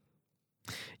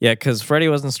 because Freddy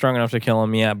wasn't strong enough to kill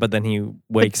him yet, but then he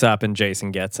wakes up and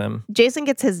Jason gets him. Jason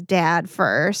gets his dad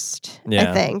first, I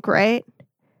Yeah. think, right?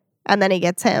 And then he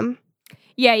gets him.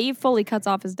 Yeah, he fully cuts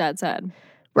off his dad's head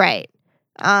Right.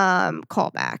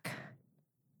 Callback.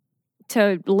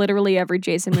 to literally every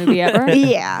Jason movie ever.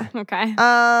 Yeah. Okay.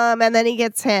 And then he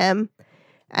gets him.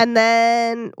 And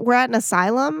then we're at an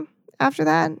asylum after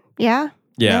that. Yeah?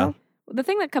 Yeah. No? The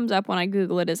thing that comes up when I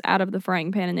Google it is out of the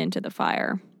frying pan and into the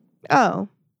fire. Oh,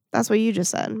 that's what you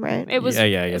just said, right? It was Yeah,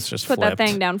 it's just put flipped. that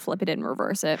thing down, flip it, and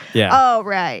reverse it. Yeah. Oh,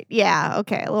 right. Yeah.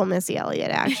 Okay. A little Missy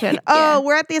Elliott action. Oh,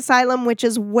 we're at the asylum, which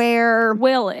is where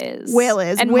Will is.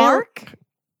 And Mark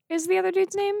is the other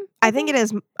dude's name? I think it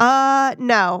is.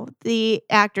 No, the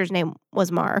actor's name was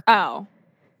Mark. Oh,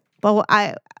 But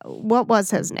what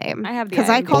was his name? I have the because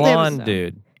I called Blonde him.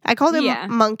 dude. I called him Yeah.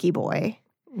 Monkey Boy.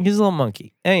 He's a little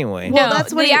monkey. Anyway. Well, no,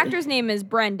 that's what the he- actor's name is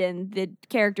Brendan. The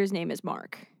character's name is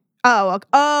Mark.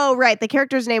 Oh, right. The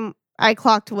character's name I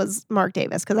clocked was Mark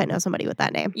Davis because I know somebody with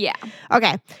that name. Yeah.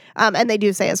 Okay. And they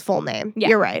do say his full name. Yeah.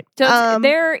 You're right. So it's-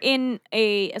 they're in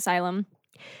a asylum.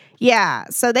 Yeah.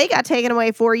 So they got taken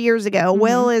away 4 years ago. Mhm.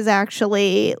 Will is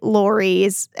actually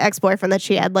Lori's ex-boyfriend that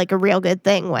she had like a real good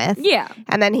thing with. Yeah.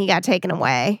 And then he got taken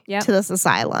away Yep. to this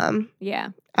asylum. Yeah.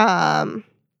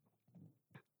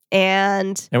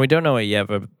 And And we don't know it yet,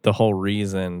 but the whole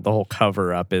reason, the whole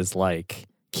cover up is like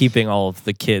keeping all of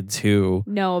the kids who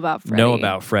Know about Freddy. know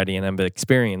about Freddy and have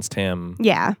experienced him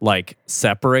yeah, like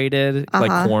separated,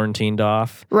 like Uh-huh. quarantined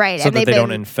off. right. So and that they've they been,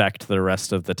 don't infect the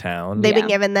rest of the town. they've Yeah. been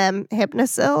giving them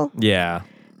Hypnosil, Yeah.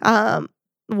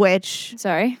 which,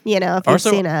 Sorry. you know, if you've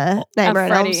Also, seen a Nightmare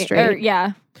on Elm Freddy. Street.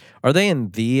 Yeah. Are they in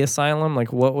the asylum?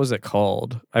 Like, what was it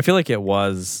called? I feel like it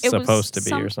was It was supposed to be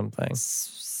some- or something.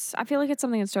 I feel like it's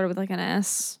something that started with like an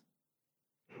S.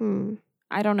 Hmm.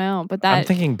 I don't know, but I'm that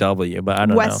thinking W, but I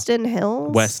don't Weston Hills?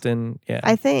 know. Weston, yeah.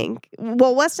 I think.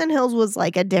 Well, Weston Hills was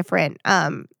like a different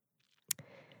Nightmare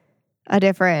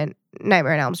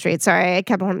on Elm Street. Sorry, I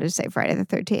kept wanting to say Friday the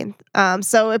 13th.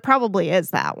 So it probably is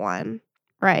that one,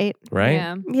 right? right?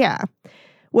 Yeah. Yeah.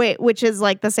 Wait, which is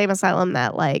like the same asylum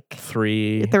that like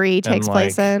 3. 3 takes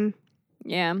place like- in.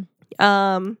 Yeah.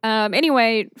 Um,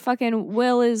 Anyway, fucking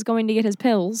Will is going to get his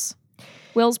pills.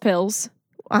 Will's pills.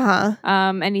 uh-huh.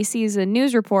 And he sees a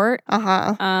news report.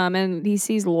 Uh-huh. And he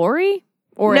sees Lori.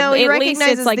 Or No, at, he at least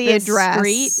recognizes it's like the this address,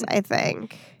 street. I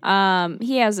think.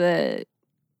 He has a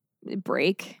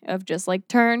break of just like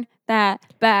turn that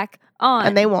back on,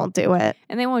 And they won't do it.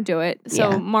 won't do it.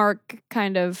 So Yeah. Mark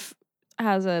kind of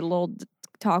has a little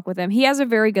talk with him. He has a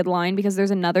very good line because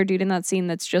there's another dude in that scene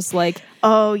that's just like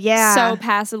Oh, yeah. so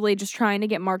passively just trying to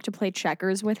get Mark to play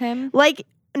checkers with him. Like,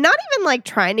 not even like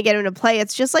trying to get him to play.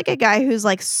 It's just like a guy who's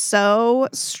like so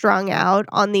strung out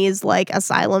on these like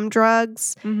asylum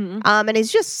drugs. Mm-hmm. And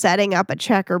he's just setting up a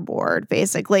checkerboard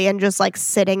basically and just like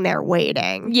sitting there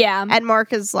waiting. Yeah. And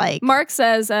Mark is like, Mark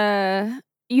says,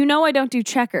 you know I don't do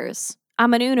checkers.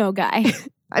 I'm an Uno guy.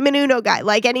 I'm an Uno guy.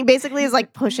 Like, and he basically is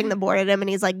like pushing the board at him and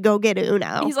he's like, go get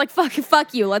Uno. He's like,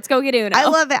 fuck you. Let's go get Uno. I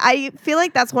love it. I feel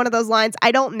like that's one of those lines.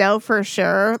 I don't know for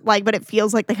sure, like, but it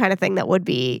feels like the kind of thing that would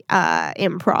be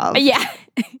improv. Yeah.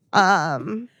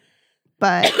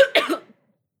 But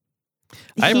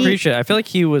I he- appreciate it. I feel like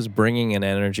he was bringing an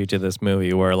energy to this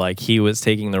movie where like he was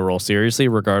taking the role seriously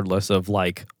regardless of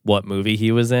like what movie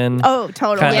he was in. Oh,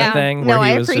 totally. kind Yeah. of thing. No, where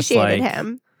he I was just appreciated like,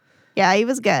 him. Yeah, he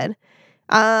was good.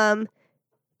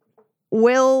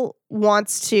 Will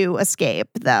wants to escape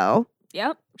though.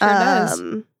 Yep. Sure does.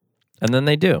 And then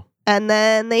they do. And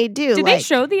then they do. Did like, they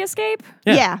show the escape?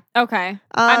 Yeah. Okay.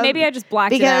 Um, Maybe I just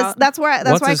blacked it because out. that's why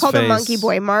What's I his called him face? Monkey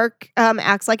Boy. Mark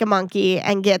acts like a monkey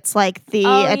and gets like the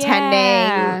Oh, attending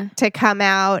yeah. to come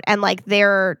out, and like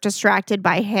they're distracted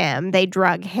by him. They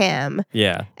drug him,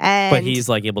 Yeah. and But he's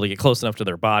like able to get close enough to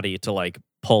their body to like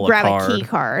pull grab a a card. key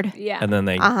card. Yeah. And then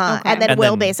they Okay. Okay. And then And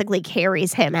Will then- basically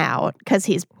carries him out because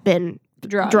he's been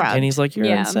Drugged. drugged. and he's like, you're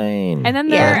Yeah. insane. And then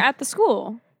they're Yeah. at the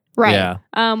school. right. Yeah.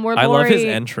 Where I love his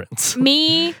Lori- entrance.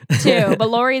 Me too. But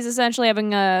Lori's essentially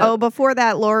having a Oh, before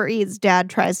that, Lori's dad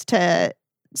tries to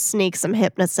sneak some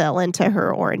Hypnosil into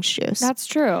her orange juice, That's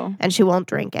true. and she won't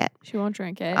drink it. She won't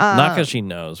drink it. Not because she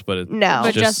knows, but no. it's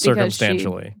But just just because she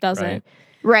circumstantially. doesn't. right?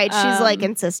 Right. She's like Um,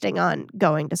 insisting on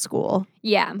going to school.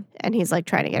 Yeah. And he's like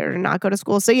trying to get her to not go to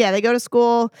school. So yeah, they go to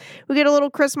school. We get a little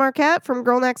Chris Marquette from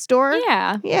Girl Next Door.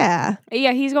 Yeah. Yeah.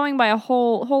 Yeah, he's going by a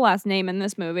whole last name in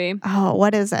this movie. Oh,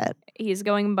 what is it? He's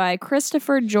going by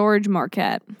Christopher George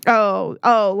Marquette.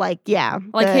 Oh, like yeah,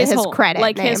 Like his whole credit,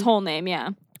 like name. his whole name, yeah.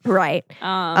 right.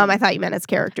 I thought you meant his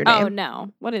character name. Oh no.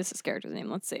 What is his character's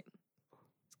name? Let's see.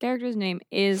 His character's name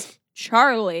is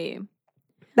Charlie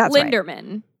That's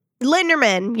Linderman. right.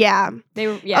 Linderman. Yeah. They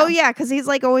were yeah. Oh yeah, because he's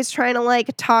like always trying to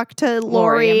like talk to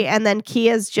Lori, Lori. and then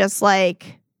Kia's just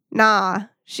like, nah.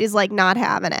 She's like not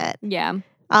having it. Yeah.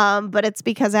 But it's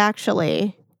because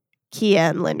actually Kia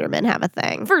and Linderman have a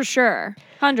thing. For sure.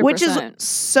 100%. Which is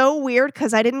so weird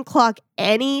because I didn't clock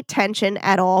any tension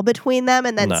at all between them.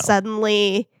 And then No.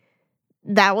 suddenly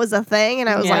that was a thing. And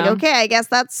I was like, Yeah. okay, I guess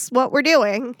that's what we're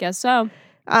doing. Guess so.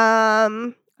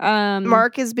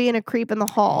 Mark is being a creep in the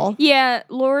hall. Yeah,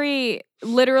 Lori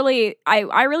literally I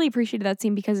really appreciated that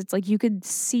scene because it's like you could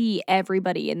see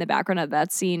everybody in the background of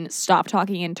that scene stop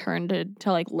talking and turn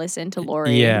to like listen to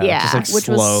Lori. Yeah. Yeah. Just like Which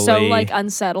slowly. was so like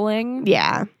unsettling.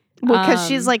 Yeah. Because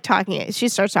she's Um, like she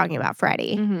starts talking about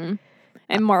Freddie. hmm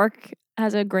And Mark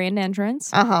has a grand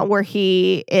entrance. Where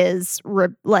he is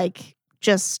like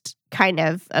just kind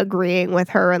of agreeing with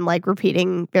her and like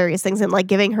repeating various things and like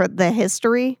giving her the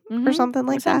history or Mhm. something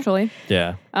like that. Essentially.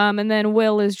 Yeah. And then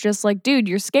Will is just like, dude,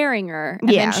 you're scaring her. And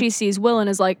Yeah. then she sees Will and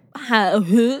is like, huh.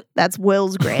 That's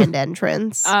Will's grand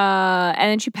entrance. And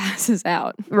then she passes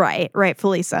out. Right,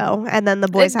 rightfully so. And then the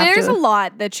boys have There's to a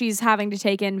lot that she's having to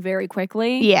take in very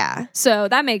quickly. Yeah. So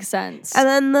that makes sense. And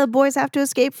then the boys have to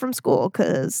escape from school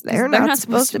because they're not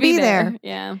supposed to be there.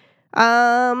 Yeah.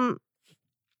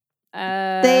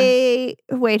 They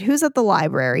wait, who's at the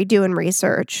library doing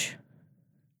research?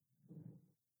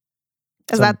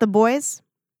 Is Some- that the boys?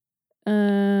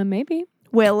 Maybe.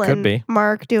 Will Could and be.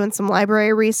 Mark doing some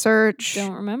library research.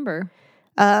 Don't remember.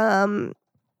 Yeah.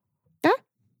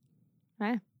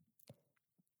 Okay.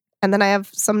 And then I have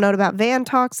some note about Van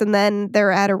talks, and then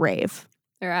they're at a rave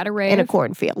They're at a rave. in a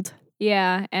cornfield.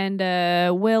 Yeah, and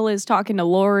Will is talking to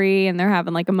Lori, and they're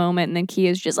having like a moment, and then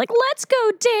Kia's just like, "Let's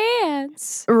go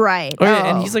dance." Right. Oh, yeah,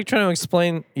 and he's like trying to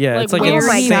explain. Yeah, Like, it's like where oh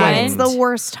my he insane. god, went. it's the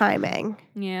worst timing.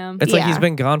 Yeah, It's like he's Yeah.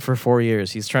 been gone for 4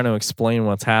 years. He's trying to explain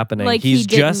what's happening. Like, he he's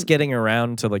just didn't- getting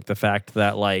around to like the fact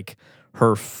that like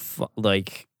her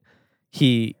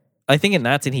I think in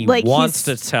that scene he Like, wants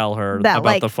to he's- tell her that, about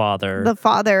like, the father, The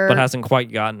father but hasn't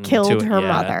quite gotten killed to it her yet.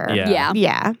 mother. Yeah. Yeah.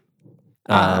 Yeah.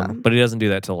 But he doesn't do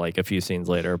that till like a few scenes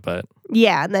later. But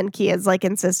Yeah, and then Kia's like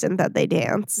insistent that they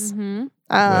dance. mm-hmm.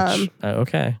 which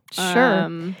okay,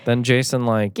 Sure. then Jason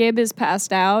like Gib is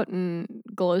passed out, and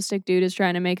Glow Stick Dude is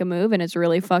trying to make a move, and it's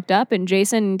really fucked up. And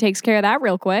Jason takes care of that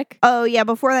real quick. Oh yeah,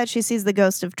 before that she sees the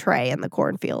ghost of Trey in the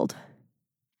cornfield.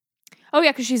 Oh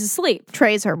yeah, because she's asleep.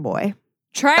 Trey's her boy.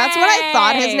 Trey. That's what I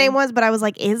thought his name was, but I was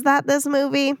like, is that this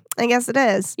movie? I guess it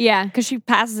is. Yeah, because she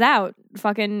passes out,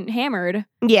 fucking hammered.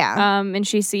 Yeah. And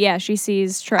she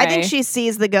sees Trey. I think she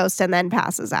sees the ghost and then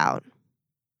passes out.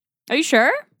 Are you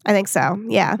sure? I think so.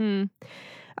 Yeah.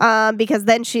 Because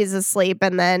then she's asleep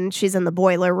and then she's in the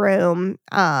boiler room.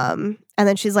 And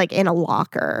then she's like in a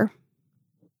locker.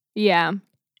 Yeah.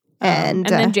 And,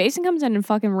 then Jason comes in and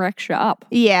fucking wrecks shop.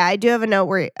 yeah, I do have a note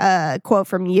where quote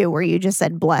from you where you just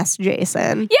said bless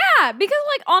Jason. Yeah, because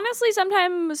like honestly,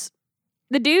 sometimes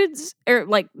the dudes or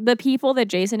like the people that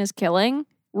Jason is killing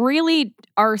really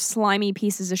are slimy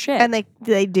pieces of shit. And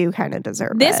they do kind of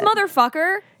deserve this it.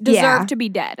 motherfucker deserved Yeah. to be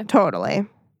dead. Totally.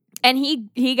 And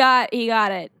he got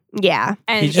it. Yeah.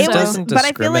 And He just It so- was, doesn't but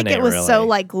I feel like it discriminate, was so really.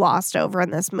 like glossed over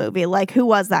in this movie. Like, who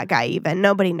was that guy even?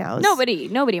 Nobody knows.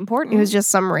 nobody important. He was just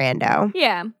some rando.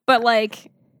 yeah, but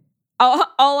like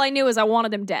all I knew is I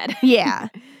wanted him dead. Yeah.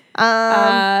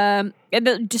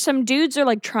 Just some dudes are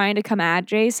like trying to come at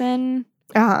Jason,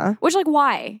 Uh-huh. which like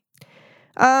why?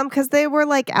 Because they were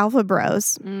like alpha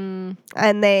bros, Mm,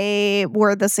 and they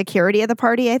were the security of the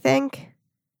party. I think.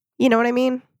 You know what I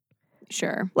mean?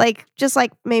 sure. Like, just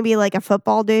like maybe like a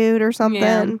football dude or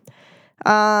something.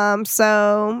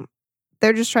 So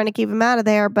they're just trying to keep him out of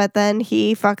there, but then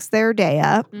he fucks their day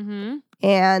up, Mm-hmm.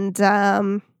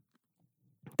 and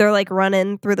they're like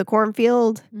running through the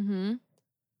cornfield. Mm-hmm.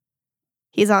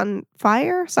 He's on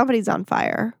fire. Somebody's on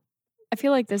fire. I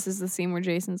feel like this is the scene where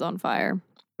Jason's on fire.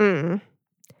 Mm.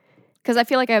 Because I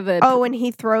feel like I have a Oh, and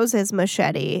he throws his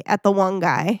machete at the one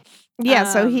guy. Yeah,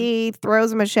 so he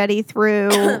throws a machete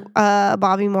through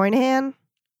Bobby Moynihan.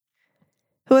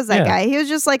 Who was that Yeah. guy? He was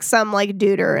just like some like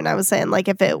duder, and I was saying like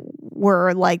if it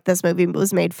were like this movie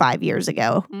was made 5 years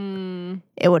ago, Mm,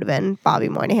 it would have been Bobby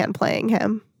Moynihan playing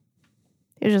him.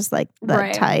 He was just like the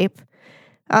Right. type.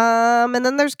 And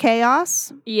then there's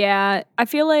chaos. yeah, I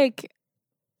feel like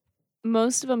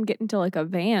most of them get into like a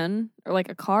van or like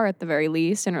a car at the very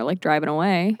least and are like driving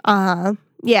away.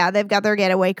 Yeah, they've got their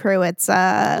getaway crew. It's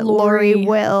Lori, Lori.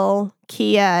 Will,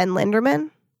 Kia, and Linderman.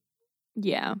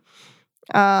 Yeah,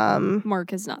 Um,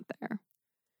 Mark is not there.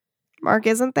 Mark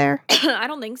isn't there, I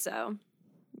don't think so.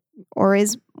 or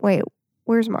is wait?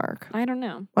 Where's Mark? I don't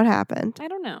know. What happened? I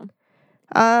don't know.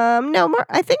 No, Mark.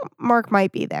 I think Mark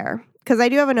might be there because I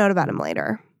do have a note about him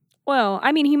later. Well,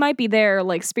 I mean, he might be there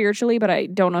like spiritually, but I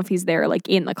don't know if he's there like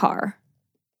in the car.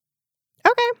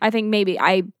 Okay, I think maybe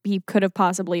he could have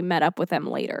possibly met up with them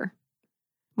later.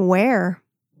 where?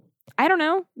 I don't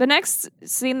know. The next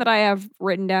scene that I have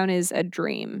written down is a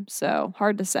dream, so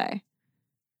hard to say.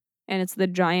 And it's the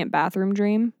giant bathroom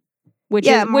dream, which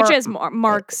Yeah, is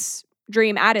Mark's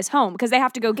dream at his home because they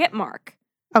have to go get Mark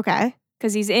Okay.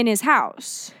 because he's in his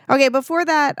house. Okay. Before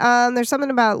that, there's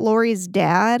something about Lori's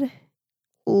dad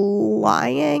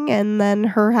lying, and then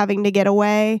her having to get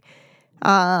away.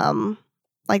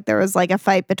 Like there was like a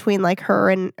fight between like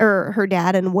her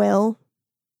dad and Will.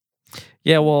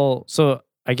 Yeah, well, so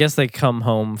I guess they come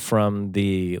home from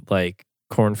the like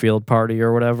cornfield party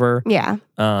or whatever. Yeah.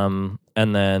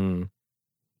 And then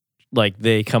like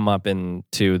they come up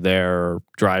into their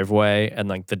driveway and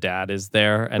like the dad is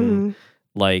there and Mhm.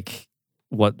 like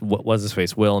what was his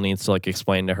face? Will needs to like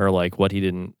explain to her like what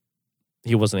he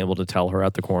wasn't able to tell her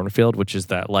at the cornfield, which is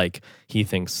that like he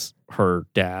thinks her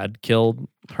dad killed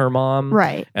her mom.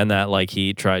 Right. And that like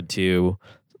he tried to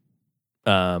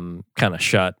kind of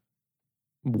shut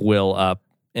Will up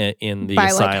in the By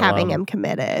asylum. like having him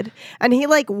committed, and he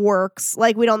like works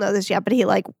like we don't know this yet, but he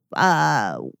like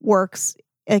works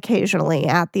occasionally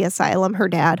at the asylum. Her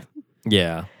dad,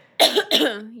 Yeah.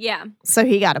 Yeah. so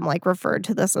he got him like referred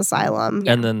to this asylum.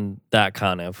 And then that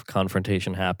kind of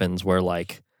confrontation happens where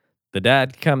like the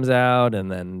dad comes out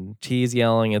and then he's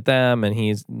yelling at them and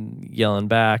he's yelling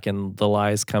back and the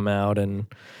lies come out and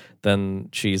then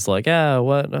she's like,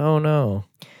 what? Oh no.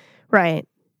 Right.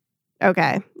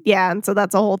 Okay. Yeah, and so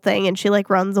that's a whole thing, and she like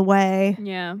runs away.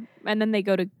 Yeah. And then they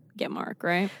go to get Mark,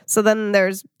 right? So then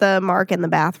there's the Mark in the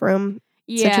bathroom.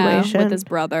 Yeah, Situation. with his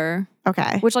brother.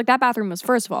 Okay. Which like that bathroom was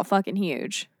first of all fucking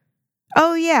huge.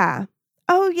 Oh yeah.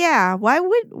 Oh yeah. Why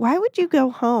would you go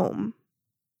home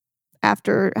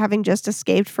after having just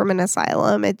escaped from an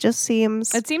asylum? It just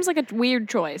seems. It seems like a weird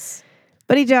choice.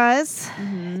 But he does.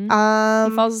 Mm-hmm. He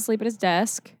Um. falls asleep at his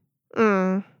desk.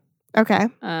 Okay.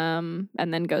 And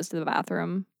then goes to the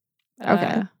bathroom.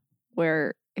 Okay.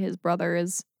 Where his brother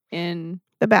is in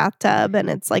The bathtub, and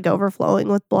it's like overflowing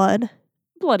with blood.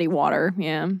 bloody water.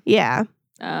 Yeah. Yeah.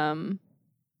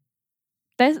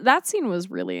 That scene was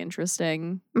really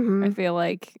interesting. hmm I feel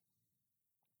like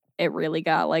it really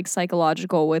got like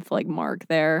psychological with like Mark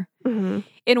there hmm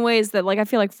in ways that like I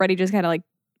feel like Freddy just kind of like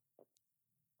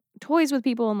toys with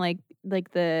people in like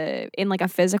in like a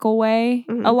physical way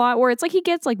Mhm. a lot, where it's like he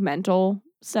gets like mental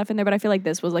stuff in there, but I feel like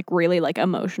this was like really like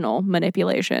emotional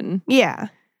manipulation Yeah.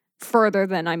 further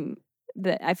than I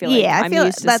feel like I I'm feel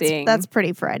used to that's seeing. that's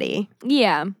pretty Freddy.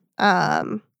 Yeah.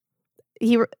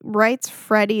 He writes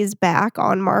Freddy's back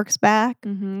on Mark's back.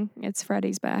 Mm-hmm. It's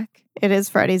Freddy's back. It is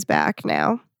Freddy's back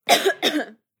now.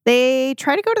 They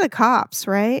try to go to the cops,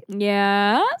 right?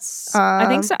 Yes. I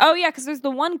think so. Oh, yeah, because there's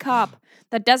the one cop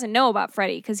that doesn't know about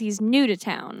Freddy because he's new to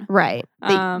town. Right.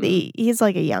 He's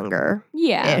like a younger-ish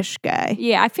Yeah. guy.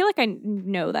 Yeah, I feel like I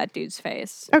know that dude's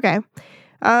face. Okay.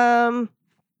 But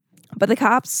the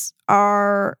cops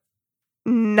are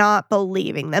not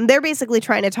believing them. They're basically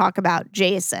trying to talk about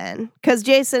Jason. Because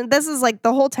Jason, this is like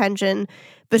the whole tension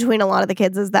between a lot of the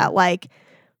kids is that like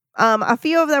a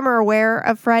few of them are aware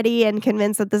of Freddy and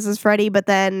convinced that this is Freddy, but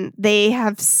then they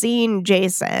have seen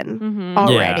Jason Mm-hmm.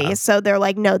 already. Yeah. So they're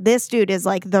like, no, this dude is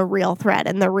like the real threat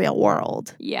in the real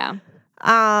world. Yeah.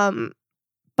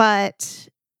 But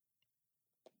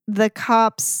the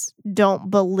cops don't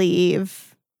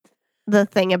believe the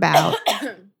thing about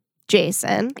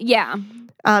Jason Yeah.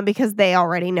 because they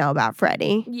already know about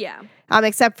Freddy. Yeah.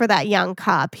 Except for that young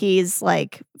cop. He's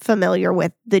like familiar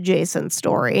with the Jason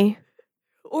story.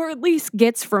 Or at least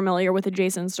gets familiar with the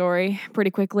Jason story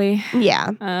pretty quickly.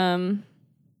 Yeah.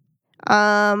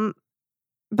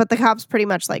 But the cops pretty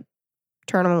much like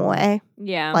turn him away.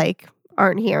 Yeah. Like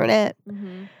aren't hearing it.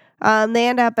 Mm-hmm. They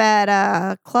end up at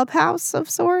a clubhouse of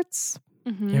sorts.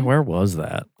 Mm-hmm. Yeah, where was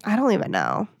that? I don't even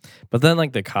know. But then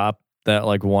like the cop that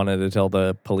like wanted to tell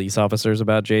the police officers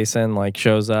about Jason like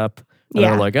shows up. And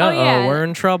Yeah. they're like, Oh, oh, yeah. we're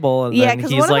in trouble. And Yeah, then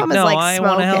 'cause he's one of like, them is, no, like, I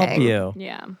want to help smoking. you.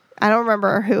 Yeah. I don't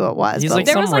remember who it was. He's but like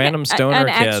There some was like random stoner an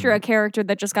kid. extra character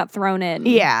that just got thrown in.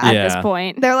 Yeah. At Yeah. this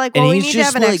point. they're like, And well, we he's need to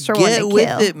just have an like, extra one get to with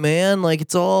kill. it, man. Like,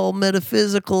 it's all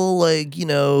metaphysical. Like, you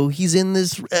know, he's in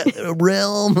this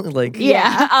realm. Like,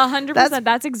 Yeah. 100%.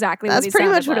 That's exactly what That's he pretty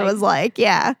much sounded what it was like.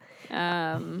 Yeah.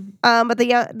 But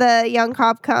the young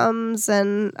cop comes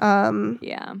and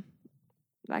Yeah.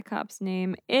 That cop's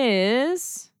name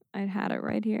is. I had it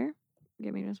right here.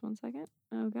 Give me just 1 second.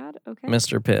 Oh God. Okay.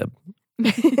 Mr. Pibb.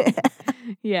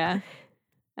 Yeah.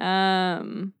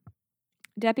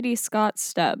 Deputy Scott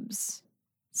Stubbs,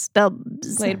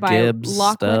 Stubbs. played by Gibbs,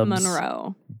 Lachlan Stubbs.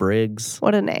 Monroe. Briggs.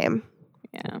 What a name.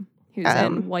 Yeah. Who's in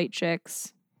Um, White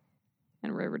Chicks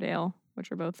and Riverdale,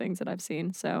 which are both things that I've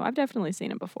seen. So I've definitely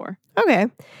seen it before. Okay.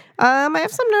 I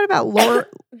have some note about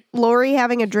Lori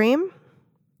having a dream.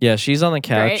 Yeah, she's on the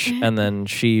couch Right. and then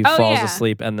she Oh, falls yeah.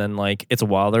 asleep and then like it's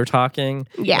while they're talking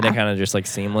and it Yeah. kind of just like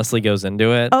seamlessly goes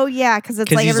into it. Oh yeah, because it's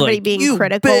 'Cause like he's everybody like, being "You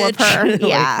critical of bitch." her. Like-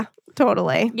 Yeah.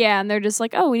 Totally. Yeah, and they're just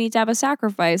like, oh, we need to have a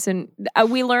sacrifice. And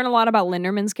we learn a lot about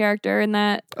Linderman's character in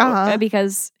that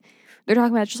because they're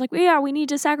talking about just like, yeah, we need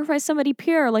to sacrifice somebody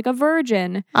pure, like a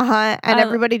virgin. And Uh,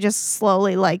 everybody just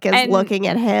slowly like is and- looking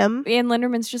at him. And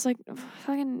Linderman's just like,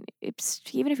 fucking,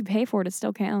 even if you pay for it, it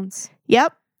still counts.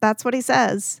 Yep. That's what he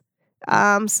says.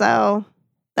 So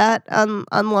that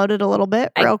unloaded a little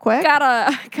bit real quick. Got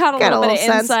a little bit of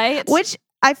sense. insight. Which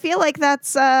I feel like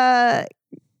that's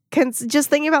just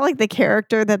thinking about like the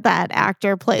character that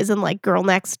actor plays in like Girl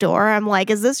Next Door. I'm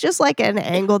like, is this just like an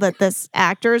angle that this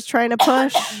actor is trying to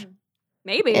push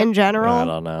Maybe. in I general?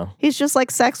 don't know. He's just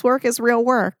like, sex work is real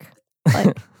work.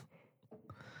 Like,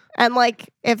 and like,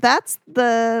 if that's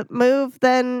the move,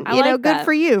 then I you know, like good that.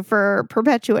 for you for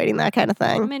perpetuating that kind of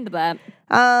I'm thing. into that.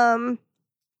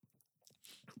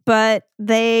 But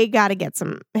they got to get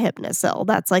some Hypnosil.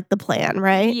 That's like the plan,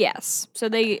 right? Yes. So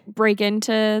they break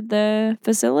into the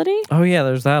facility. Oh yeah,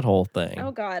 there's that whole thing.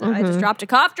 Oh God, I just Mhm. dropped a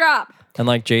cough drop. And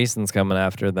like Jason's coming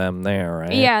after them there,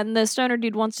 right? Yeah, and the stoner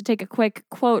dude wants to take a quick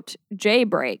quote J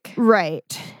break.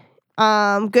 Right.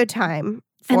 Good time.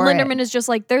 And For Linderman it. is just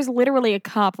like, there's literally a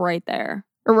cop right there.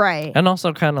 Right. And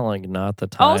also kind of like not the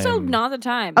time. Also, not the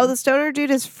time. Oh, the stoner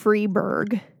dude is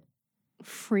Freeberg,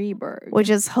 Freeberg. which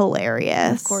is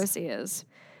hilarious. Of course he is.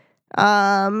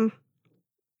 I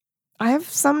have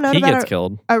some note he gets about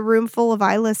killed. a room full of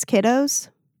eyeless kiddos.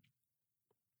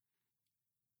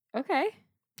 Okay.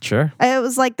 Sure. It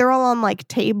was like they're all on like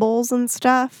tables and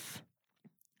stuff.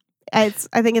 I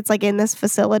think it's like in this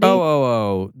facility.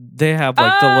 Oh. They have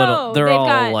like the little. They're they've all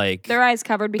got like. their eyes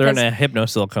covered They're because in a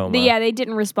hypnosil coma. they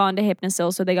didn't respond to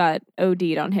Hypnosil, so they got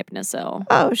OD'd on Hypnosil.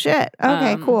 Oh, shit.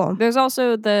 Okay, cool. There's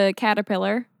also the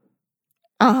caterpillar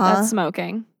that's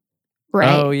smoking.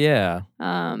 Right. Oh yeah.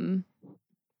 Um,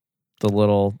 The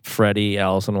little Freddy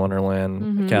Alice in Wonderland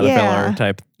Mhm. caterpillar Yeah.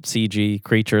 type CG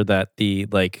creature that the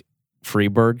like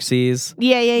Freeberg sees.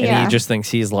 Yeah. And he just thinks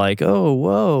he's like, oh,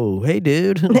 whoa, hey,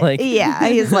 dude. like, yeah,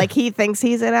 he's like, he thinks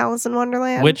he's in Alice in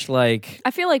Wonderland. which, like,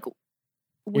 I feel like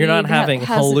You're not weed having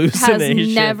has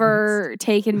hallucinations. never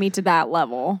taken me to that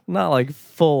level. not like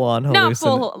full on Not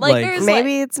hallucination. full- like, there's-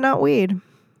 maybe it's not weed.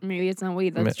 Maybe it's not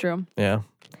weed. That's true. Yeah.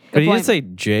 But he point. did say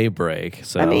J-break,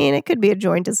 so I mean, it could be a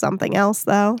joint of something else,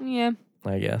 though. Yeah,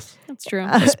 I guess. that's true.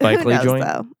 Spike Who Lee knows, joint?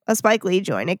 though? A Spike Lee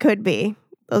joint. It could be.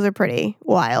 Those are pretty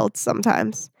wild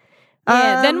sometimes.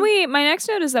 Yeah. Then my next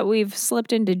note is that we've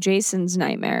slipped into Jason's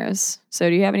nightmares. So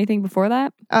do you have anything before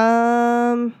that?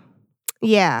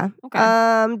 Yeah.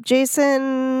 Okay.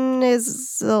 Jason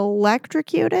is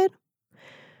electrocuted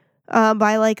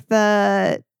by like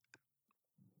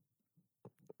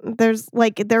there's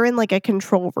like they're in like a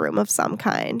control room of some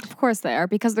kind. Of course they are,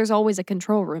 because there's always a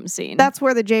control room scene. That's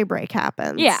where the jailbreak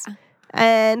happens. Yeah.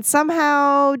 And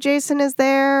somehow Jason is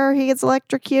there. He gets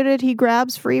electrocuted. He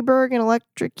grabs Freeberg and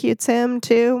electrocutes him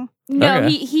too. No,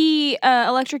 Okay. he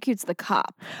electrocutes the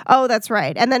cop. Oh, that's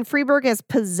right. And then Freeberg is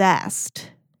possessed.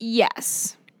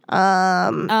 Yes.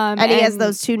 And he has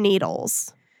those 2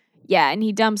 needles. Yeah, and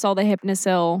he dumps all the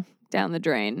Hypnosil down the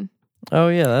drain. Oh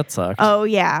yeah, that sucked. Oh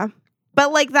yeah.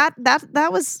 But like that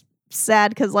was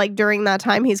sad because like during that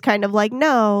time he's kind of like,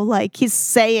 no, like he's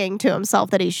saying to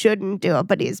himself that he shouldn't do it,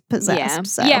 but he's possessed. Yeah.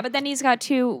 So. Yeah, but then he's got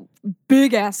 2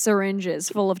 big ass syringes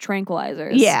full of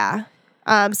tranquilizers. Yeah.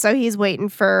 So he's waiting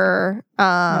for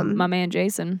my man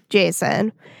Jason.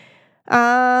 Jason.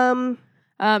 Yeah,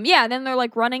 then they're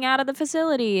like running out of the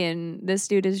facility, and this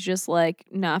dude is just like,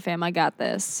 nah, fam, I got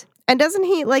this. And doesn't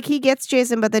he like he gets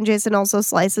Jason, but then Jason also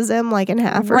slices him like in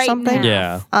half or Right in something? half.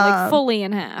 Yeah. Like fully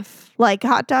in half. Like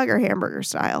hot dog or hamburger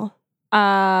style.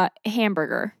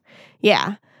 Hamburger.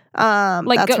 Yeah.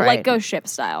 Like that's right. like Ghost Ship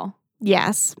style.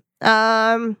 Yes.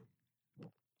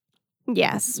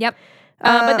 Yes. Yep.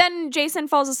 But then Jason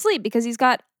falls asleep because he's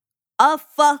got a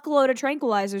fuckload of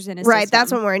tranquilizers in his right. system.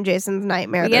 That's when we're in Jason's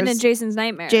nightmare. We get into There's Jason's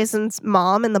nightmare. Jason's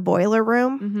mom in the boiler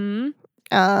room.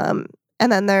 Mm-hmm.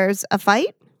 And then there's a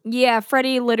fight. Yeah,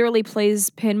 Freddy literally plays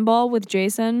pinball with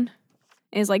Jason.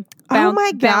 Is like Oh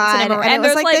my bouncing god! him around. And it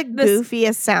was there's like the this-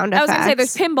 goofiest sound I effects. was gonna say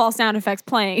there's pinball sound effects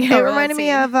playing. It reminded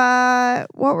me of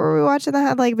what were we watching that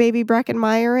had like Baby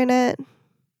Breckenmeyer in it?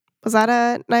 Was that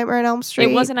a Nightmare on Elm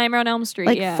Street? It was a Nightmare on Elm Street.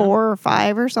 like yeah. 4 or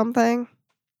 5 or something.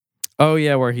 Oh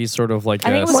yeah, where he's sort of like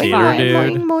I think a it was skater five. dude.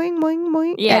 Boing, boing, boing,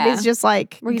 boing. Yeah. And he's just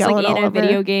like Where he's going like in all a over.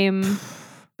 video game.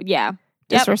 Yeah.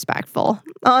 Yep. Disrespectful,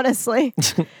 honestly.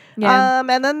 Yeah.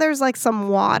 And then there's like some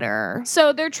water.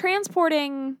 So they're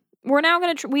transporting. We're now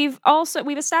going to. We've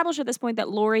established at this point that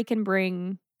Laurie can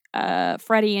bring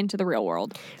Freddy into the real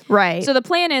world. Right. So the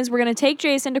plan is we're going to take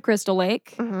Jason to Crystal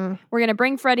Lake. Mhm. We're going to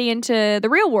bring Freddy into the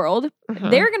real world.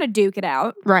 Mhm. They're going to duke it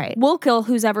out. Right. We'll kill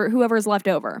whoever is left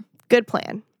over. Good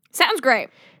plan. Sounds great.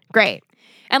 Great.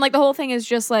 And like the whole thing is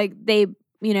just like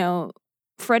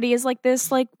Freddy is like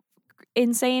this like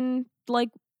insane like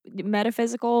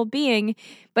metaphysical being,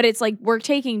 but it's like we're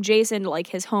taking Jason to like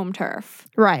his home turf.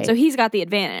 Right. So he's got the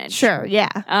advantage. sure. Yeah.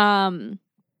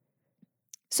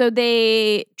 So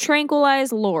they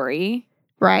tranquilize Laurie,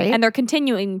 Right. and they're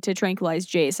continuing to tranquilize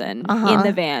Jason Uh-huh. in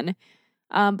the van.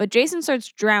 But Jason starts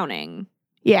drowning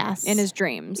yes. in his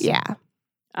dreams. Yeah.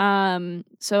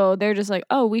 So they're just like,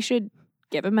 oh, we should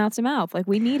give him mouth to mouth. Like,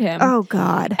 we need him. Oh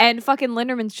God. And fucking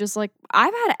Linderman's just like,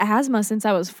 I've had asthma since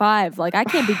I was 5. Like, I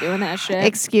can't be doing that shit.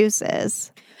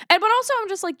 Excuses. But also, I'm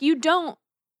just like, you don't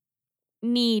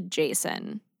need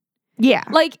Jason. Yeah.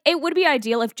 Like, it would be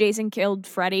ideal if Jason killed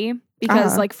Freddy because,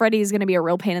 Uh-huh. like, Freddy's going to be a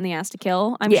real pain in the ass to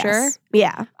kill, I'm Yes. sure.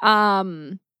 Yeah.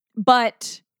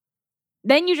 But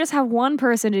then you just have one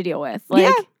person to deal with. Like,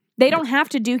 Yeah. they don't have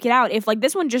to duke it out. If, like,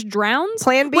 this one just drowns,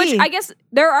 Plan B. which I guess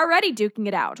they're already duking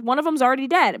it out. One of them's already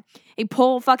dead. You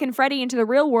pull fucking Freddy into the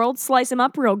real world, slice him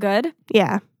up real good.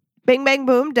 Yeah. Bing bang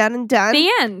boom. Done and done. The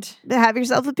end. Have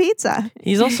yourself a pizza.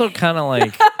 He's also kind of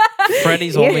like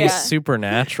Freddy's only Yeah.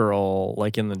 supernatural,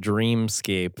 like in the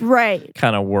dreamscape Right.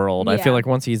 kind of world. I Yeah. feel like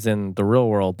once he's in the real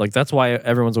world, like that's why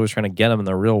everyone's always trying to get him in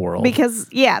the real world. Because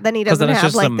then he Because doesn't then it's have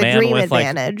just like a the man dream with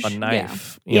advantage. like a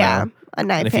knife. you yeah. know? A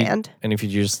knife if you- hand. And if you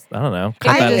just, I don't know,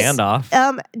 cut I that just- hand off,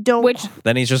 Don't Which,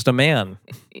 then he's just a man.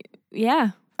 yeah,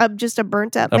 just a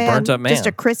burnt up A man. burnt up man. Just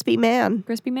a crispy man.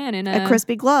 crispy man in A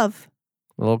crispy glove.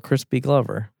 A little crispy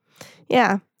Glover.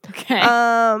 Yeah. Okay.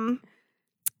 I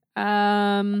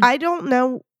don't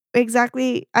know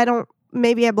exactly.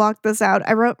 Maybe I blocked this out.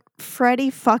 I wrote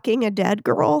Freddy fucking a dead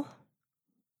girl.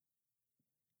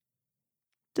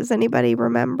 Does anybody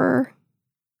remember?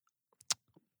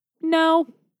 No.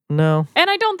 No. And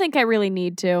I don't think I really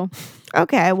need to.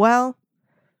 Okay, well,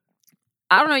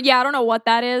 I don't know. Yeah, I don't know what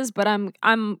that is, but I'm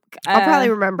I'll probably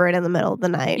remember it in the middle of the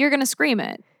night you're gonna scream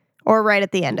it. or right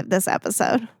at the end of this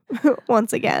episode.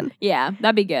 Once again. Yeah,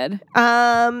 that'd be good.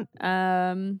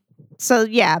 So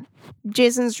yeah,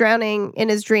 Jason's drowning in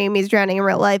his dream. He's drowning in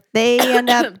real life. They end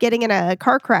up getting in a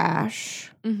car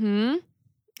crash. Mm-hmm.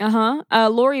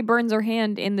 Laurie burns her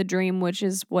hand in the dream, which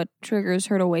is what triggers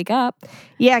her to wake up.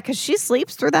 Yeah, because she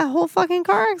sleeps through that whole fucking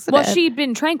car accident. Well, she'd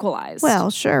been tranquilized.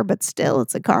 Well, sure, but still,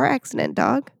 it's a car accident,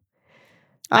 dog.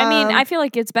 I mean, I feel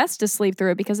like it's best to sleep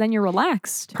through it because then you're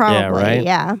relaxed. probably,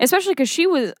 yeah. right? Especially because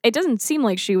it doesn't seem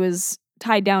like she was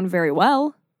tied down very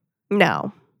well.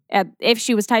 No, If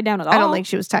she was tied down at all. I don't think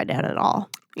she was tied down at all.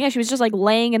 Yeah, she was just like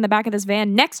laying in the back of this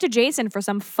van next to Jason for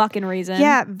some fucking reason.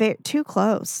 Yeah, too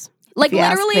close. Like if you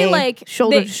ask literally, me. like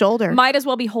shoulder they to shoulder. might as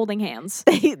well be holding hands.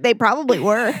 They probably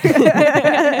were.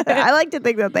 I like to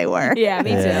think that they were. Yeah,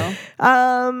 me Yeah.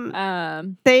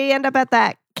 too. They end up at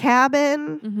that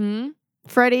cabin. Mm-hmm.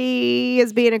 Freddie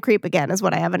is being a creep again, is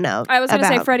what I have a note. I was gonna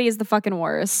say about. Freddie is the fucking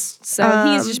worst. So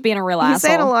he's just being a real He's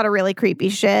saying a asshole. lot of really creepy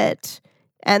shit.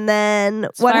 And then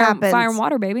It's what fire, happens? Fire and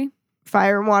water, baby.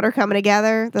 Fire and water coming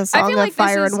together. The song feel of like this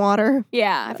Fire is- and Water.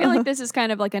 Yeah, I feel like this is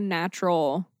kind of like a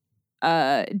natural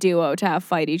duo to have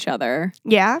fight each other.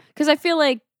 Yeah. Because I feel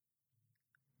like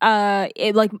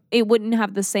it wouldn't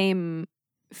have the same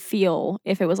feel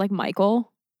if it was like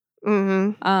Michael.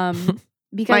 Mm-hmm.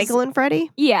 Because Michael and Freddie.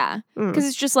 yeah, Mm. because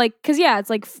it's just like it's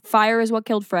like fire is what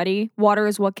killed Freddy, water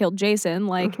is what killed Jason.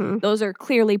 Like Mhm.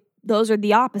 those are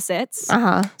the opposites.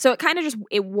 Uh-huh. So it kind of just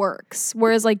it works.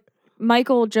 Whereas like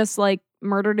Michael just like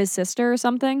murdered his sister or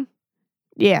something.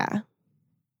 Yeah.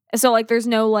 So like there's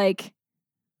no like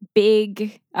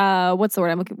big what's the word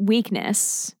I'm looking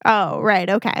weakness. Oh, right.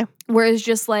 Okay. Whereas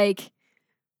just like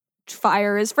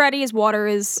fire is Freddy's, water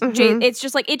is Mhm. it's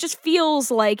just like it just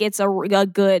feels like it's a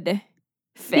good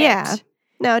fit. Yeah.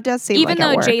 No, it does seem Even like it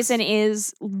though works. Jason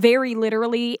is very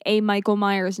literally a Michael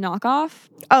Myers knockoff,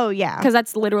 Oh, yeah. because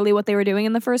that's literally what they were doing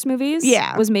in the first movies.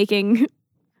 Yeah. Was making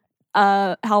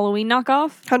a Halloween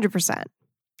knockoff. 100%.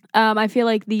 I feel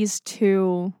like these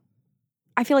two,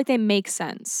 I feel like they make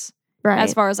sense Right.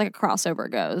 as far as like a crossover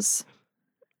goes.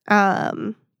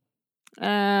 And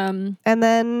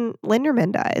then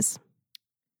Linderman dies.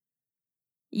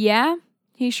 Yeah,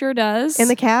 he sure does. In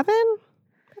the cabin?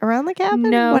 Around the cabin?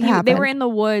 No, What happened? they were in the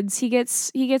woods. He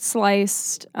gets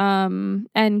sliced.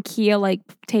 And Kia like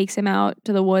takes him out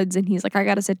to the woods, and he's like, "I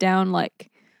gotta sit down.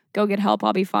 Like, go get help.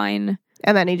 I'll be fine."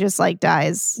 And then he just like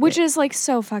dies. Which is like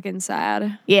so fucking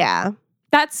sad. Yeah.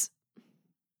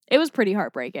 It was pretty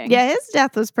heartbreaking. Yeah, his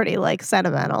death was pretty like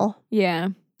sentimental. Yeah.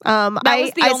 That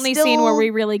was the only scene where we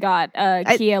really got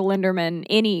Kia Linderman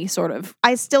any sort of.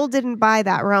 I still didn't buy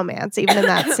that romance, even in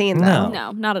that scene though. No.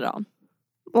 No, not at all.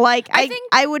 Like I think-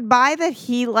 I would buy that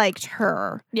he liked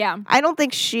her. Yeah. I don't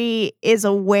think she is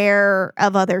aware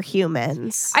of other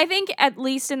humans. I think at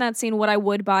least in that scene, what I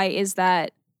would buy is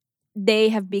that they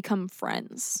have become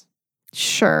friends.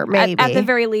 Sure, maybe. At the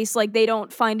very least, like they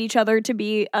don't find each other to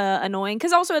be annoying.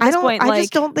 Because also at this point, I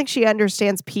just don't think she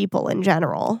understands people in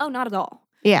general. Oh, not at all.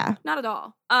 Yeah. Not at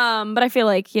all. But I feel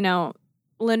like,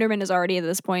 Linderman has already at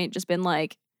this point just been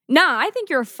like, nah, I think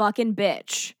you're a fucking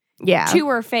bitch Yeah. to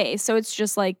her face. So it's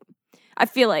just like, I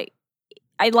feel like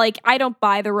I don't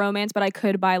buy the romance, but I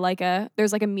could buy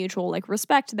there's like a mutual like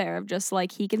respect there of just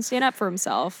like he can stand up for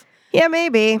himself. Yeah,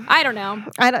 maybe. I don't know.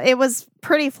 It was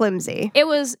pretty flimsy. It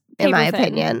was In my paper thin.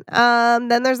 opinion.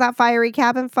 Then there's that fiery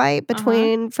cabin fight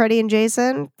between Freddie and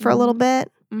Jason for a little bit.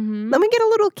 Mhm. Then we get a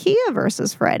little Kia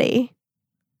versus Freddie.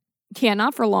 Yeah,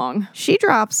 not for long. She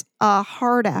drops a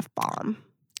hard F bomb.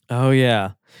 Oh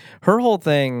yeah, her whole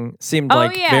thing seemed Oh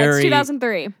like yeah, very it's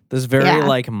 2003. this very Yeah.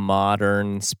 like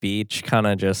modern speech, kind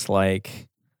of just like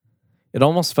it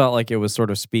almost felt like it was sort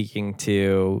of speaking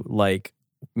to like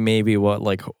maybe what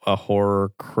like a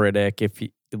horror critic, if you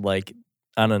like,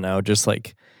 I don't know, just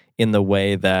like in the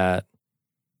way that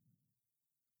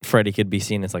Freddy could be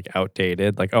seen as like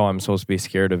outdated, like, oh, I'm supposed to be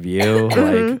scared of you,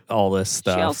 like all this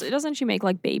stuff. She also doesn't she make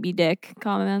like baby dick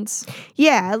comments?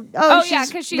 Yeah. Oh, yeah,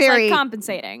 she's because she's very, like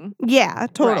compensating. yeah,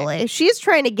 totally. She's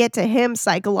trying to get to him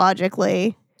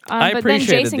psychologically. I But then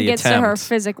appreciated Jason the gets to her attempt.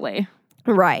 physically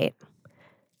Right.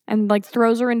 and like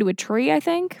throws her into a tree. I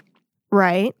think.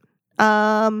 Right.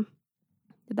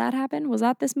 Did that happen? Was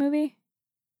that this movie?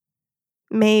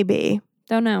 Maybe.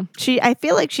 Don't know. I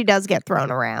feel like she does get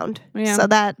thrown around. Yeah. So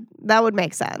that would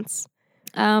make sense.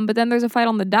 But then there's a fight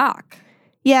on the dock.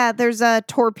 Yeah, there's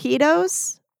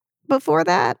torpedoes before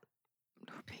that.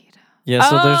 Yeah,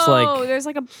 so there's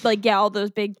all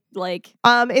those big like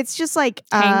It's just like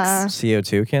Tanks.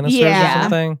 CO2 canisters Yeah. or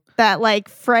something. that like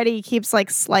Freddy keeps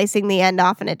like slicing the end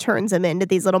off and it turns him into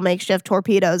these little makeshift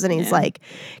torpedoes and he's Yeah. like,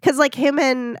 because like him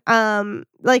and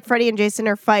like Freddy and Jason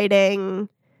are fighting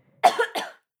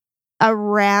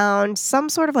around some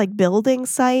sort of like building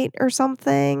site or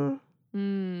something.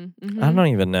 Mm-hmm. I don't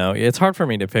even know. It's hard for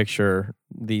me to picture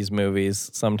these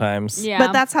movies sometimes. Yeah,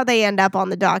 But that's how they end up on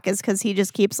the dock is because he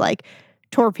just keeps like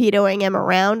torpedoing him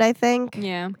around, I think.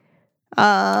 yeah.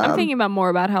 I'm thinking about more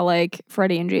about how like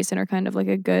Freddy and Jason are kind of like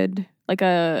a good like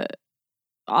a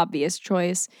obvious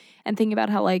choice. And thinking about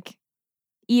how, like,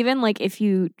 even, like, if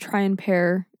you try and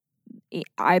pair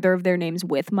either of their names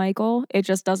with Michael, it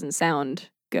just doesn't sound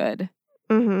good.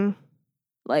 Mm-hmm.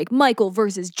 Like, Michael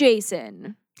versus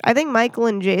Jason. I think Michael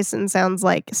and Jason sounds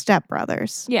like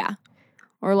stepbrothers. Yeah.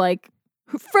 Or, like,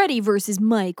 Freddy versus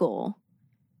Michael.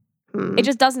 Hmm. It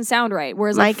just doesn't sound right.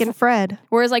 Whereas, Mike like, and Fred.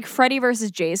 whereas, like, Freddy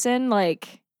versus Jason,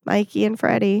 like, Mikey and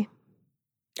Freddy.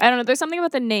 I don't know. There's something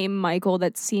about the name Michael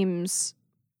that seems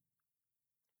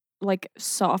like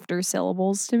softer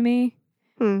syllables to me.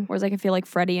 Hmm. Whereas, like, I feel like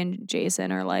Freddy and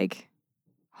Jason are, like,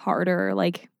 harder,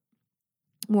 like,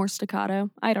 more staccato.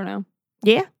 I don't know.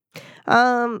 Yeah.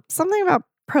 Something about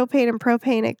propane and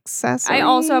propane accessories. I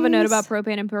also have a note about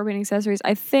propane and propane accessories.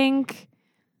 I think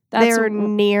that's they're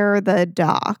near the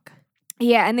dock.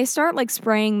 yeah, and they start like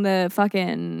spraying the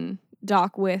fucking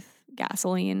dock with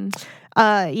gasoline.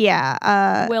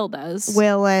 Yeah. Will does.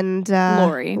 Will and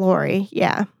Lori. Lori,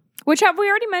 yeah. Which have we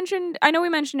already mentioned? I know we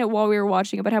mentioned it while we were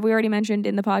watching it, but have we already mentioned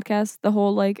in the podcast the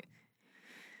whole like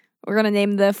we're gonna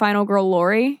name the final girl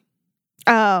Lori?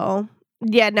 Oh.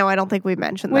 Yeah, no, I don't think we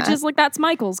mentioned Which that. is like that's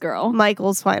Michael's girl.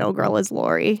 Michael's final girl is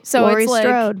Lori. So Lori it's like-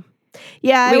 Strode.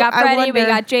 Yeah, We got I Freddy, we wonder-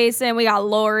 got Jason, we got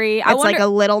Lori. It's I wonder, like a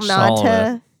little nod Solid.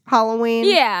 to Halloween.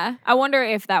 yeah. I wonder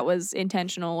if that was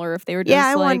intentional or if they were just Yeah,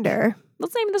 I like, wonder.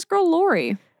 let's name this girl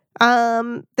Lori.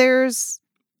 There's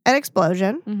an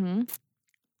explosion.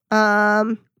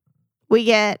 Mm-hmm. We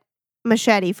get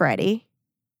Machete Freddy.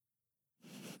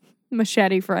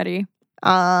 Machete Freddy.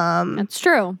 Um, That's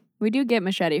true. We do get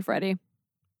Machete Freddy.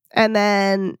 and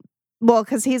then, well,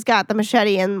 because he's got the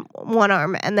machete in one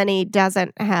arm, and then he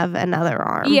doesn't have another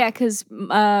arm. Yeah, because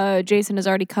Jason has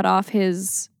already cut off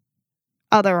his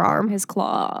Other arm. his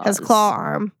claws. His claw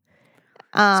arm.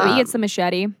 So he gets the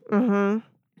machete. hmm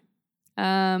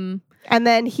Um, And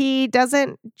then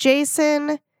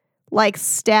Jason, like,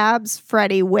 stabs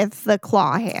Freddy with the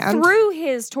claw hand. through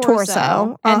his torso,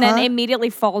 Torso, and then uh-huh. immediately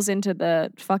falls into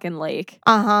the fucking lake.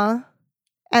 Uh-huh.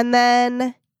 And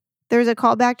then there's a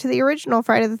callback to the original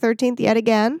Friday the 13th yet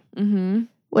again Mm-hmm.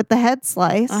 with the head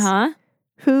slice. Uh-huh.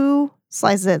 Who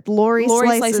slices it? Lori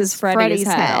slices Freddy's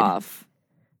head off,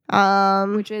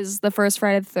 Um, which is the first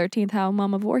Friday the 13th how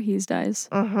Mama Voorhees dies.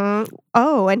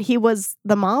 Oh, and he was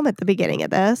the mom at the beginning of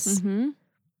this. Mm-hmm.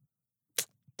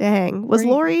 Dang. Was Right.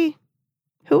 Lori...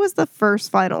 Who was the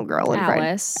first final girl in Friday?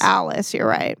 Alice. Alice, you're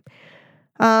right.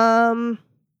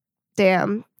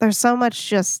 Damn. There's so much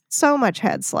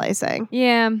head slicing.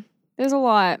 Yeah, there's a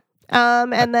lot.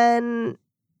 And then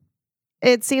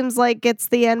it seems like it's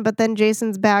the end, but then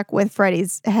Jason's back with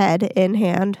Freddy's head in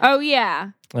hand. Oh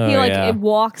yeah, Oh, he like yeah. it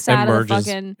walks out of the Emerges.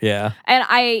 fucking Yeah. and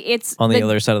it's On the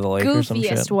other side of the lake or some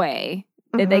shit. goofiest way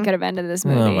that they Mhm. could have ended this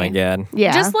movie. Oh my god.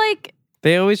 Yeah. Just like,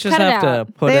 They always just Cut it have out.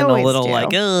 to put They in a always little do. like,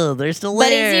 Oh, they're still but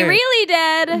there. is he really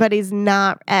dead? but he's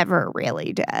not ever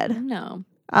really dead. No.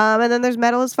 And then there's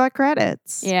Metal as Fuck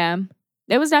credits. Yeah.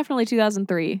 It was definitely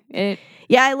 2003.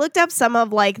 Yeah, I looked up some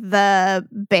of like the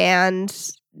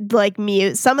band like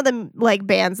some of the like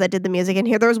bands that did the music in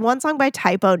here. There was one song by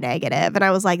Typo Negative, and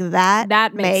I was like,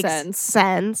 that makes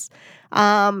sense.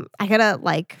 I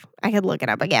could look it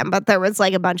up again, but there was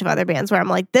like a bunch of other bands where I'm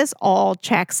like, this all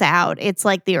checks out. It's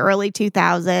like the early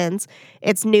 2000s.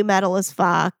 It's new metal as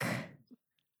fuck.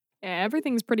 Yeah,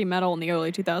 everything's pretty metal in the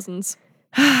early 2000s.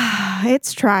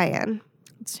 It's trying.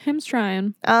 It's him's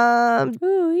trying.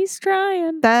 Ooh, he's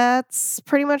trying. That's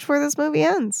pretty much where this movie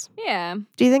ends. Yeah.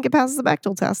 Do you think it passes the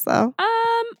Bechdel test though?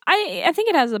 I think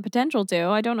it has the potential to.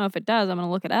 I don't know if it does. I'm gonna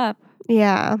look it up.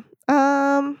 Yeah.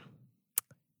 Do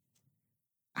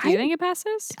you think it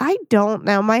passes? I don't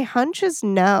know. My hunch is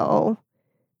no.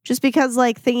 Just because,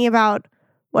 like, thinking about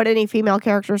what any female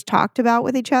characters talked about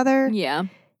with each other, Yeah.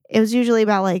 it was usually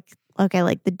about, like, okay,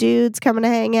 like the dudes coming to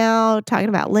hang out, talking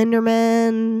about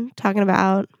Linderman, talking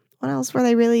about what else were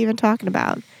they really even talking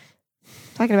about?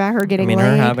 Talking about her I getting mean,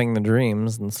 laid. her having the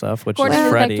dreams and stuff, which According is to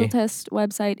the Freddy. Bechdel test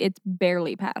website, it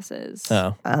barely passes.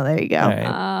 Oh, Oh, there you go. all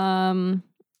right.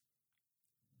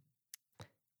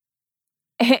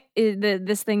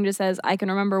 This thing just says, I can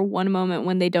remember one moment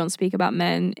when they don't speak about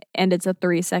men, and it's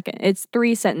 3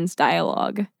 sentence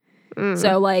dialogue. Mm.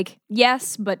 So, like,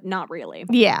 yes, but not really.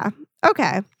 Yeah.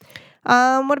 Okay.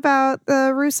 What about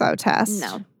the Russo test?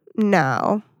 No.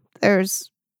 No.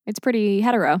 There's It's pretty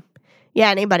hetero.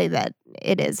 anybody that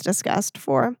it is discussed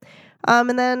for.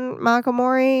 And then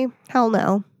Makomori, hell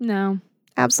no. No.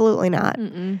 Absolutely not.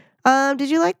 Mm-mm. Did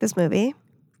you like this movie?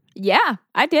 Yeah,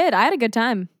 I did. I had a good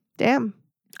time. Damn.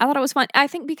 I thought it was fun. I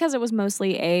think because it was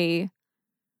mostly a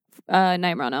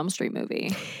Nightmare on Elm Street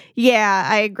movie. Yeah,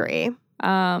 I agree.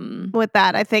 With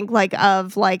that, I think like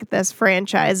of like this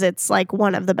franchise, it's like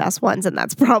one of the best ones, and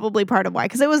that's probably part of why.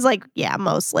 Because it was like, yeah,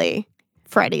 mostly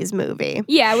Freddy's movie.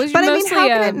 Yeah, it was But I mean, mostly how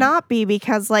can it not be?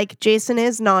 Because like Jason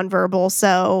is nonverbal,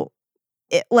 so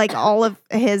like all of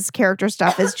his character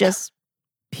stuff is just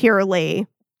purely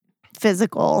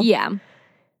physical. Yeah.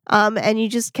 And you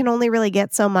just can only really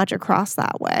get so much across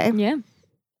that way. Yeah.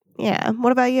 Yeah.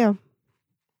 What about you?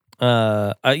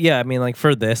 Yeah, I mean, like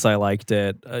for this, I liked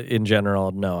it. In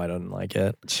general, no, I don't like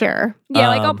it. Sure. Yeah,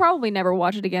 like I'll Um, probably never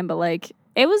watch it again, but like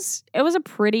it was a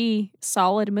pretty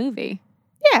solid movie.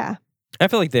 Yeah. I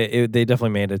feel like they definitely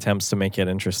made attempts to make it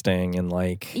interesting and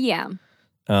like, Yeah.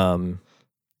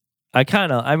 I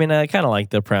kind of like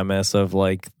the premise of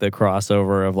like the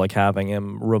crossover of like having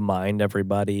him remind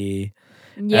everybody.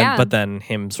 Yeah. But then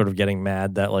him sort of getting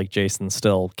mad that like Jason's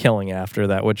still killing after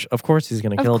that, which of course he's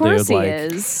gonna kill of course dude. he Like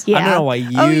is. Yeah. I don't know why you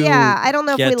Oh yeah. I don't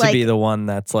know if get we to like. be the one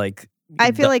that's like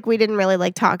I feel like we didn't really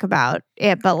like talk about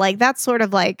it, but like that's sort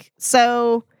of like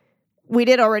so. We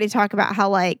did already talk about how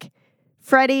like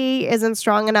Freddy isn't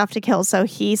strong enough to kill, so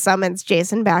he summons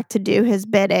Jason back to do his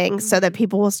bidding so that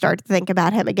people will start to think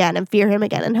about him again and fear him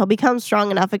again, and he'll become strong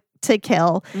enough to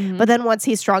kill. Mhm. But then once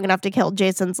he's strong enough to kill,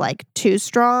 Jason's like too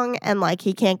strong and like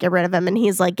he can't get rid of him, and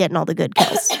he's like getting all the good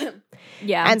kills.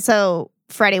 Yeah. And so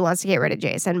Freddy wants to get rid of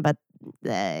Jason, but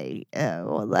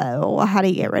how do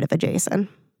you get rid of a Jason?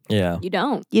 yeah. you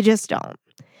don't. You just don't.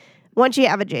 Once you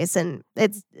have a Jason,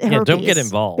 it's Yeah, don't get herpes,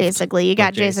 involved Basically, you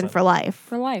got with Jason Jason. for life.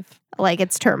 For life. Like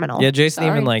it's terminal. Yeah, Jason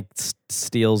Sorry. even like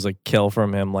steals a kill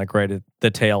from him like right at the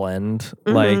tail end.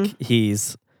 Mhm.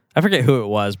 Like I forget who it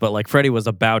was, but like Freddy was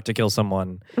about to kill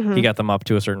someone. Mhm. He got them up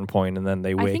to a certain point, and then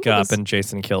they think wake it up was- and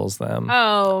Jason kills them.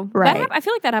 Oh, Right. I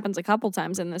feel like that happens a couple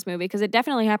times in this movie because it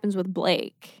definitely happens with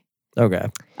Blake. Okay.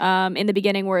 In the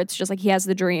beginning, where it's just like he has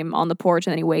the dream on the porch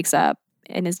and then he wakes up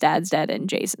and his dad's dead and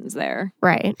Jason's there.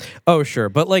 Right. Oh, sure.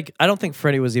 But like I don't think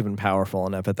Freddy was even powerful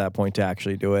enough at that point to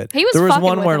actually do it. He was There was fucking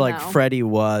one with where him, like though. Freddy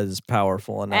was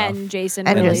powerful enough. And Jason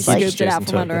And really just, like, scooped it out Jason from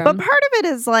took under it. him. But part of it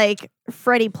is like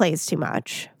Freddy plays too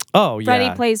much. oh yeah.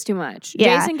 Freddie plays too much.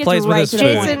 Yeah. Jason gets Plays with right his to the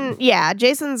food. point. Jason, yeah,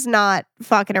 Jason's not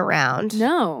fucking around.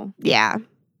 No. Yeah.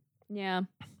 Yeah.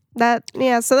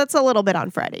 So that's a little bit on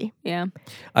Freddy. Yeah.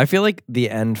 I feel like the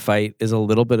end fight is a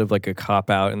little bit of like a cop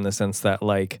out in the sense that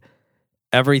like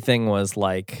everything was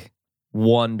like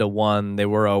 1-to-1. They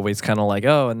were always kind of like,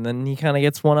 oh, and then he kind of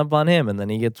gets one up on him, and then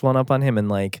he gets one up on him, and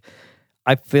like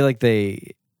I feel like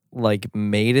they like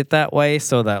made it that way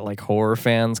so that like horror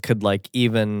fans could like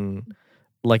even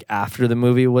like after the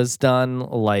movie was done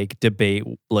like debate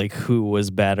like who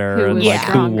was better Who and was like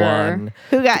stronger. who won.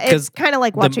 Who got Because it's kind of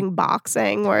like the- watching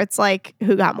boxing where it's like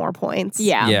who got more points.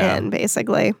 Yeah. Yeah. And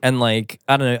basically. And like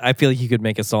I don't know, I feel like you could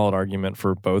make a solid argument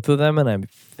for both of them, and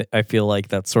I feel like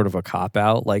that's sort of a cop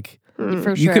out. Like Mm.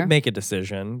 For you sure. could make a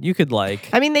decision. You could like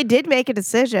I mean, they did make a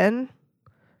decision.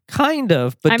 kind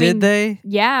of, but I did mean, they?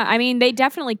 Yeah. I mean, they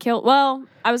definitely killed. Well,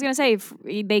 I was going to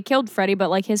say they killed Freddy,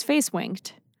 but like his face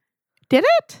winked. Did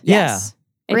it? Yes.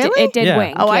 Really? It did Yeah.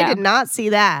 wink. Oh, I yeah. did not see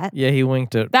that. Yeah, he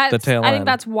winked at That's, the tail I end. think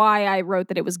that's why I wrote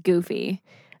that it was goofy.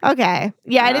 Okay.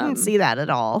 Yeah, I Um, didn't see that at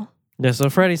all. Yeah, so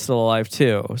Freddy's still alive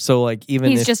too. So like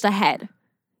even He's if just ahead.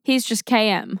 He's just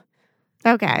KM.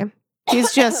 Okay.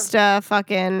 He's just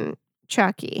fucking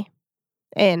Chucky.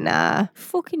 In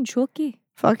Fucking Chucky.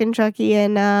 fucking Chucky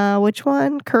in which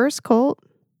one? Curse Cult,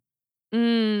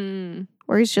 Mm.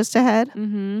 where he's just ahead.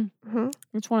 Mm-hmm. Mhm.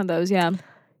 It's one of those, yeah.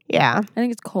 Yeah. I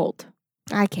think it's Colt.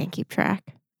 I can't keep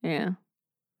track. Yeah.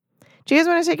 Do you guys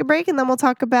want to take a break and then we'll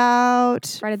talk about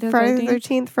Friday the Friday the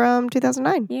 13th? 13th from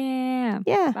 2009? Yeah.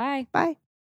 Yeah. Bye. Bye.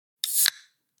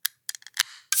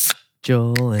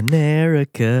 Joel and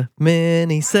Erica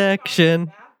mini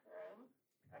section.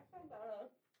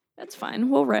 That's fine.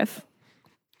 We'll riff.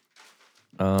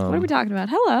 What are we Um, talking about?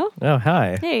 Hello. oh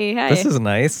hi. Hey, hi. This is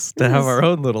nice to This have is- our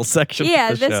own little section. of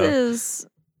yeah, the this show. is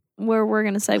where we're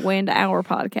going to segue into our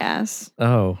podcast,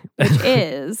 Oh, which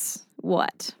is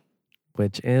what?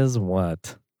 which is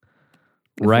what?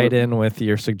 If Write we're- in with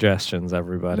your suggestions,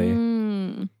 everybody.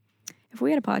 Mm. If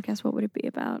we had a podcast, what would it be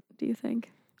about, do you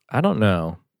think? I don't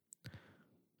know.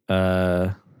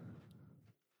 I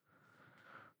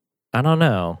don't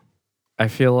know. I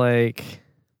feel like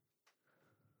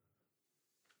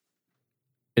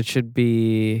it should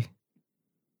be.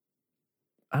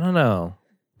 I don't know.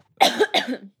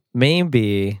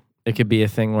 Maybe it could be a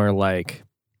thing where like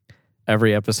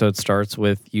every episode starts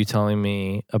with you telling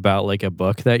me about like a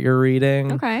book that you're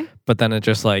reading, Okay. but then it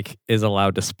just like is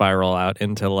allowed to spiral out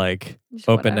into like Just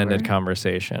open-ended whatever.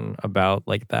 conversation about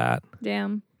like that.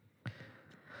 Damn.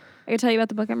 I can tell you about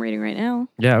the book I'm reading right now.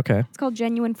 Yeah, okay. It's called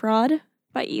Genuine Fraud.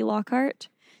 by E. Lockhart.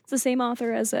 It's the same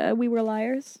author as We Were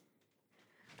Liars.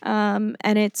 And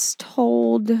it's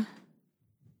told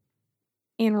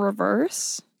in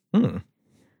reverse.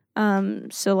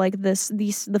 So like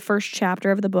the first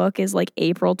chapter of the book is like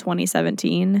April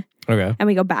 2017. Okay. And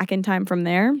we go back in time from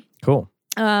there. Cool.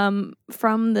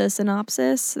 From the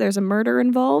synopsis, there's a murder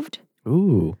involved.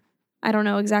 Ooh. I don't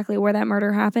know exactly where that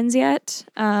murder happens yet.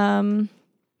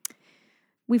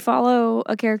 We follow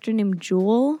a character named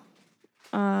Jewel,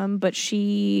 but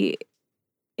she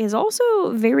is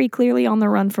also very clearly on the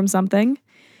run from something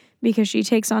because she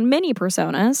takes on many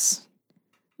personas.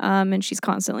 And she's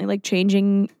constantly like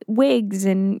changing wigs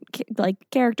and like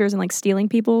characters and like stealing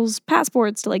people's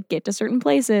passports to like get to certain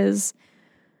places.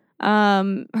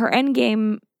 Her end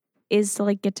game is to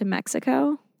like get to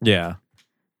Mexico. Yeah.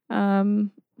 So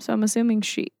I'm assuming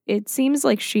it seems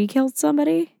like she killed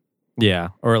somebody. Yeah.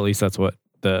 Or at least that's what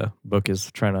the book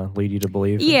is trying to lead you to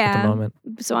believe at the moment.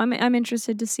 So I'm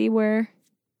interested to see where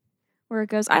it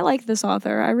goes. I like this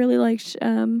author. I really liked I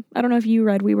don't know if you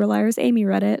read We Were Liars. Amy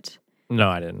read it. No,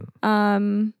 I didn't.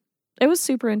 It was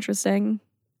super interesting.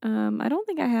 I don't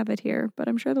think I have it here, but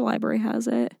I'm sure the library has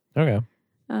it. Okay.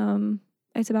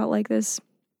 It's about like this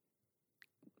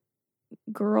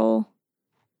girl.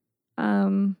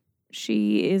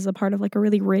 She is a part of like a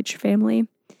really rich family,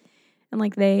 and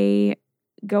like they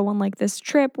go on like this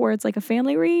trip where it's like a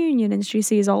family reunion, and she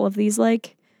sees all of these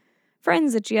like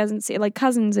friends that she hasn't seen, like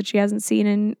cousins that she hasn't seen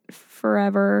in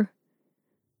forever.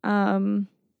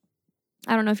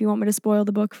 I don't know if you want me to spoil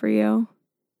the book for you.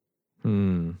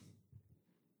 I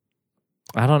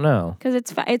don't know. Because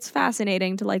it's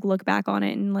fascinating to like look back on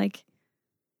it and like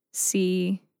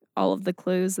see all of the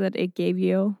clues that it gave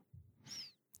you.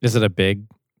 Is it a big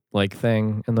like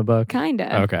thing in the book?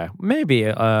 Kinda. Okay. Maybe.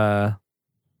 I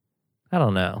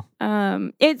don't know.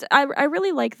 It's I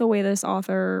really like the way this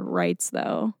author writes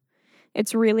though.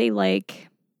 It's really like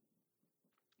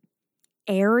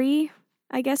airy,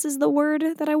 I guess is the word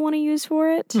that I want to use for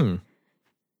it.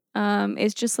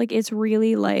 It's just like it's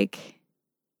really like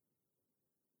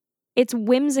it's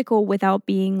whimsical without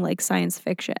being like science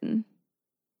fiction.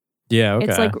 Yeah,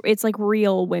 okay. It's like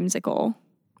real whimsical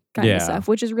kind of stuff,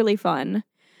 which is really fun.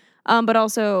 But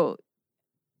also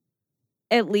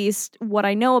at least what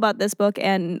I know about this book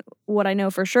and what I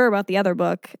know for sure about the other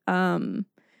book,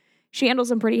 she handles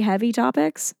some pretty heavy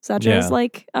topics, such as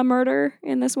like a murder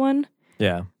in this one.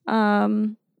 Yeah.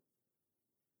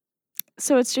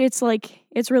 So it's like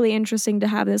it's really interesting to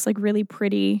have this like really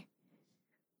pretty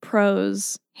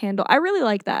prose handle. I really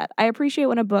like that. I appreciate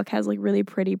when a book has like really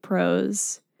pretty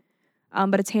prose,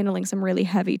 but it's handling some really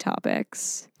heavy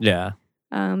topics. Yeah.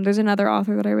 There's another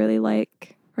author that I really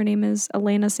like. Her name is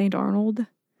Elena St. Arnold.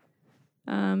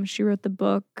 She wrote the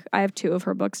book. I have 2 of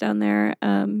her books down there,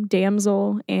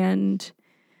 Damsel and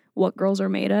What Girls Are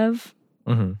Made Of.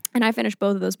 Mm-hmm. And I finished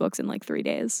both of those books in like 3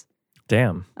 days.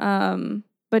 Damn.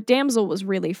 But Damsel was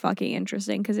really fucking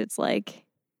interesting because it's like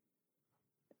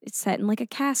it's set in like a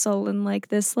castle and like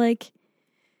this like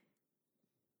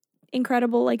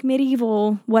incredible like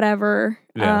medieval whatever.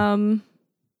 Yeah.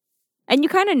 And you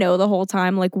kind of know the whole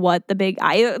time like what the big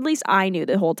at least I knew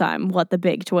the whole time what the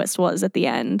big twist was at the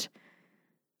end.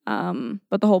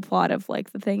 But the whole plot of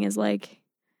like the thing is like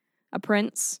a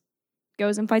prince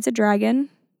goes and fights a dragon,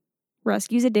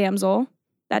 rescues a damsel,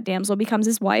 that damsel becomes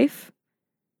his wife,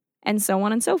 and so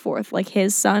on and so forth. Like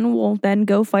his son will then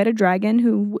go fight a dragon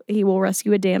who he will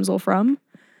rescue a damsel from.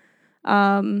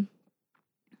 And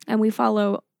we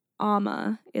follow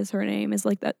Amma is her name, is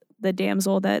like the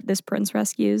damsel that this prince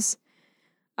rescues.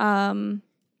 And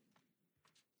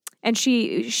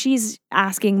she's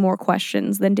asking more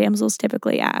questions than damsels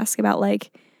typically ask about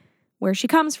like where she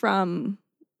comes from,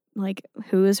 like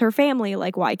who is her family,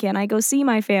 like why can't I go see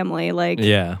my family, like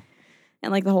Yeah.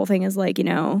 and like the whole thing is like, you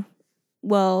know,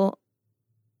 well,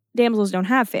 damsels don't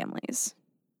have families.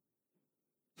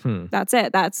 That's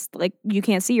it. That's like you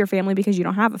can't see your family because you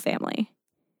don't have a family.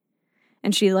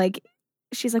 And she's like,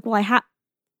 well,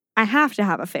 I have to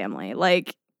have a family,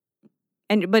 like,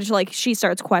 but like she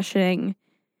starts questioning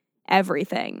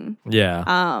everything.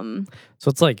 Yeah. So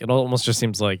it's like it almost just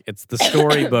seems like it's the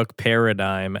storybook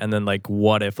paradigm, and then like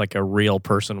what if like a real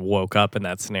person woke up in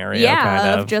that scenario? Yeah,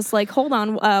 kind of just like hold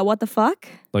on, what the fuck?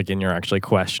 Like, and you're actually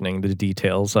questioning the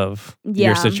details of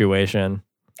your situation.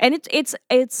 And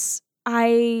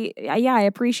I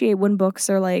appreciate when books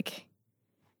are like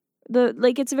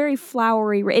it's very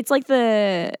flowery. It's like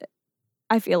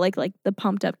I feel like the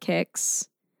Pumped Up Kicks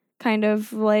kind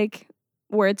of like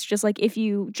where it's just like if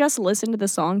you just listen to the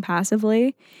song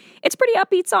passively, it's a pretty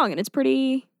upbeat song and it's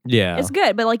pretty Yeah. it's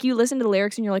good, but like you listen to the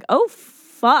lyrics and you're like, oh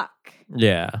fuck.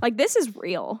 Yeah. Like, this is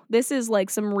real. This is like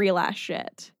some real ass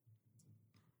shit.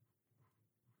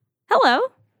 Hello.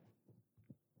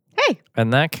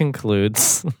 And that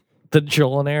concludes the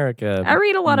Joel and Erica. I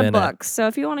read a lot of minute. books. So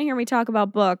if you want to hear me talk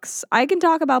about books, I can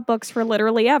talk about books for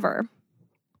literally ever.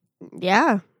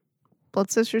 Yeah.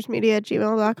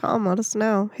 bloodsistersmedia@gmail.com. Let us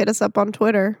know. Hit us up on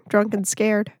Twitter. Drunk and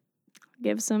Scared.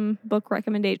 Give some book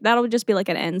recommendations. That'll just be like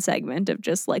an end segment of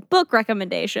just like book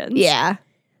recommendations. Yeah.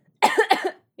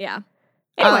 Yeah.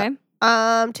 Anyway.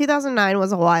 2009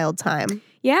 was a wild time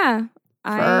Yeah.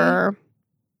 for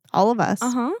all of us.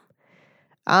 Uh-huh.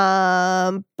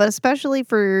 But especially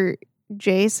for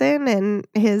Jason and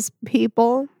his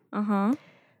people. Uh-huh.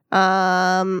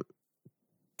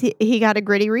 He got a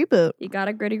gritty reboot. You got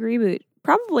a gritty reboot.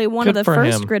 Probably one Good of the for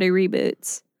first him. gritty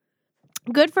reboots.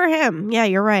 Good for him. Yeah,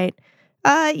 you're right.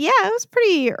 Yeah, it was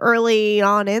pretty early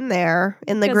on in there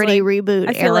in the 'Cause, gritty like, reboot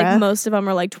I feel era. like most of them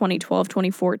are like 2012,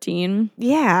 2014.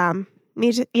 Yeah,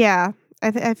 me too. Yeah,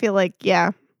 I feel like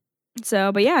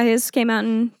So, but yeah, his came out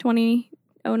in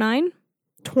 2009.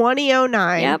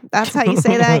 2009. Yep. That's how you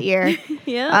say that year.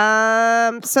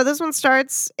 Yeah. So this one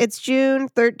starts. It's June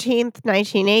 13th,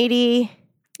 1980.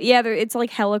 Yeah, it's like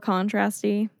hella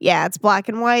contrasty. Yeah, it's black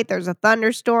and white. There's a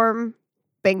thunderstorm.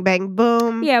 Bang, bang,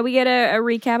 boom. Yeah, we get a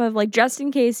recap of like, just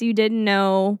in case you didn't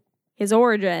know his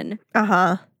origin, Uh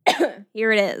huh.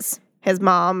 here it is. His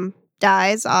mom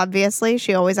dies. Obviously,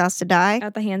 she always has to die.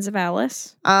 At the hands of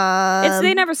Alice. Um,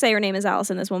 They never say her name is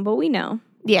Alice in this one, but we know.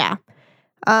 Yeah.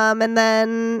 And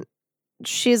then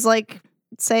she's like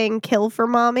saying "kill for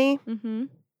mommy," Mm-hmm.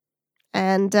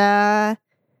 and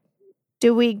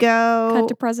do we go? Cut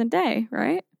to present day,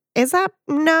 right? Is that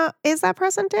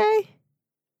present day?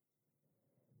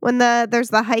 When there's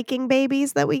the hiking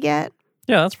babies that we get.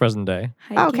 Yeah, that's present day.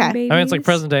 Hiking Okay. babies. I mean, it's like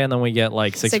present day, and then we get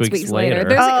like six weeks later.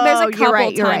 There's Oh, a you're couple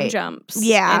right, you're time right. jumps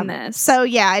Yeah. in this. So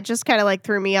yeah, it just kind of like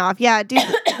threw me off. Yeah, dude,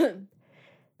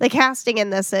 the casting in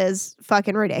this is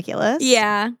fucking ridiculous.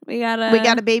 yeah, we got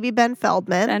a baby Ben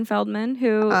Feldman. Ben Feldman,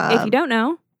 who, if you don't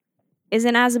know, is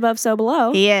in As Above, So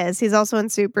Below. He is. He's also in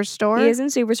Superstore. He is in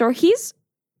Superstore. He's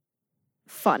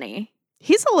funny.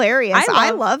 He's hilarious.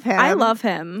 I love him. I love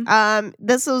him.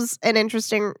 This was an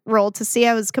interesting role to see.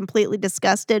 I was completely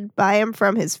disgusted by him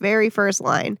from his very first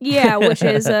line. Yeah, which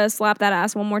is slap that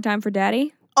ass one more time for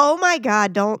daddy. Oh my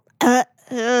God, don't.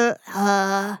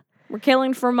 We're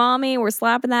killing for mommy. We're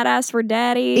slapping that ass for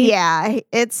daddy. Yeah,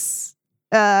 it's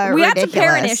we ridiculous. had some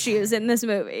parent issues in this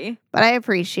movie. But I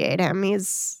appreciate him.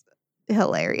 He's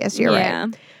hilarious. You're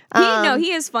right.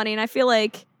 He is funny, and I feel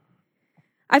like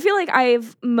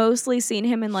I've mostly seen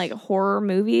him in like horror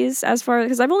movies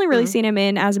because I've only really seen him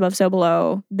in As Above, So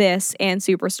Below, this, and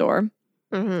Superstore.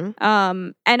 Mm-hmm.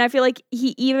 And I feel like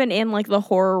he even in like the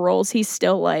horror roles, he's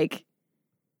still like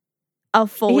a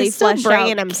fully He's still fleshed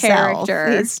bringing out himself.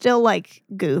 character. He's still like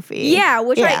goofy. Yeah,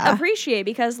 which I Yeah. appreciate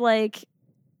because like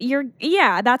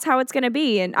that's how it's gonna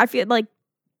be, and I feel like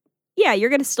you're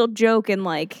gonna still joke in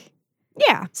like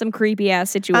some creepy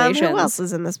ass situations. Who else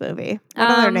is in this movie? What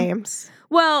are their names?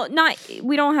 Well,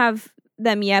 we don't have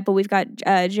them yet, but we've got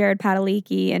Jared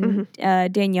Padalecki and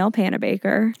Danielle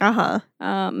Panabaker.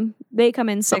 They come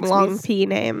in Some 6 long weeks. P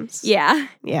names. Yeah,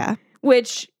 Yeah.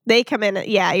 which They come in.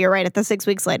 Yeah, you're right. At the 6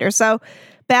 weeks later. So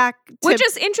back to. which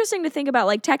is interesting to think about.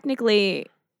 Like technically,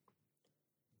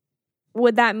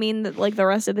 would that mean that like the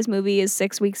rest of this movie is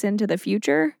 6 weeks into the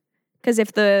future? Because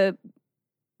if the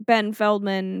Ben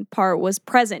Feldman part was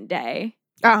present day,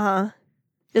 does that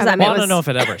Well, mean I don't know if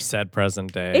it ever said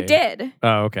present day. it did?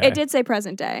 Oh, okay. It did say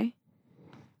present day.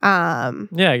 Yeah,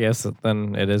 I guess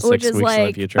then it is Which 6 is weeks in the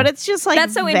like- future. But it's just like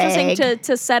That's so interesting vague.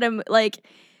 to set him like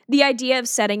the idea of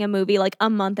setting a movie like a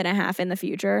month and a half in the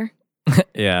future.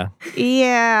 yeah.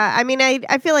 Yeah, I mean,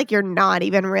 I feel like you're not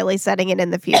even really setting it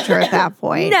in the future at that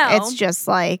point. No. It's just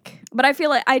like But I feel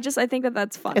like I think that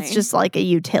that's funny. it's just like a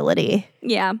utility.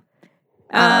 yeah.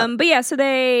 But yeah, so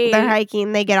They're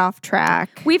hiking. They get off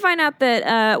track. we find out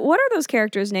that what are those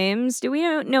characters' names? Do we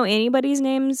know anybody's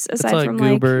names It's aside like from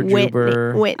Goober, like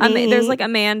Juber. Whitney. there's like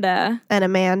Amanda. and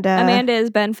Amanda. Amanda is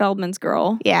Ben Feldman's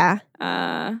girl. Yeah.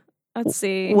 Let's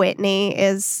see. Whitney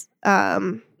is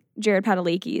Jared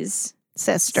Padalecki's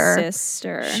sister.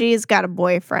 She's got a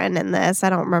boyfriend in this. I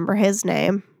don't remember his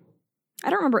name. I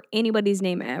don't remember anybody's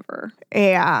name ever.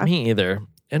 Yeah. Me either.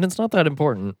 And it's not that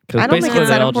important I because don't think basically it's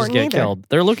they that all just important get either. killed.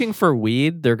 They're looking for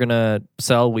weed. They're gonna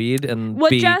sell weed and Well,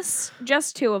 be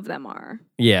just two of them are.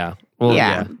 yeah. Well,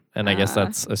 Yeah. yeah. And I guess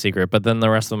that's a secret. But then the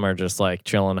rest of them are just like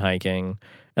chilling, hiking,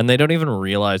 And they don't even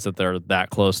realize that they're that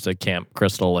close to Camp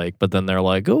Crystal Lake, but then they're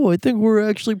like, "Oh, I think we're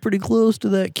actually pretty close to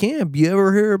that camp. You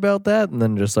ever hear about that?" And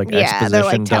then just like Yeah, exposition they're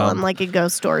like telling dump. like a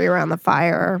ghost story around the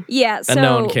fire. Yeah, so And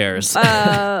no one cares.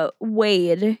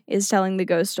 Wade is telling the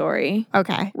ghost story.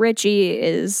 Okay. Richie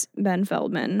is Ben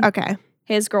Feldman. Okay.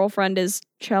 His girlfriend is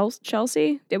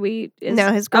Chelsea.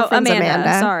 No, his girlfriend's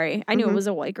Amanda. Sorry, I knew Mhm. it was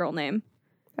a white girl name.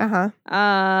 Uh-huh.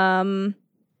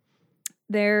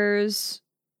 There's.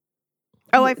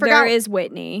 Oh, I forgot. There is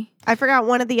Whitney. I forgot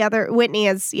one of the other Whitney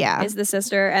is the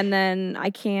sister, and then I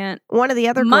can't. one of the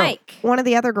other Mike. one of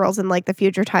the other girls in like the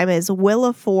future time is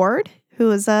Willa Ford,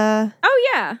 who is a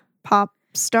Oh yeah, pop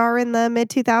star in the mid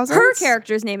 2000s. her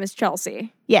character's name is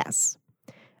Chelsea. Yes.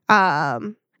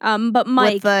 But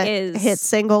Mike with the is hit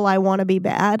single "I Want to Be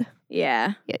Bad."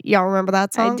 Yeah, Y'all remember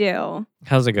that song? I do.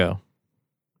 How's it go?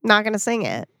 Not gonna sing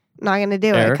it. Not gonna do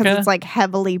it Erica? because it's like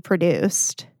heavily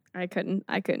produced. I couldn't.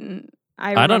 I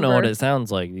don't know what remember- it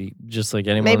sounds like. Just like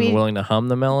anyone Maybe willing to hum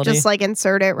the melody. Just like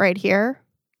insert it right here.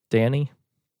 Danny.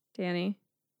 Danny.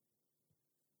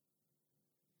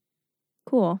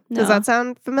 Cool. Does that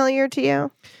sound familiar to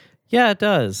you? Yeah, it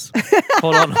does.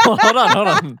 hold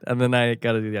on. And then I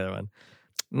got to do the other one.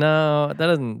 No, that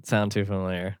doesn't sound too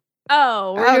familiar.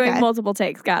 Oh, we're doing Okay. multiple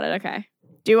takes. Got it. Okay.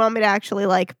 Do you want me to actually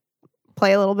like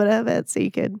play a little bit of it so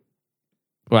you could?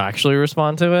 Well, actually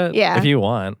respond to it? Yeah. If you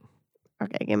want.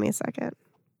 Okay, give me a second.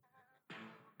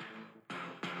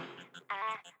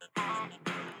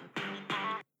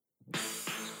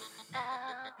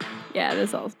 Yeah,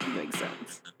 this all makes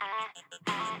sense.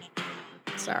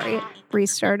 Sorry, it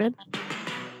restarted.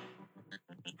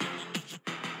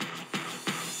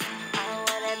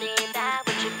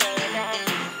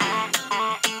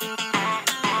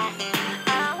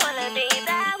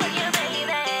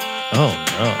 Oh,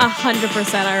 no.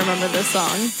 100%. I remember this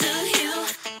song. Do you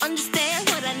understand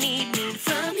what I need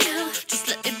from you? Just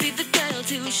let me be the girl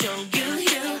to show you.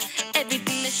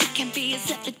 Everything that you can be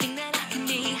is everything that I can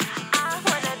be. I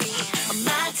wanna be on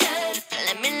my turn.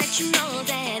 Let me let you know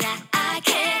that I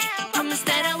can. Promise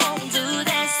that I won't do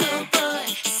that. So, boy,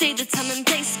 say the time and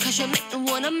place, 'cause you make me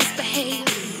wanna misbehave.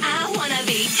 I wanna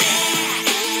be bad.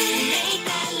 Make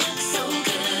that look so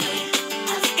good.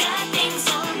 I've got things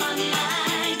on my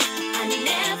mind. I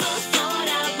never thought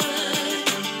I would.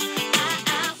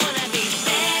 I wanna be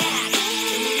back.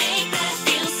 Make that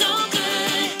feel so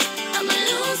good. I'm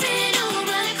losing all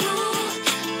my cool.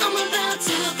 I'm about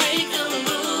to break the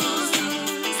rules.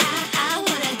 I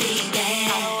wanna be back.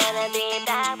 I wanna be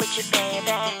back with you,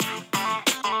 baby.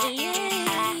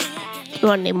 Yeah. You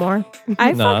want any more?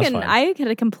 I No, that's fine. I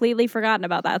had completely forgotten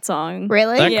about that song.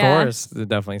 Really? That Yeah. chorus it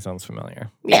definitely sounds familiar.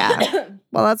 Yeah.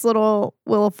 Well, that's little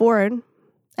Willa Ford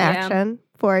action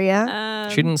for you.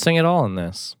 She didn't sing it all in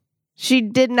this. She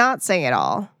did not sing it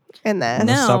all in this.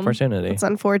 No. Missed opportunity. It's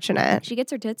unfortunate. She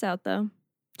gets her tits out though.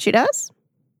 She does?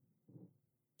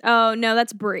 Oh no,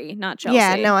 that's Brie, not Chelsea.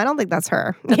 Yeah, no, I don't think that's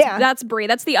her. That's Brie.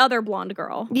 That's the other blonde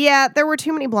girl. Yeah, there were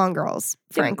too many blonde girls,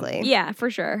 frankly. Yeah, for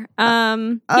sure.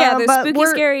 Yeah, there's but spooky, we're,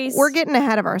 scary. We're getting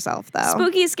ahead of ourselves, though.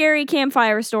 spooky, scary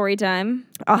campfire story time.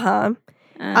 Uh-huh.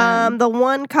 The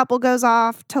one couple goes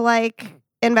off to like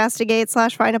investigate /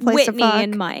 find a place Whitney to fuck.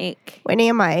 and Mike. Whitney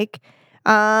and Mike.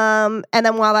 And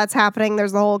then while that's happening,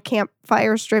 there's the whole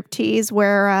campfire striptease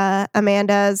where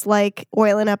Amanda's like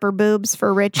oiling up her boobs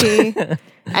for Richie.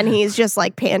 And he's just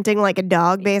like panting like a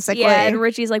dog, basically. Yeah, and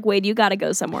Richie's like, Wade, you gotta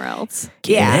go somewhere else.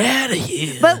 Yeah. out of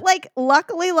here. But like,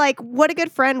 luckily, like, what a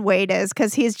good friend Wade is,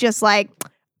 because he's just like,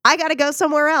 I gotta go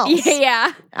somewhere else.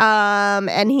 Yeah.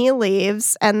 And he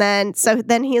leaves, and then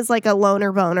he's like a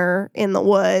loner boner in the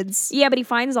woods. Yeah, but he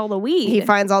finds all the weed. He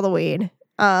finds all the weed.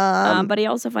 but he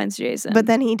also finds Jason. But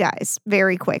then he dies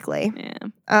very quickly.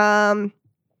 yeah.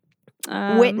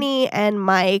 Whitney and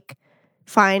Mike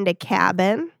find a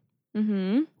cabin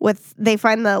Mm-hmm. they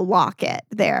find the locket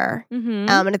there. Mm-hmm.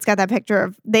 And it's got that picture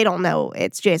of, they don't know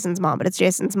it's Jason's mom, but it's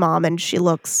Jason's mom, and she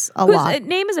looks a Whose lot.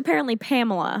 name is apparently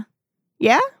Pamela.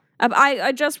 Yeah?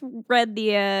 I just read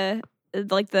the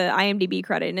IMDb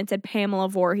credit, and it said Pamela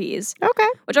Voorhees, Okay.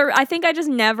 which I think I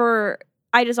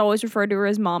just always referred to her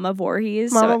as Mama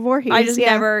Voorhees. Mama so Voorhees. I just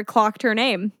yeah. never clocked her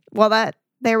name. Well,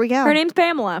 there we go. Her name's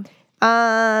Pamela.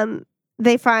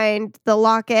 They find the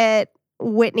locket.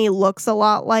 Whitney looks a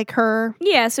lot like her.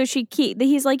 Yeah, so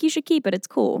he's like, you should keep it. It's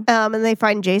cool. And they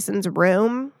find Jason's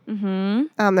room.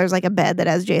 Mm-hmm. There's like a bed that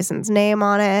has Jason's name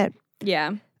on it.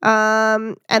 Yeah.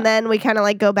 And then we kind of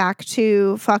like go back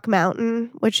to Fuck Mountain,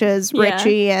 which is Yeah.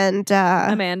 Richie and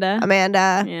Amanda.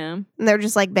 Amanda. Yeah. And they're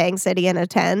just like Bang City in a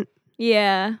tent.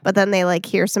 Yeah. But then they like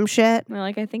hear some shit. They're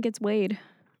like, I think it's Wade.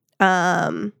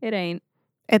 Um, It ain't.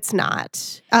 It's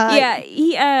not.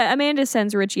 Amanda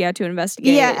sends Richie out to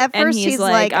investigate. Yeah, at and first he's he's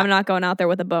like, like- I'm not going out there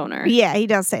with a boner. Yeah, he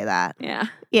does say that. Yeah.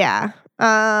 Yeah.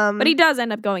 But he does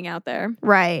end up going out there.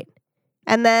 Right.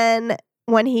 And then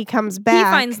when he comes back,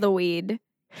 He finds the weed.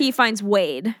 He finds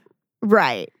Wade.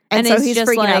 right. And and so it's he's just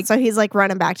freaking out. like- So he's like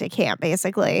running back to camp,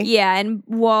 basically. Yeah, and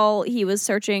while he was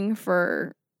searching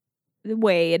for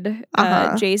Wade,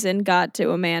 Uh-huh. Jason got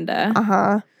to Amanda. Uh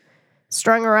huh.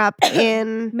 Strung her up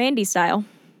in Mandy style.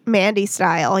 Mandy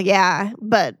style, yeah,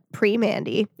 but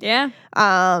pre-Mandy. Yeah.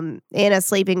 In a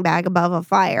sleeping bag above a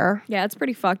fire. Yeah, it's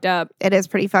pretty fucked up. It is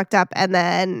pretty fucked up. And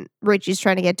then Richie's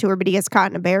trying to get to her, but he gets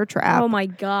caught in a bear trap. Oh my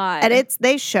God. And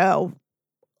they show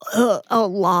a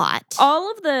lot. all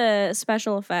of the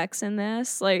special effects in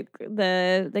this, like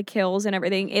the kills and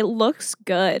everything, it looks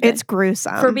good. It's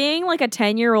gruesome. for being like a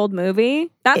 10-year-old movie.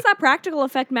 That's that practical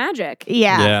effect magic.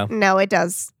 Yeah. Yeah. No, it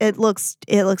does. It looks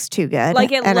too good.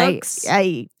 Like, it and looks-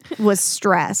 I was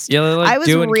stressed. Yeah, they're like I was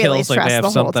doing really kills like they stressed have the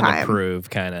whole something to time. prove,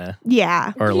 kind of,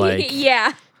 Yeah. or like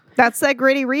yeah. That's that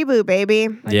gritty reboot, baby.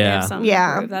 Like they have Yeah. something to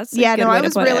Yeah. prove. That's a Yeah, good no, way I to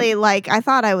was put it. really like I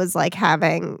thought I was like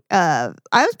having I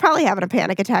was probably having a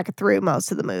panic attack through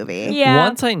most of the movie. Yeah.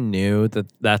 Once I knew that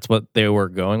that's what they were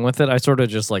going with it, I sort of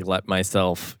just like let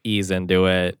myself ease into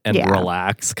it and Yeah.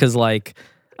 relax, because like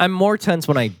I'm more tense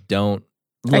when I don't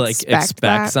like Expect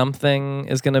that. something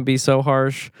is gonna be so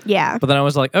harsh. Yeah. But then I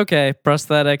was like, okay,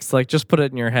 prosthetics, like just put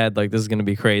it in your head, like this is gonna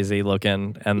be crazy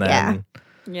looking, and then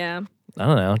Yeah. I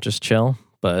don't know, just chill.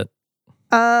 But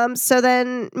So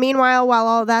then meanwhile, while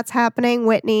all that's happening,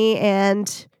 Whitney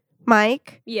and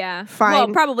Mike. Yeah. Fine. Well,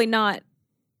 probably not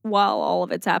while all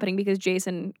of it's happening because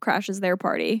Jason crashes their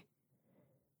party.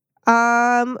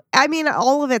 I mean,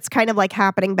 all of it's kind of like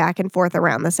happening back and forth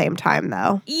around the same time,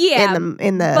 though. Yeah.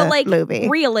 In the but like movie,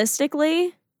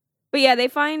 realistically. But yeah, they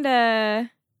find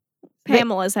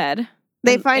Pamela's head.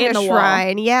 they in- find in a the wall.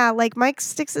 shrine. Yeah, like Mike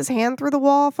sticks his hand through the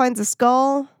wall, finds a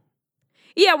skull.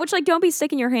 Yeah, which like don't be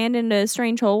sticking your hand into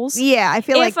strange holes. Yeah, I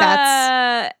feel like If,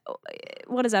 that's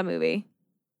what is that movie?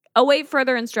 Await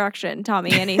further instruction,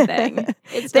 Tommy. Anything.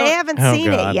 It's they don't- haven't Oh,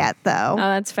 seen God. it yet, though. Oh,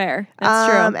 that's fair. That's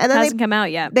true. And then they- hasn't come out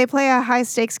yet. They play a high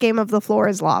stakes game of the floor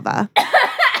is lava.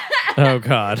 oh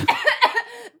god.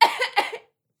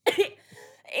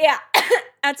 Yeah,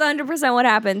 that's 100% what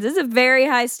happens. It's a very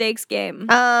high stakes game.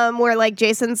 Where like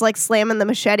Jason's like slamming the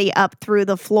machete up through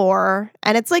the floor,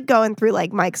 and it's like going through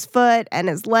like Mike's foot and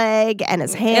his leg and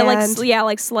his hand. It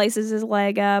like slices his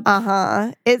leg up.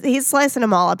 He's slicing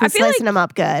them all up. I He's feel like- slicing them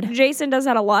up good. Jason does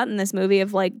that a lot in this movie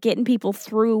of like getting people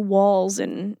through walls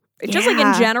and just like in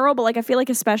Yeah. general, but like I feel like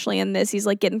especially in this, he's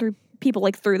like getting through people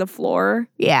like through the floor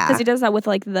Yeah. because he does that with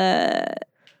like the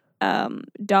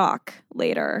doc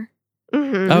later.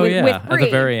 Mhm. Oh With- yeah, with at Bree.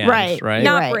 the very end, Right. right?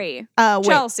 Not right. Bree. Whit-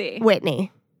 Chelsea. Whitney.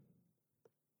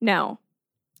 No.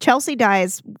 Chelsea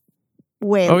dies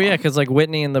way. Oh long. yeah, because like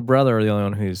Whitney and the brother are the only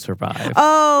one who survived.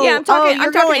 Oh, Yeah, I'm talking- you're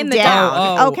I'm talking going in the down.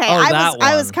 down. Oh, okay, oh, I that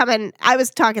was one. I was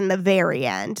talking the very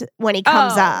end when he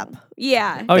comes Oh, up.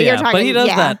 Yeah. Oh but you're yeah, but talking- he does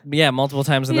yeah. that multiple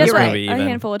times in He this does that movie. a Even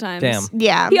handful of times. Damn.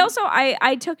 Yeah. He also,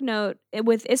 I took note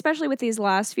with, especially with these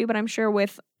last few, but I'm sure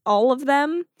with all of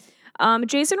them,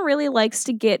 Jason really likes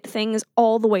to get things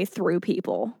all the way through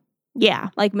people, Yeah.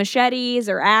 like machetes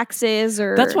or axes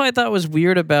or. That's what I thought was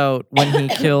weird about when he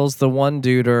kills the one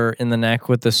duder in the neck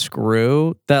with the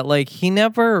screw, that like he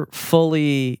never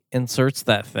fully inserts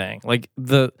that thing. Like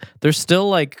there's still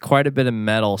like quite a bit of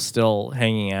metal still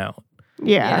hanging out.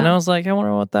 Yeah. And I was like, I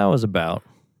wonder what that was about.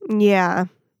 Yeah.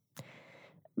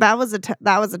 That was a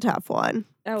tough one.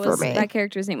 that for was me. that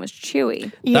character's name was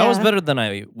Chewy Yeah. That was better than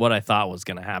what I thought was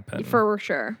going to happen. for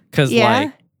sure. Because Yeah.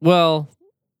 like, well,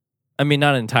 I mean,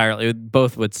 not entirely.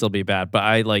 Both would still be bad, but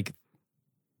I like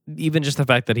even just the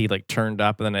fact that he like turned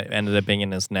up and then it ended up being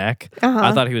in his neck. Uh-huh.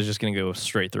 I thought he was just going to go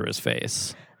straight through his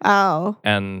face, Oh,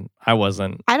 and I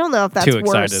wasn't. I don't know if that's Too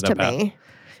worse excited to about- me.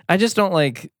 I just don't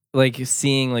like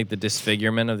seeing like the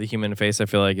disfigurement of the human face. I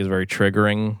feel like is very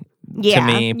triggering Yeah. to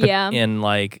me. But Yeah. and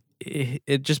like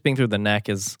it just being through the neck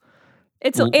is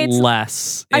It's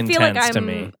less I intense feel like to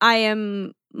me. I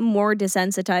am more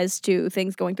desensitized to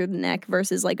things going through the neck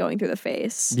versus like going through the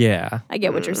face. Yeah. I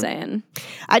get what you're Mm. saying.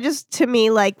 To me,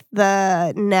 like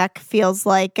the neck feels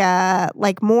like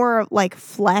more like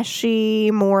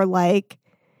fleshy, more like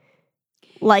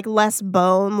less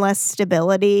bone, less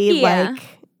stability. Yeah. Like,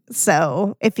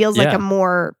 so it feels like Yeah. a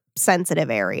more sensitive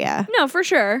area. No, for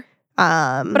sure.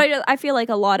 But But I feel like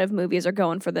a lot of movies are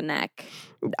going for the neck,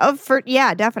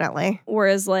 yeah, definitely.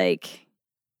 whereas like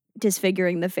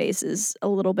disfiguring the face is a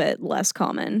little bit less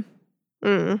common.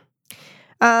 Mm.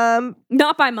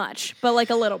 Not by much, but like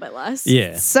a little bit less.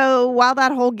 Yeah. So while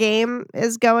that whole game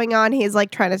is going on, he's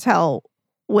like trying to tell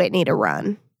Whitney to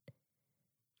run.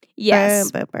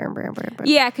 Yes. Bam, bam, bam, bam, bam.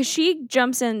 Yeah, because she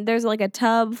jumps in. There's like a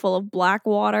tub full of black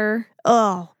water.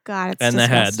 Oh God, it's And the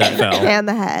head disgusting. that fell. And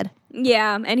the head.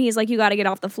 Yeah, and he's like, "You got to get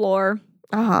off the floor."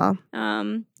 Uh-huh.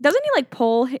 Doesn't he like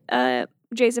pull?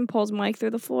 Jason pulls Mike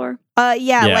through the floor. Yeah,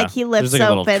 Yeah, like he lifts there's like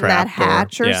a little open that trap door.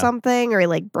 hatch or Yeah. something, or he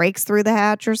like breaks through the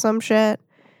hatch or some shit.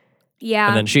 Yeah,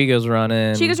 And then she goes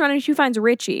running. she goes running. She finds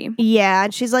Richie. Yeah,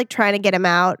 and she's like trying to get him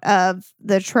out of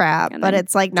the trap, And but then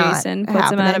it's like not Jason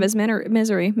puts him out of his misery.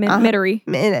 Mittery.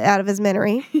 out of his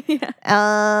misery. Yeah.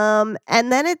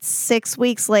 And then it's 6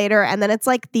 weeks later, and then it's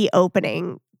like the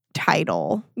opening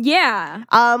title. Yeah.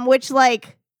 Which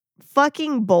like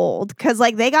fucking bold because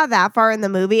like they got that far in the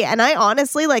movie, and I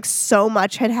honestly like so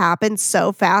much had happened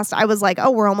so fast. I was like, oh,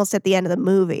 we're almost at the end of the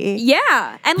movie.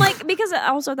 Yeah. And like, because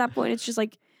also at that point, it's just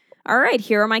like, all right,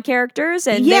 here are my characters,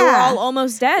 and they were Yeah. all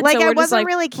almost dead. Like so I we're just wasn't like,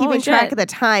 really keeping holy track shit. of the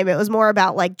time. It was more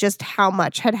about like just how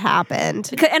much had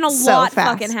happened. And a so lot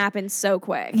fast. fucking happened so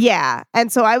quick. Yeah.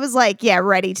 And so I was like, yeah,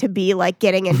 ready to be like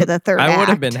getting into the third I would have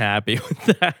act. been happy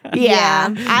with that. Yeah,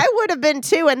 Yeah. I would have been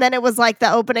too. And then it was like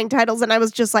the opening titles, and I was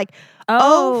just like,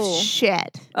 oh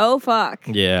shit. Oh, fuck.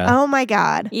 Yeah. Oh my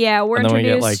God. Yeah, we're And then we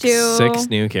get introduced like to 6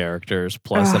 new characters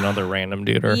plus another random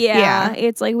duder. Yeah, Yeah.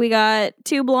 it's like we got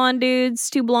 2 blonde dudes,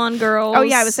 2 blonde girls. Oh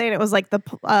yeah, I was saying it was like the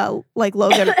like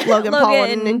Logan Paul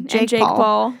and Jake,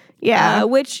 Paul. Yeah,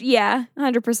 which 100%.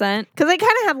 because they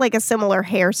kind of had like a similar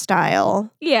hairstyle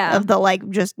Yeah, of the like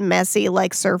just messy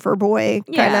like surfer boy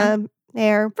kind Yeah. of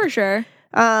hair. for sure.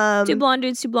 2 blonde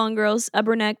dudes, 2 blonde girls, a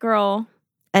brunette girl,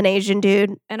 An Asian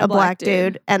dude, And a a black black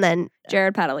dude. dude, and then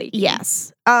Jared Padalecki.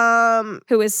 yes,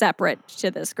 who is separate to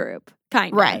this group,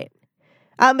 kind of. right.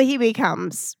 But he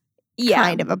becomes Yeah,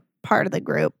 kind of a part of the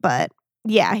group, but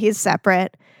yeah, he's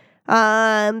separate.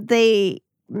 They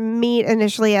meet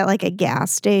initially at like a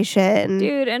gas station.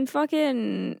 dude, and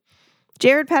fucking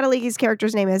Jared Padalecki's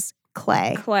character's name is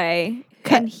Clay. Clay,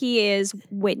 Ca- and he is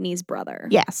Whitney's brother.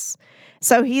 Yes.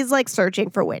 So he's like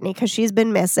searching for Whitney because she's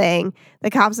been missing.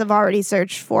 The cops have already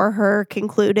searched for her,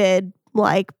 concluded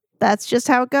like, that's just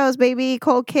how it goes, baby.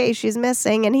 Cold case, she's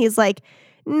missing. And he's like,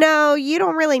 no, you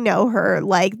don't really know her.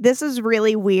 Like, this is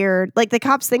really weird. Like, the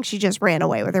cops think she just ran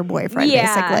away with her boyfriend,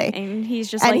 basically. And he's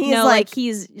just And like, he's no, like- like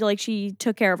he's like, she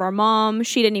took care of our mom.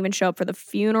 She didn't even show up for the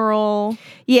funeral.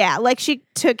 Yeah, like she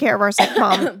took care of our sick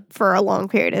mom for a long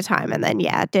period of time and then,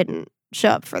 didn't show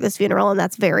up for this funeral. And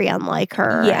that's very unlike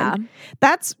her. Yeah, And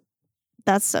that's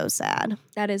so sad.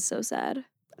 that is so sad.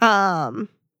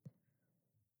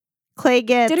 Clay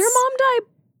gets. Did her mom die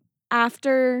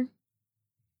after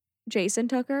Jason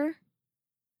took her?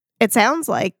 It sounds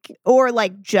like, or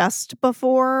like just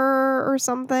before or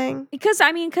something. Because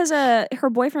her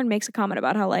boyfriend makes a comment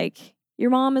about how like your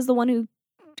mom is the one who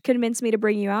convinced me to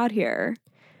bring you out here,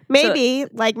 Maybe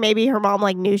maybe her mom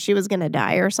like knew she was gonna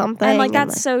die or something. and like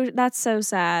that's so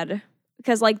sad.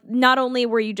 Because like not only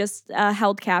were you just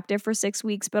held captive for 6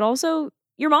 weeks, but also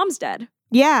your mom's dead.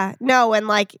 yeah, no, and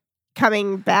like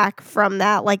coming back from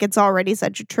that, like it's already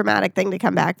such a traumatic thing to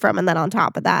come back from, and then on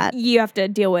top of that, You have to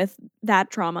deal with that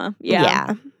trauma.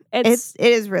 Yeah, it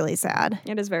is really sad.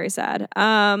 it is very sad.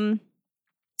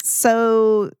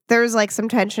 So there's like some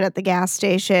tension at the gas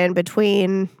station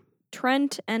between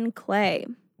Trent and Clay.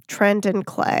 Trent and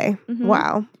Clay. Mhm.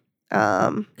 Wow.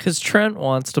 Because Trent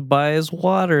wants to buy his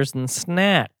waters and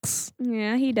snacks.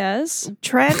 Yeah, he does.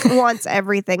 Trent wants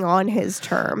everything on his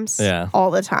terms. Yeah.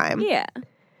 All the time. Yeah,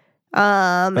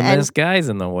 And And this guy's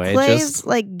in the way. Clay's Just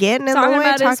like getting in talking the way,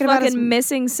 about his talking about fucking his.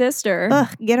 missing sister. Ugh,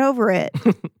 get over it.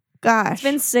 Gosh. It's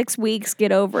been 6 weeks.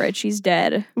 Get over it. She's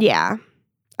dead. Yeah.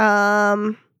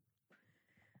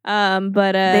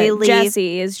 But They leave.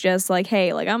 Jesse is just like,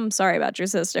 hey, like I'm sorry about your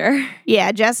sister.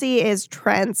 Yeah. Jessie is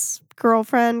Trent's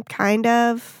girlfriend, kind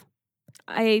of.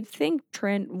 I think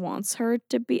Trent wants her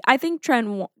to be. I think Trent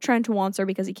wants her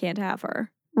because he can't have her.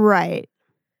 Right.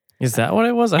 is that what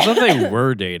it was? I thought they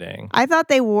were dating. I thought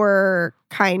they were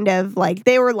kind of like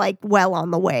they were like well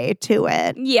on the way to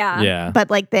it, Yeah. Yeah. but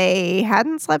like they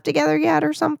hadn't slept together yet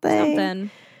or something.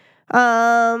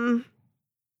 Something.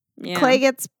 Yeah. Clay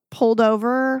gets pulled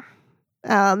over.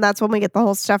 That's when we get the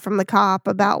whole stuff from the cop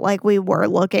about like we were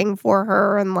looking for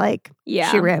her and like Yeah.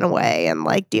 she ran away and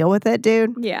like deal with it,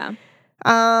 dude. Yeah.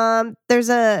 There's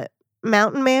a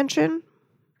mountain mansion.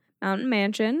 Mountain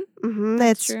Mansion.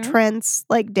 It's true. Trent's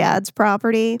like dad's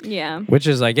property. Yeah. Which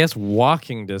is, I guess,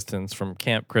 walking distance from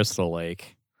Camp Crystal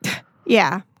Lake.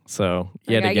 Yeah. So,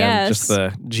 yet Like, I again, just guess.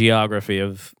 the geography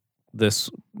of this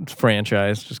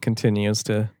franchise just continues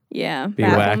to Yeah. be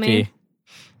Baffle wacky. me.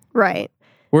 Right.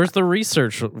 Where's the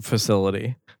research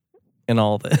facility in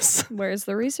all this? Where's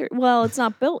the research? Well, it's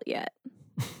not built yet.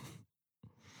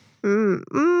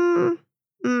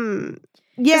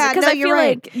 Yeah, Because no, I you're feel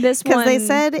right. like this Because one. they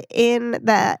said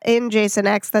in Jason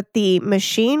X that the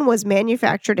machine was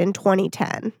manufactured in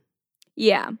 2010,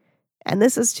 Yeah. and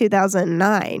this is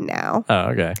 2009 now. Oh,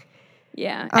 okay.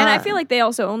 Yeah. And I Uh, feel like they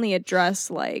also only address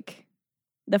like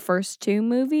the first 2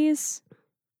 movies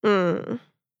Mm.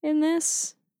 in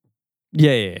this.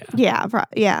 Yeah. Yeah,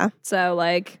 yeah. So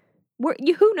like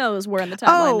who knows where in the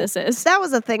timeline Oh, this is. That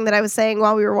was a thing that I was saying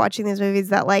while we were watching these movies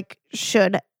that like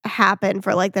should happen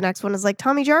for like the next one is like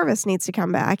Tommy Jarvis needs to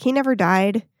come back. He never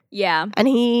died, Yeah. and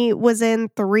he was in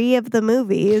 3 of the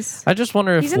movies. I just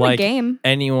wonder He's if in the like game.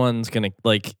 anyone's gonna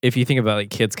like if you think about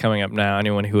like kids coming up now,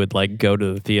 anyone who would like go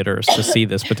to the theaters to see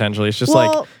this potentially, it's just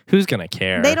like Well, who's gonna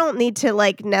care? they don't need to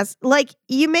like like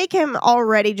you make him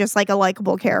already just like a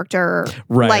likable character,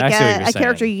 Right, like I see what you're a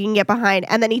character saying. you can get behind,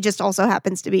 and then he just also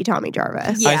happens to be Tommy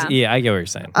Jarvis. Yeah. I get what you're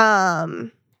saying.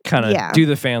 Kind of yeah. do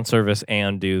the fan service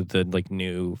and do the like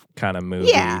new kind of movie.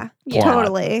 Yeah, Yeah. plot.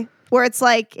 totally. Where it's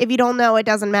like if you don't know, it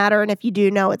doesn't matter, and if you do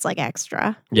know, it's like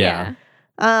extra. Yeah.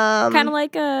 Kind of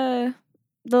like the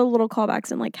little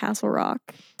callbacks in like Castle Rock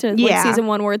to like Yeah. season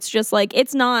 1 where it's just like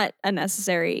it's not a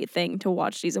necessary thing to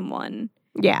watch season 1,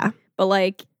 Yeah. but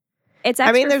like it's extra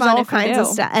I mean, there's fun all if you kinds of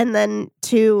do. stuff, and then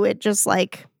 2, it just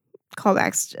like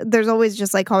callbacks. There's always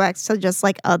just like callbacks to just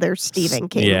like other Stephen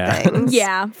King Yeah. things.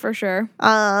 Yeah, for sure.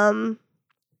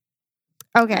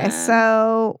 Okay,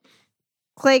 so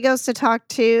Clay goes to talk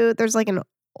to. There's like an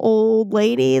old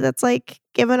lady that's like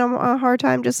giving him a hard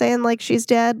time, just saying like she's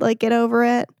dead, like get over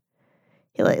it.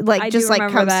 He like I just do like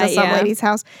remember comes that, to some yeah. lady's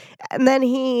house, and then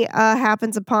he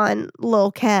happens upon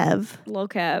Lil Kev, Lil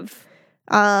Kev.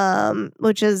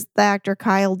 which is the actor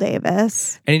Kyle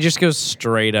Davis. And he just goes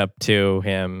straight up to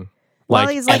him. While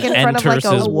he's like in front of like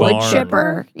enters his a wood barn.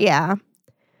 chipper. Yeah.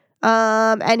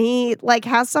 And he like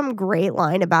has some great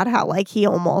line about how like he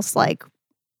almost like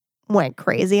went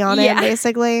crazy on Yeah. him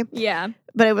basically, Yeah.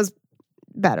 but it was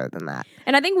better than that.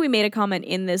 And I think we made a comment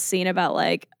in this scene about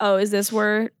like, oh, is this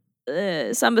where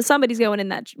somebody's going in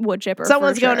that wood chipper?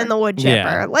 Someone's for going sure. in the wood chipper.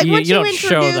 Yeah. Like you, once you you, don't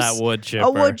show introduce that wood chipper.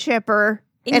 a wood chipper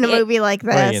in a It- movie like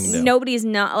What are you this, gonna do? Nobody's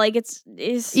not like it's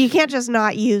you can't just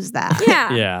not use that.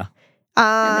 yeah. Yeah.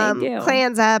 And they do. Clay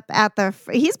ends up at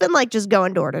he's been like just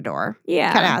going door to door,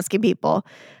 Yeah. kind of asking people.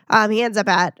 He ends up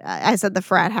at I said the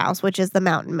frat house, which is the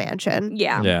Mountain Mansion.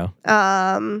 Yeah.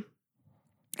 Yeah.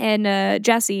 And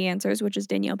Jessie answers, which is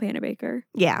Danielle Panabaker.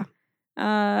 Yeah.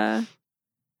 Uh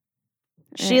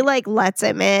She like lets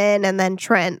him in, and then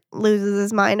Trent loses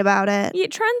his mind about it. yeah,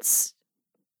 Trent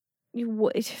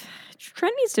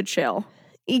needs to chill.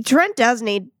 Trent does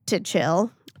need to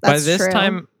chill. That's By this true.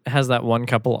 time, has that one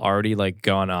couple already like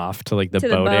gone off to like the To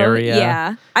boat area?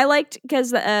 Yeah. I liked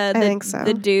because I think so.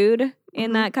 the dude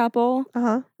in Mhm. that couple,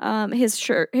 Uh-huh. his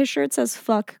shirt says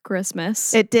 "fuck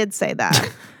Christmas," It did say that.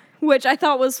 which I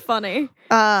thought was funny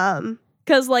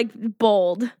because like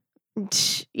bold.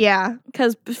 Yeah.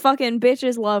 Because fucking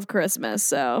bitches love Christmas,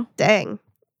 so Dang.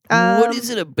 What is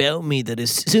it about me that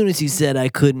as soon as he said I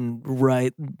couldn't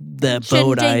ride that Shouldn't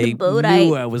boat, take I the boat,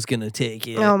 knew I was gonna take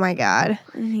it? Oh my God.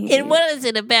 And what is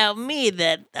it about me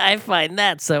that I find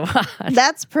that so hot?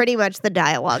 That's pretty much the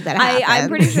dialogue that happens. I'm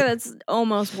pretty sure that's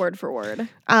almost word for word.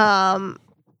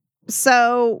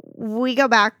 So we go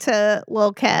back to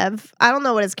Lil Kev. I don't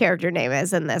know what his character name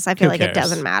is in this. I feel Who like it cares?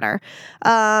 doesn't matter.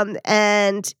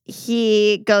 And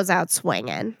he goes out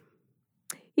swinging.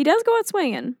 He does go out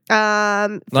swinging.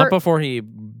 Not For- before he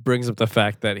brings up the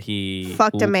fact that he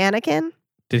fucked a mannequin.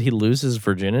 Did he lose his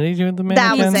virginity to the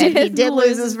That mannequin? was it. He Did did lose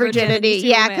lose his his virginity. virginity to a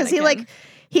Yeah, because mannequin.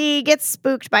 he gets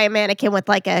spooked by a mannequin with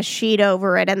like a sheet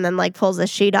over it, and then like pulls the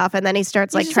sheet off, and then he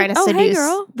starts He's like just trying like, to "Oh, hey, seduce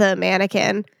girl." the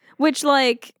mannequin, Which,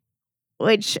 like,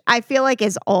 which I feel like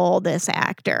is all this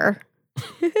actor.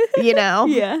 You know?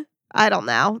 yeah. I don't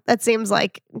know. That seems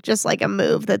like just like a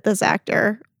move that this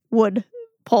actor would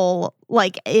pull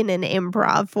like in an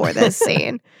improv for this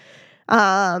scene.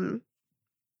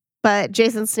 But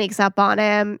Jason sneaks up on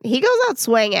him. He goes out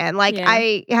swinging. Like Yeah.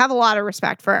 I have a lot of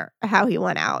respect for how he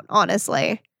went out,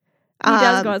 honestly. He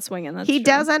does go out swinging. That's He true.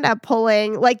 does end up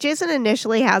pulling like Jason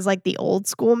initially has like the old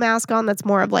school mask on that's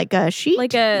more of like a sheet,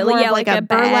 Like a- more yeah, of like a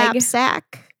burlap bag.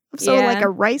 sack. So like Yeah. a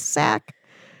rice sack.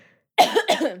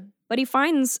 But he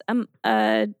finds,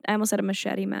 I almost said a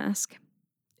machete mask.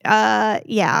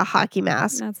 Yeah, a hockey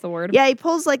mask. That's the word. Yeah, he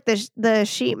pulls like the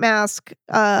sheet mask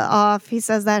off. He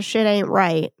says that shit ain't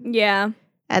right. Yeah.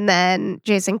 And then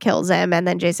Jason kills him, and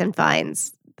then Jason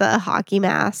finds the hockey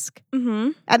mask.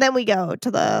 Mm-hmm. And then we go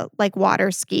to the like water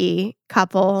ski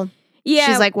couple. Yeah.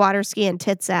 She's like water skiing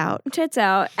tits out. tits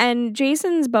out. And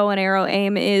Jason's bow and arrow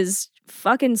aim is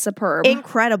fucking superb.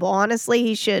 Incredible. Honestly,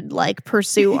 he should like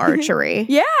pursue archery.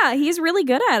 Yeah, he's really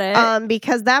good at it.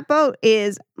 Because that boat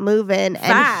is moving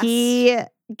Fast. and he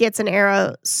gets an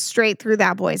arrow straight through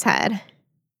that boy's head.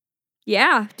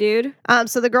 Yeah, dude.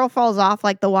 So the girl falls off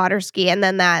like the water ski, and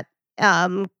then that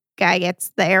guy gets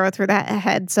the arrow through that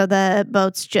head. So the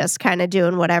boat's just kind of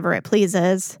doing whatever it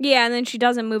pleases. Yeah, and then she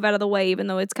doesn't move out of the way, even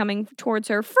though it's coming towards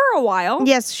her for a while.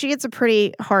 Yes, she gets a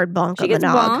pretty hard bunk She on the gets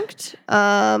nog.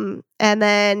 bonked. And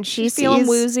then she She's feeling sees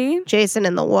woozy. Jason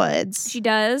in the woods. She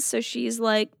does. So she's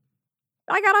like,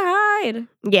 I gotta hide.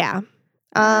 Yeah.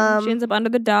 She ends up under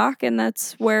the dock, and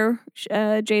that's where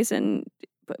Jason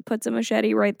puts a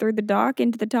machete right through the dock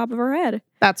into the top of her head.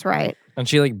 That's right. And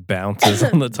she like bounces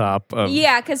on the top of.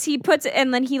 Yeah, because he puts it,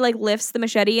 and then he like lifts the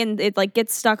machete, and it like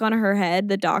gets stuck on her head.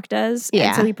 The dock does. Yeah.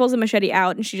 And so he pulls the machete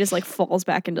out, and she just like falls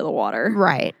back into the water.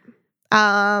 Right.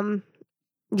 That's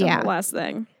Yeah. the last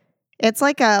thing. It's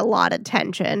like a lot of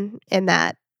tension in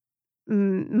that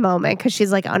moment because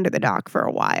she's like under the dock for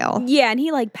a while. Yeah, and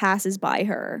he like passes by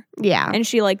her, Yeah. and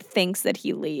she like thinks that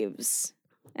he leaves,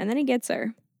 and then he gets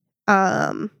her.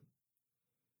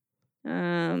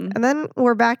 And then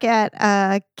we're back at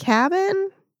a cabin.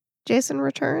 Jason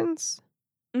returns.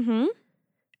 Mm-hmm.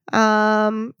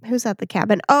 Who's at the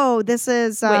cabin? Oh, this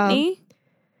is Whitney.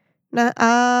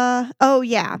 Oh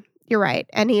yeah, you're right.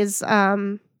 And he's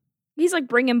He's like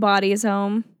bringing bodies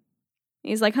home.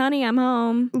 He's like, honey, I'm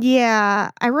home. yeah,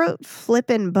 I wrote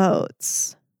flippin'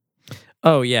 boats.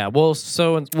 Oh yeah. Well, I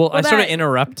sort of that-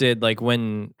 interrupted like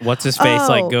when what's his face Oh.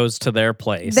 like goes to their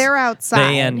place. They're outside.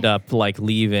 They end up like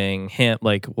leaving him.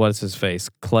 Like what's his face?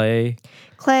 Clay.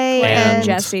 Clay and and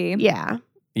Jesse. Yeah.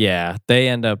 Yeah. They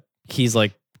end up. He's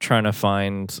like trying to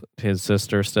find his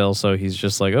sister still, so he's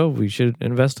just like, oh, we should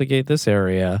investigate this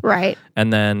area. Right.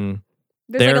 And then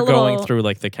There's they're like a going little, through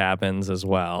like the cabins as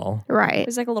well. Right.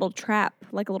 There's like a little trap,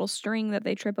 like a little string that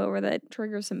they trip over that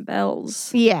triggers some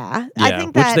bells, Yeah. I Yeah,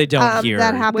 think which that they don't hear.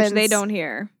 that happens. which they don't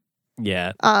hear.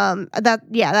 Yeah.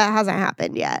 That hasn't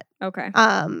happened yet. Okay.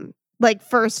 Like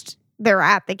first they're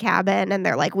at the cabin and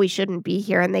they're like, we shouldn't be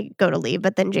here, and they go to leave,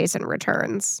 but then Jason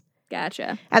returns.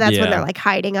 Gotcha. And that's when Yeah. they're like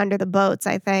hiding under the boats,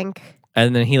 I think.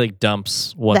 And then he like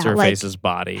dumps what's her That, like, face's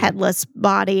body. Headless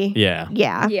body. Yeah.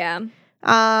 Yeah. Yeah.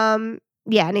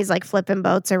 Yeah, and he's like flipping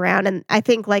boats around, and I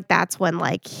think like that's when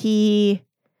like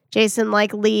Jason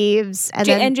like leaves, and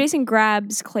then And Jason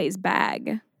grabs Clay's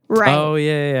bag. right, Oh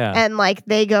yeah. and like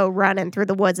they go running through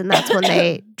the woods, and that's when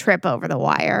they trip over the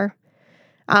wire,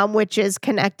 which is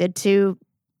connected to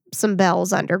some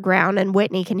bells underground, and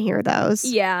Whitney can hear those.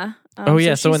 Yeah. Oh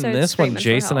yeah. So she in starts this one, screaming for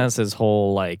Jason help. has his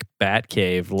whole like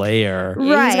Batcave lair. Yeah,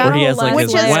 he's Right. got Where a he whole has like lens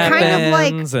his Which is flare. kind of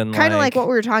like- weapons and Kind of like what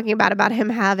we were talking about him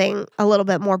having a little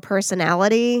bit more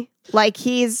personality. Like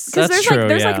he's Because That's there's true,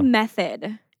 like yeah.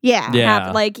 method.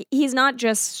 Yeah. Like he's not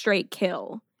just straight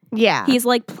kill. yeah, He's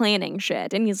like planning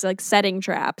shit, and he's like setting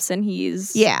traps, and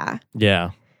he's yeah.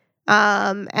 Yeah.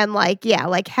 And like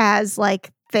like has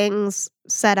like things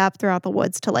set up throughout the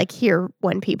woods to like hear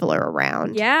when people are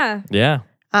around. yeah. Yeah.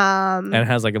 Um And it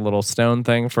has like a little stone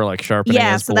thing for like sharpening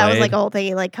yeah, his so blade. that was like a whole thing.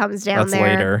 He like comes down That's there.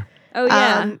 later. Oh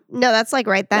yeah. No, that's like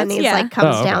right then. That's- He's yeah. like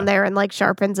comes Oh, okay. down there and like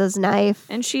sharpens his knife.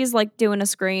 And she's like doing a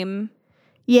scream.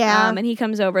 Yeah, And he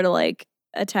comes over to like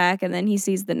attack, and then he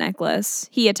sees the necklace.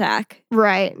 He attack.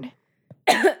 right.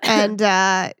 and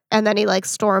then he like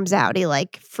storms out. He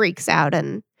like freaks out,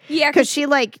 and Yeah. because she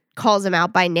like calls him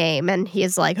out by name, and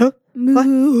he's like, huh?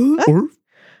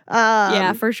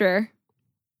 Yeah, for sure.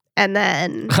 And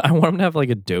then I want him to have like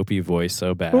a dopey voice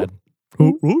so bad.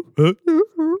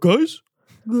 Guys,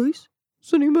 does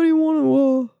anybody want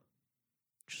to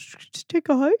just take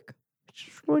a hike?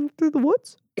 Just run through the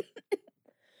woods?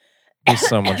 He's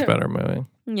so much better moving.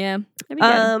 Yeah. That'd be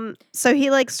good. So he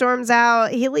like storms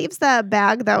out. He leaves the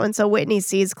bag though, and so Whitney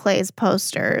sees Clay's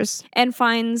posters. And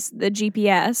finds the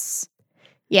GPS,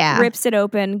 Yeah. rips it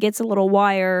open, gets a little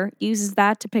wire, uses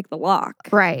that to pick the lock.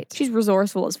 Right. She's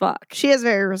resourceful as fuck. She is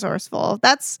very resourceful.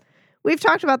 We've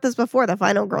talked about this before. The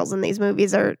final girls in these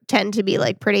movies tend to be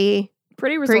like pretty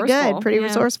Pretty resourceful. good, pretty yeah.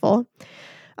 resourceful.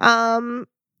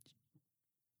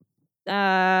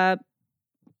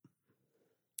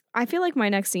 I feel like my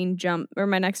next note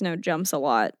jumps a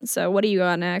lot. So what do you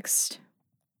got next?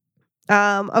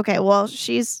 Okay, well,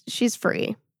 she's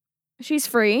free. She's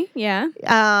free, yeah.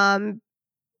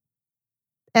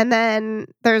 And then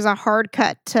there's a hard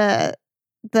cut to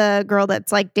the girl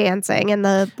that's like dancing and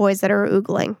the boys that are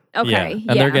oogling. Okay.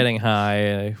 Yeah. And they're getting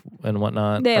high and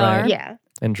whatnot. They right? are. Yeah.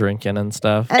 and drinking and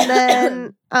stuff. And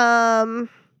then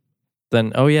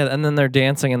Then and then they're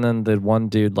dancing, and then the one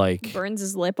dude like, Burns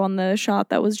his lip on the shot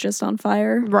that was just on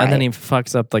fire. right. and then he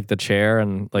fucks up like the chair,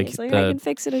 and like He's like, I the can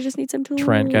fix it. I just need some tools.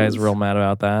 Trent guy's real mad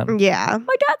about that. Yeah.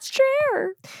 My dad's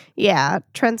chair. Yeah.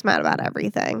 Trent's mad about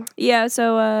everything. Yeah,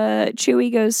 so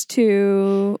Chewie goes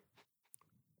to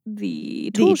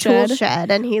the tool Tool shed.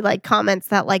 shed. And he like comments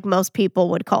that like most people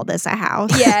would call this a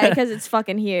house. Yeah, because it's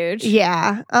fucking huge.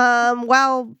 Yeah.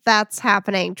 While that's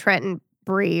happening, Trent and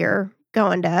Bree are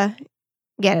going to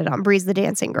get it on. Bree's the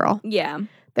dancing girl. Yeah.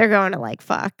 They're going to like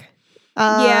fuck.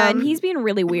 Yeah, and he's being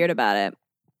really weird about it.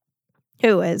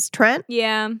 Who is Trent?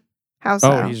 Yeah. How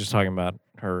so? Oh, he's just talking about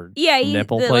her Yeah,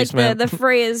 nipple the, placement. Like the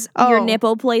phrase "your Oh.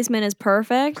 nipple placement is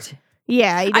perfect."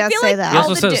 Yeah, he I does feel say like that. he all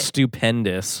also the says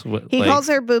stupendous. He calls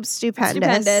her boobs stupendous.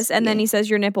 Stupendous, and then Yeah. he says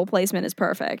your nipple placement is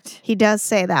perfect. He does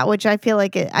say that, which I feel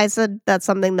like I said that's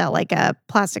something that like a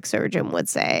plastic surgeon would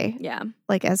say, Yeah,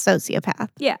 like a sociopath.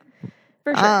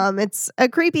 for sure. It's a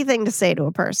creepy thing to say to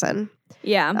a person.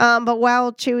 Yeah, But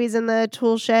while Chewie's in the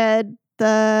tool shed,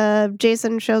 the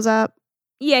Jason shows up.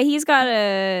 yeah.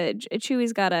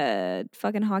 Chewie's got a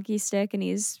fucking hockey stick, and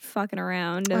he's fucking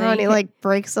around. And he like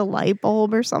breaks a light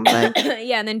bulb or something.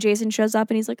 yeah, and then Jason shows up,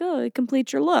 and he's like, "Oh, it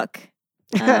completes your look."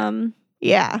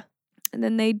 Yeah. And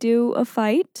then they do a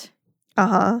fight.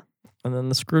 Uh-huh. and then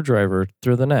the screwdriver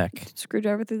through the neck.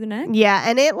 Screwdriver through the neck. Yeah,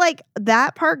 and it like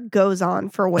that part goes on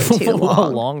for way too a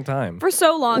long. long time. For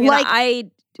so long, Like-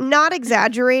 and Not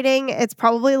exaggerating, it's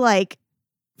probably like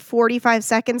 45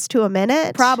 seconds to a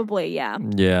minute. probably, yeah.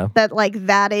 Yeah. That like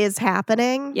that is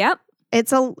happening. Yep,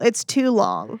 It's too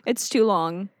long. it's too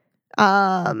long.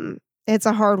 It's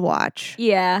a hard watch.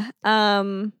 Yeah.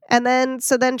 And then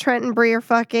Trent and Bree are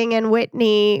fucking, and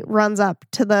Whitney runs up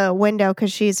to the window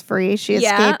because she's free. She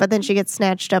Yeah. escaped, but then she gets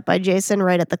snatched up by Jason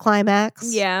right at the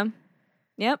climax. Yeah.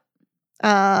 Yep.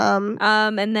 Um.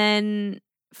 And then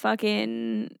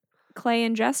fucking Clay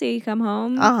and Jesse come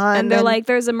home. Uh-huh, And and they're then- like,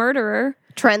 there's a murderer.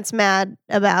 Trent's mad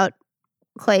about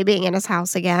Clay being in his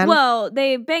house again. Well,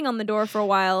 they bang on the door for a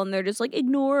while and they're just like,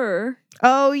 ignore her.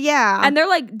 Oh yeah. And they're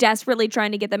like desperately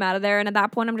trying to get them out of there. And at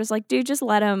that point, I'm just like, dude, just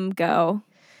let him go.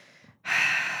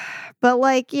 But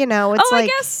like, you know, it's I like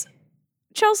guess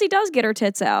Chelsea does get her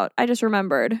tits out. I just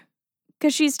remembered.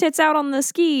 Because she's tits out on the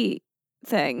ski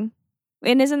thing.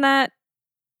 And isn't that,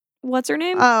 what's her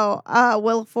name?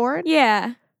 Will Ford?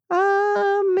 Yeah.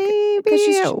 Maybe 'Cause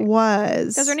she's- it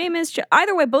was. Because her name is,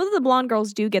 either way, both of the blonde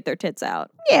girls do get their tits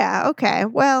out. Yeah, okay.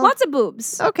 Well, Lots of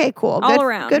boobs. okay, cool. all Good,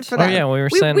 around. Good for Oh them. yeah, we were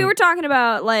We, saying we were talking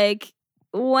about, like,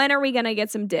 when are we going to get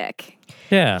some dick?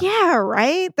 yeah. Yeah,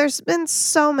 right? There's been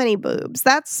so many boobs.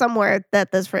 That's somewhere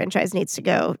that this franchise needs to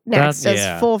go next That's- is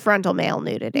yeah. full frontal male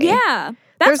nudity. Yeah.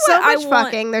 There's That's so what I much want.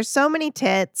 fucking. There's so many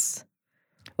tits.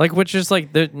 Like, which is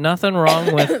like, there's nothing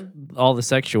wrong with all the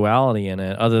sexuality in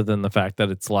it, other than the fact that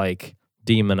it's like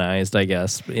demonized, I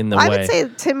guess, in the I way. would say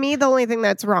to me the only thing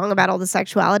that's wrong about all the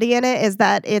sexuality in it is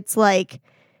that it's like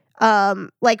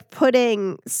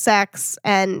putting sex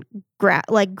and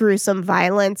gruesome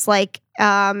violence Hand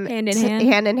in hand.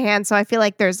 hand in hand. So I feel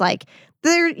like there's like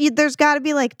there's got to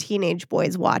be like teenage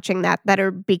boys watching that are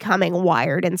becoming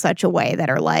wired in such a way that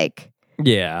are like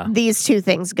yeah. these two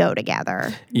things go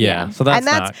together. Yeah. So that's and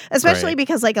that's not especially great.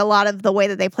 because like a lot of the way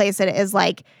that they place it is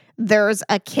like there's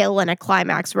a kill and a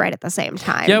climax right at the same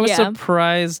time. Yeah, I was Yeah.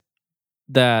 surprised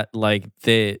that like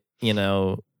the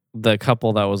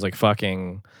couple that was like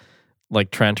fucking like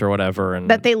Trent or whatever, and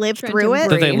That they lived Trent through and it.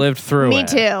 that they Bree. lived through Me it.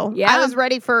 too. Yeah. I was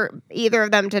ready for either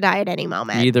of them to die at any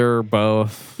moment. Either,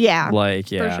 both. Yeah. Like,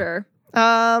 yeah. For sure.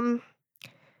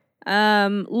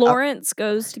 Lawrence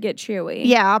goes to get Chewie.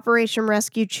 Yeah, Operation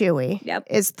Rescue Chewie Yep.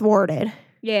 is thwarted.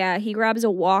 Yeah, he grabs a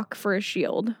walk for a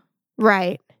shield,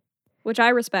 Right. which I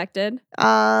respected.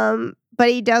 But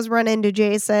he does run into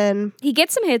Jason. He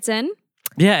gets some hits in.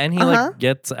 Yeah, and he Uh-huh. like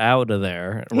gets out of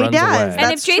there, He runs does. away. And if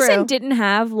That's Jason true. didn't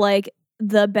have like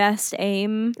the best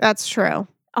aim That's true.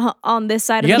 on this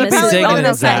side You of the gotta be zigging on and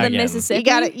this side of the zagging. Mississippi,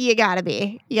 You gotta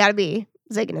be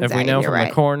zigging and if we zagging. know You're from right.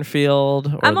 the cornfield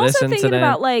or I'm this also thinking incident,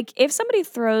 about like if somebody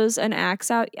throws an axe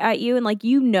out at you and like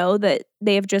you know that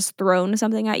they have just thrown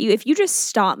something at you, if you just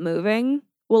stop moving,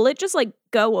 will it just like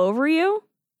go over you?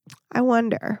 I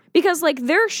wonder. Because like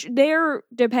they're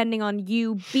depending on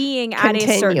you being at a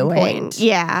certain Continuing. point.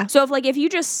 Yeah. So if you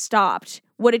just stopped,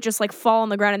 would it just like fall on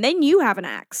the ground and then you have an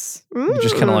axe? you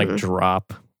just kind of like Mm.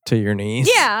 drop to your knees.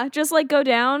 Yeah, just like go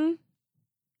down.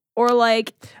 Or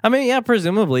like I mean, yeah,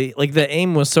 presumably, like the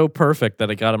aim was so perfect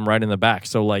that it got him right in the back.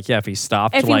 So, like, yeah, if he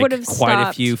stopped If he like would've quite a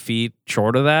stopped. few feet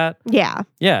short of that, Yeah.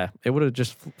 yeah, it would have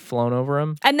just flown over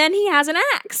him. and then he has an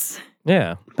axe.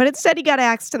 Yeah, But instead he got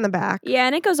axed in the back. Yeah,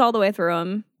 and it goes all the way through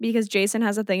him because Jason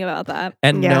has a thing about that.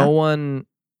 and Yeah. no one.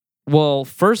 Well,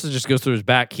 first it just goes through his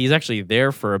back. He's actually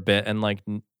there for a bit, and like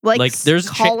Like there's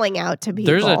a calling out to people.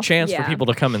 there's a chance for Yeah. people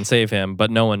to come and save him, but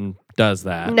no one does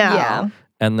that. No. Yeah.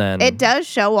 And then It does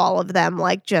show all of them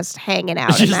like just hanging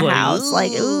out in Just the like, house.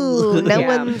 Like, ooh, no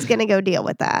Yeah. one's gonna go deal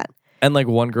with that. and like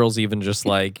one girl's even just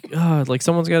like, oh, like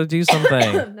someone's got to do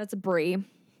something. That's Brie.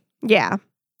 Yeah.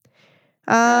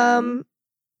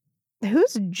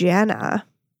 Who's Jenna?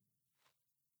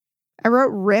 I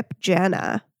wrote Rip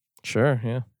Jenna. Sure,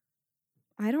 yeah.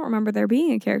 I don't remember there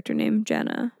being a character named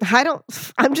Jenna.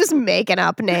 I'm just making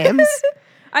up names.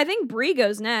 I think Brie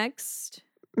goes next.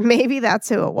 Maybe that's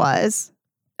who it was.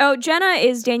 Oh, Jenna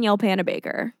is Danielle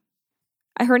Panabaker.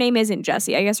 Her name isn't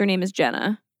Jessie. I guess her name is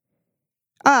Jenna.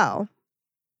 Oh,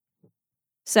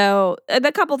 So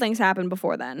the couple things happened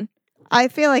before then. I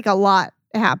feel like a lot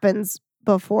happens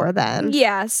before then.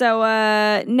 Yeah. So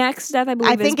next death, I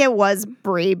believe, I think it was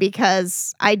Brie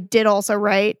because I did also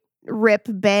write Rip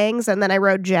Bangs and then I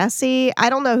wrote Jesse. I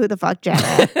don't know who the fuck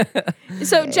Jenna is.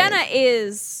 So Jenna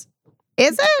is.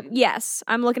 is. It? Yes,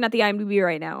 I'm looking at the IMDb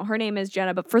right now. Her name is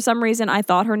Jenna, but for some reason I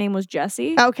thought her name was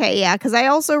Jessie. Okay, yeah, because I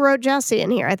also wrote Jesse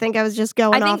in here. I think I was just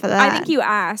going off of that. I think you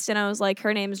asked, and I was like,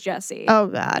 her name is Jessie. Oh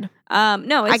God,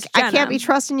 No, it's Jenna. I can't be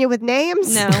trusting you with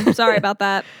names. No, sorry about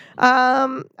that.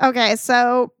 Okay,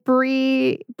 so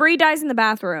Brie. Brie dies in the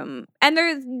bathroom, and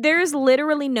there's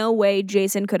literally no way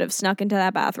Jason could have snuck into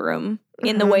that bathroom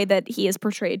in the Mhm. way that he is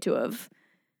portrayed to have.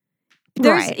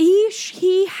 Right.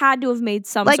 He had to have made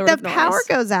some Like sort the of noise. power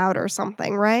goes out or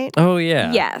something, right? Oh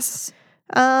yeah. Yes,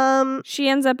 Um, she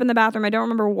ends up in the bathroom. I don't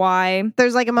remember why.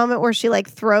 there's like a moment where she like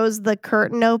throws the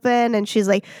curtain open and she's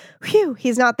like, "Phew,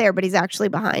 he's not there, but he's actually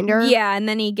behind her." Yeah, and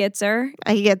then he gets her.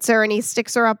 He gets her and he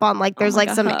sticks her up on like there's like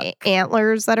like a some hook.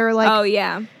 antlers that are like Oh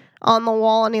yeah. on the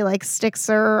wall and he like sticks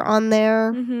her on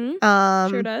there. Mm-hmm.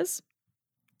 Sure does.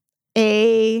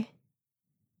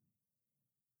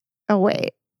 Oh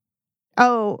wait.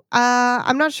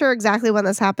 I'm not sure exactly when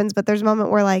this happens, but there's a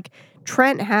moment where like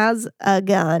Trent has a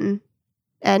gun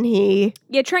and he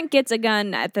Yeah, Trent gets a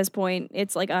gun at this point.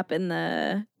 It's like up in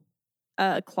the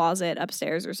closet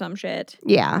upstairs or some shit.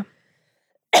 yeah.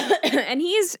 And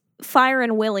he's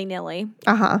firing willy-nilly.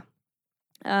 Uh-huh.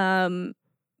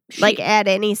 Like She- at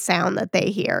any sound that they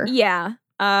hear. yeah.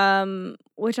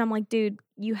 Which I'm like, dude,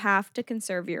 you have to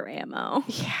conserve your ammo.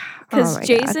 Yeah. Because Oh my God.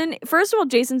 Jason, first of all,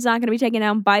 Jason's not going to be taken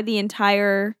down by the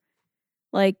entire,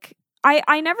 like,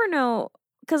 I never know,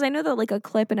 because I know that like a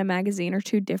clip and a magazine are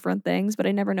two different things, but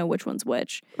I never know which one's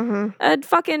which. Mhm. A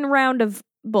fucking round of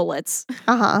bullets.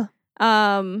 Uh-huh.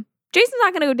 Jason's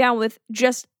not going to go down with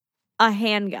just a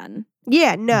handgun.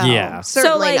 Yeah, no. Yeah.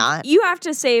 Certainly so like, not. you have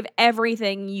to save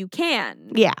everything you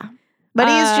can. Yeah. But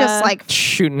he's just like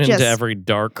Shooting Just- into every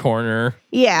dark corner.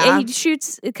 yeah. He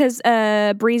shoots because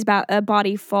Bree's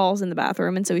body falls in the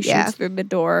bathroom, and so he shoots Yeah. through the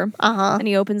door, Uh-huh. and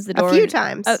he opens the door A few and-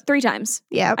 times. 3 times.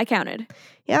 Yep. I counted.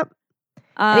 Yep.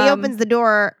 And he opens the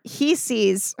door, he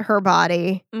sees her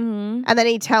body, Mhm. and then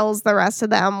he tells the rest of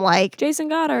them like Jason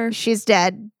got her. she's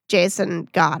dead. Jason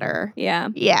got her. Yeah.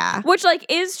 Yeah. Which like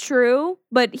is true,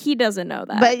 but he doesn't know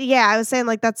that. But yeah, I was saying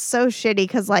like that's so shitty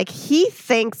because like he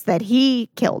thinks that he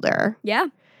killed her. yeah.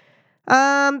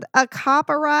 A cop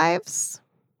arrives,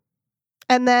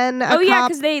 and then Oh yeah,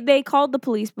 because they called the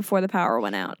police before the power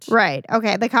went out. right.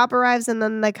 Okay, the cop arrives, and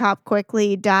then the cop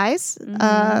quickly dies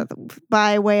Mhm.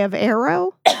 by way of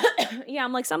arrow. Yeah,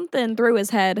 I'm like something through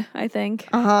his head, I think.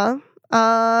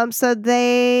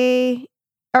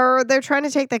 So they're trying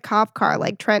to take the cop car.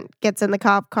 Like Trent gets in the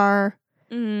cop car.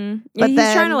 Mm. Yeah, But he's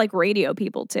then- trying to like radio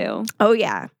people too. Oh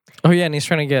yeah. Oh yeah, and he's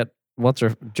trying to get what's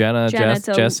her Jenna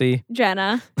to- Jessie.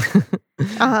 Jenna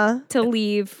to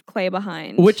leave Clay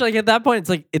behind. Which like at that point it's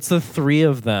like it's the three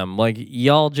of them. Like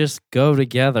y'all just go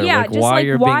together. yeah, like just why like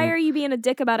you're why being are you being a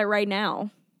dick about it right now?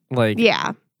 like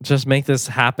Yeah. just make this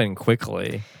happen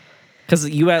quickly. Because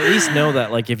you at least know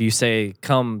that like if you say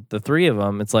come the three of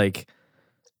them, it's like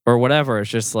or whatever. It's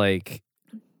just like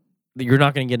you're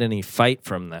not going to get any fight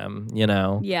from them, you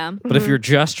know. Yeah. But if you're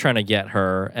just trying to get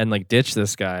her and like ditch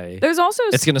this guy, There's also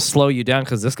it's going to slow you down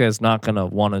because this guy's not going to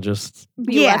want to just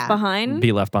be Yeah. left behind.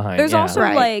 be left behind. There's yeah. also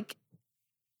Right. like,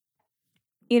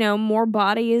 you know, more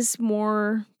bodies,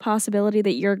 more possibility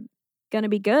that you're gonna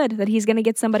be good, that he's gonna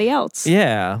get somebody else.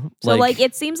 yeah, So like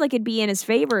it seems like it'd be in his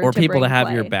favor. or people bring to have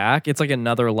Clay. your back. It's like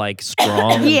another like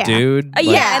strong Yeah. dude.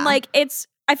 Yeah, Like, and like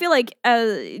I feel like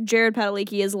Jared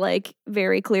Padalecki is like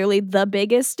very clearly the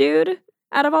biggest dude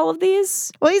out of all of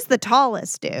these. Well, he's the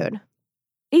tallest dude.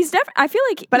 He's definitely. I feel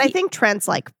like, But I think Trent's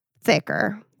like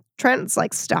thicker. Trent's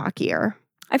like stockier.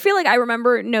 I feel like I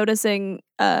remember noticing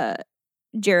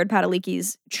Jared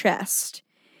Padalecki's chest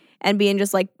and being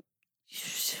just like,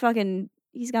 fucking,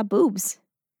 he's got boobs.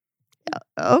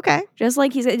 Okay. Just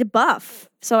like he's a buff.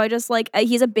 So I just like,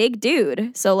 he's a big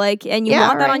dude. So like, and you Yeah,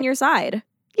 want that right. on your side.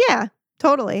 Yeah,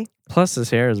 totally. Plus, his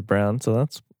hair is brown, so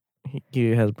that's he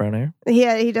has brown hair.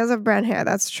 Yeah, he does have brown hair.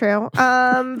 That's true.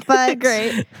 But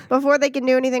Great. before they can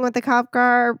do anything with the cop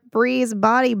car, Bree's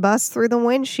body busts through the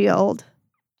windshield.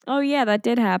 Oh yeah, that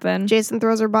did happen. Jason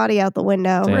throws her body out the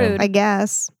window. Damn. Rude. I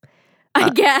guess. I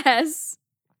guess.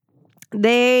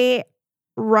 They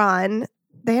run.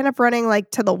 They end up running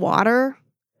like to the water.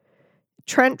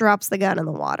 Trent drops the gun in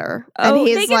the water. Oh, and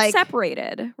he's they get like,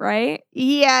 separated, right?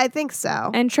 yeah, I think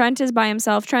so. And Trent is by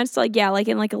himself. Trent's like, yeah, like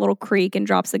in like a little creek and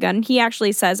drops the gun. He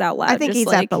actually says out loud. I think just he's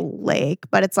like, at the lake,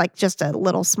 but it's like just a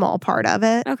little small part of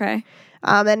it. Okay.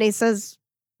 And he says,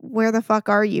 "Where the fuck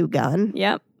are you, gun?"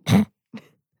 Yep.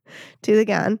 To the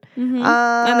gun. Mhm.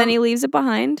 And then he leaves it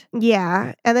behind.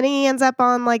 Yeah. And then he ends up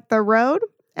on like the road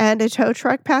and a tow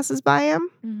truck passes by him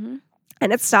Mm-hmm.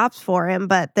 and it stops for him,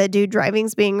 but the dude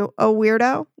driving's being a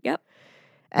weirdo. Yep.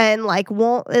 And like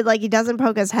he doesn't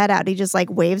poke his head out. He just like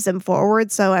waves him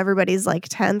forward. So everybody's like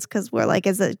tense because we're like,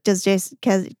 does Jason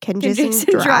can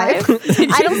Jason drive?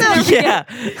 I don't know. Yeah,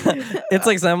 it's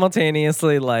like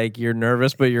simultaneously like you're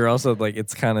nervous, but you're also like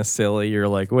it's kind of silly. You're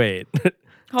like, wait,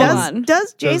 Hold on.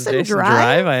 Does Jason does Jason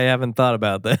drive? I haven't thought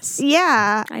about this.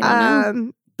 Yeah. I don't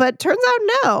know. But turns out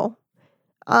no.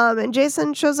 And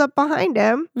Jason shows up behind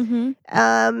him,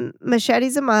 Mm-hmm.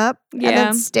 machetes him up, and Yeah.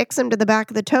 then sticks him to the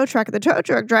back of the tow truck. The tow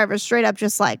truck driver straight up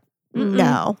just like,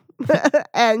 no,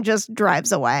 and just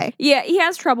drives away. Yeah, he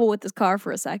has trouble with his car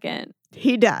for a second.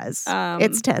 He does.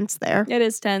 It's tense there. It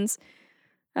is tense.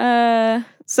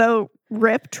 So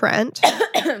rip Trent.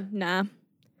 Nah.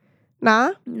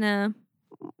 Nah?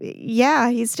 Yeah,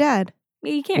 he's dead.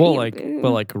 You can't. Well, you-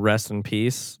 but like rest in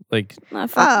peace. Like, Nah,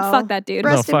 fuck that dude.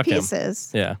 Rest in fuck him.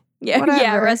 pieces. yeah, Yeah,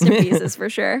 whatever. rest in pieces for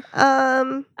sure.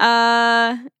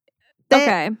 They-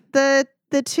 Okay.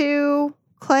 The two,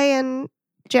 Clay and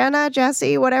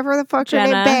Jesse, whatever the fuck her name,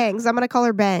 Jenna. Bangs. I'm gonna call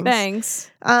her Bangs.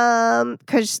 Thanks.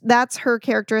 Because that's her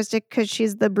characteristic. Because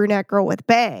she's the brunette girl with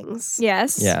bangs.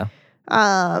 Yes. yeah.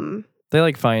 Um. They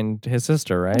like find his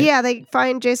sister, right? Yeah, they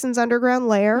find Jason's underground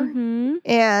lair Mm-hmm.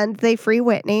 and they free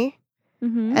Whitney,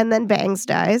 Mm-hmm. and then Bangs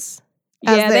dies.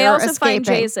 as Yeah, they they're also find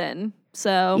escaping. Jason.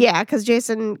 So Yeah, because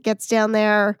Jason gets down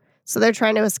there, so they're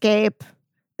trying to escape.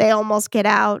 They almost get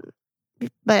out,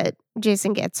 but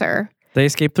Jason gets her. They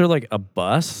escape through like a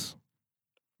bus,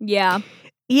 yeah.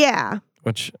 Yeah,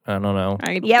 which I don't know.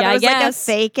 yeah. There was like a guess.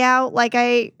 fake out.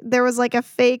 There was like a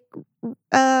fake.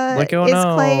 Like, oh is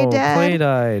no, Clay dead? Clay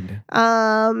died.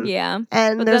 Yeah.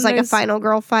 And But there's then like a there's- final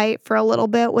girl fight for a little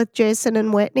bit with Jason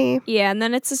and Whitney. Yeah, and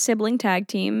then it's a sibling tag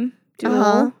team duel.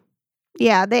 Uh-huh.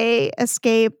 Yeah, they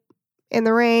escape in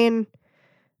the rain.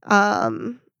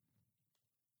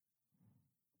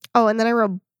 Oh, and then I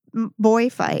wrote boy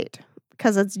fight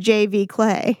because it's JV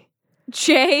Clay.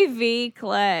 JV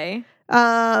Clay.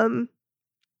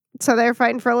 So they're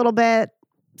fighting for a little bit.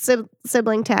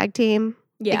 Sibling tag team.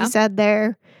 Like Yeah. you said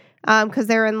there. Because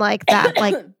they're in like that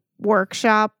like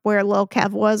workshop where Lil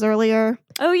Kev was earlier.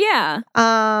 Oh yeah.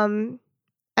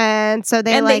 And so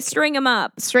they and like they string him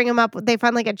up. string him up. They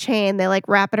find like a chain. They like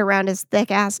wrap it around his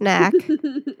thick ass neck.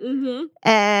 Mm-hmm.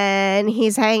 And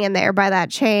he's hanging there by that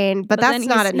chain, but that's then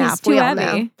not he's enough. too We all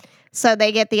heavy, know. So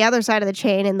they get the other side of the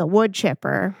chain in the wood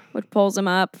chipper. which pulls him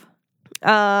up.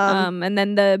 And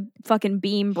then the fucking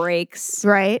beam breaks,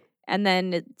 Right. and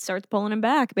then it starts pulling him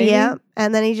back. Baby. Yeah.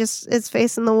 And then he just is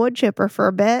facing the wood chipper for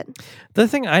a bit. The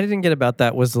thing I didn't get about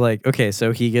that was like, okay,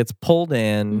 so he gets pulled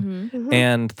in, Mhm.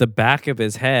 and the back of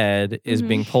his head is Mhm.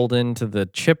 being pulled into the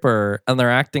chipper, and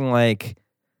they're acting like,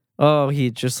 oh, he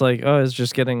just like, oh, is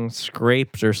just getting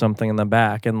scraped or something in the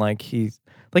back, and like he's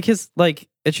like his like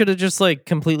it should have just like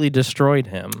completely destroyed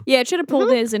him. Yeah, it should have pulled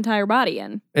his entire body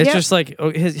in. It's Yep. just like, oh,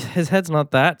 his head's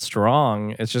not that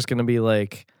strong. It's just gonna be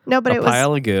like No, but a it was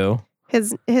pile of goo.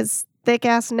 his thick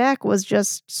ass neck was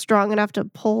just strong enough to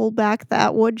pull back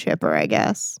that wood chipper, I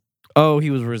guess. Oh,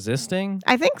 he was resisting.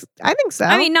 I think so.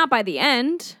 I mean, not by the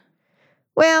end.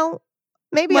 well,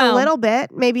 maybe a Well- little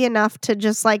bit, maybe enough to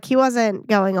just like he wasn't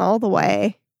going all the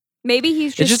way. Maybe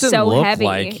he's It just, just didn't so look heavy.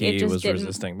 like it he just was didn't.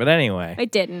 resisting. But anyway,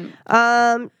 It didn't.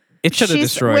 it should have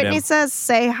destroyed Whitney him. says,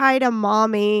 "Say hi to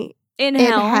mommy In in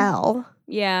hell. hell,"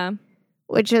 Yeah.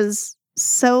 which is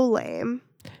so lame.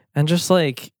 And just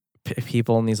like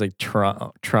people in these like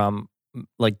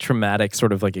traumatic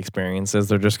sort of like experiences,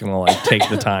 they're just gonna like take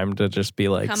the time to just be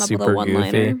like Come up with a super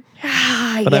one-liner. goofy.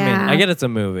 But I mean, I get it's a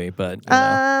movie, but you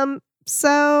know,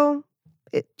 So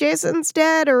Jason's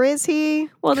dead, or is he?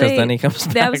 Well, because then he comes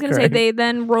back. I was gonna say right? they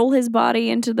then roll his body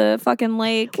into the fucking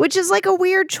lake. Which is like a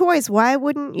weird choice. Why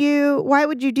would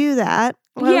you do that?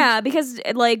 Well, Yeah, because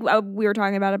like we were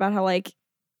talking about how like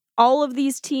all of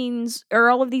these teens or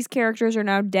all of these characters are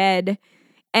now dead,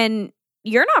 and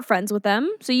you're not friends with them,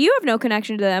 so you have no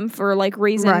connection to them for like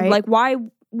reason. Right. Like, why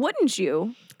wouldn't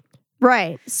you?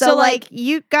 Right. So, So, like,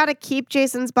 you got to keep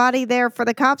Jason's body there for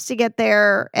the cops to get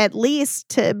there, at least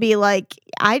to be like,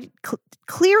 I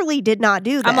clearly did not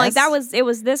do this. I'm like, it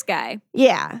was this guy.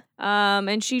 Yeah.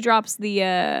 And she drops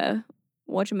the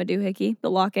whatchamadoohickey,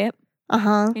 the locket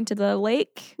Uh-huh. into the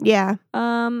lake. Yeah.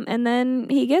 And then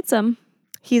he gets him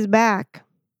He's back.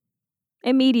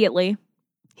 immediately.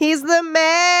 He's the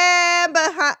man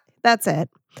behind. That's it.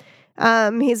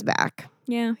 He's back.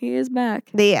 Yeah, he is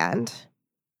back. The end.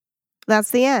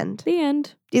 That's the end. The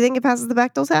end. Do you think it passes the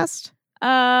Bechdel test?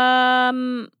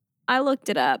 I looked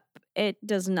it up. It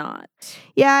does not.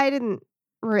 Yeah, I didn't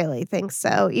really think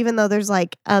so. Even though there's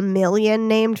like a million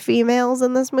named females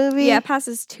in this movie. Yeah, it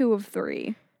passes 2 of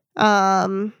 3.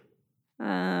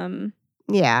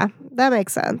 Yeah, that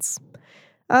makes sense.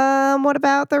 What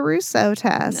about the Russo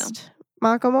test?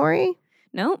 Makomori?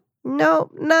 Nope.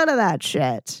 Nope, none of that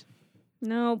shit.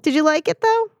 Nope. Did you like it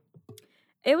though?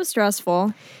 It was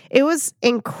stressful. It was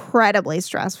incredibly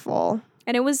stressful.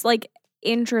 And it was like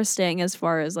interesting as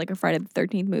far as like a Friday the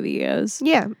 13th movie goes.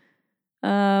 Yeah.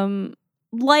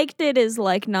 Liked it is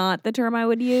like not the term I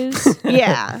would use.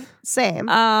 Yeah. Same.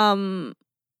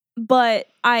 But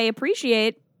I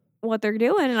appreciate what they're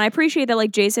doing, and I appreciate that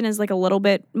like Jason is like a little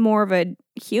bit more of a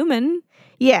human.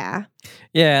 Yeah.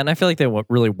 Yeah, and I feel like they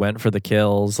really went for the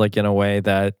kills, like in a way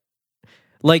that,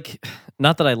 like,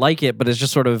 not that I like it, but it's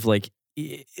just sort of like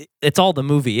it's all the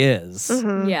movie is.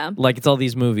 Mhm. Yeah. Like it's all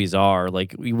these movies are.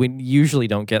 Like we usually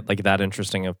don't get like that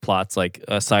interesting of plots, like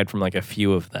aside from like a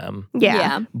few of them.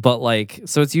 Yeah. But like,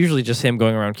 so it's usually just him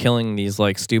going around killing these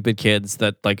like stupid kids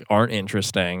that like aren't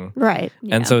interesting. Right.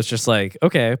 And so it's just like,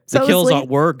 okay, So the it was kills like-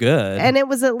 were good. And it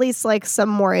was at least like some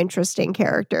more interesting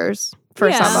characters for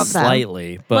Yeah. some of them.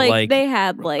 Slightly, but like they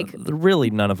had like really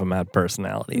none of them had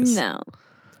personalities. no.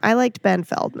 I liked Ben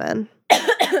Feldman,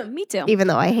 Me too. even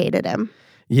though I hated him.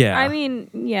 Yeah. I mean,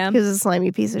 yeah. He was a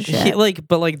slimy piece of shit.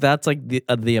 But like that's like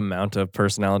the amount of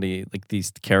personality like these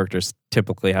characters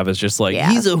typically have is just like Yeah.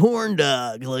 He's a horn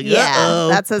dog. Like, Yeah, uh-oh.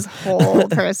 that's his whole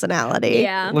personality.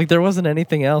 Yeah. like there wasn't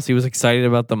anything else. He was excited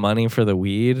about the money for the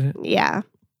weed Yeah,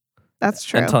 that's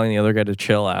true. and telling the other guy to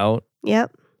chill out.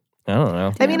 Yep. I don't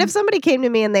know. I mean, if somebody came to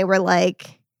me and they were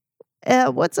like,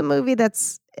 "What's a movie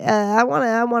that's I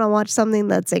want to watch something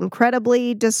that's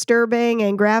incredibly disturbing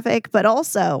and graphic, but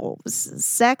also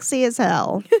sexy as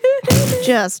hell,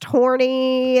 just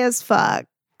horny as fuck,"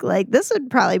 like this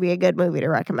would probably be a good movie to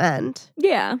recommend.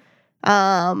 Yeah.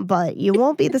 But you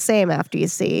won't be the same after you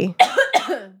see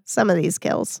some of these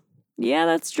kills. Yeah,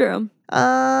 that's true.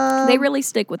 They They really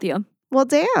stick with you. well,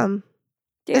 damn.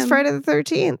 It's Damn. Friday the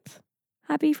 13th.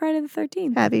 Happy Friday the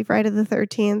 13th. Happy Friday the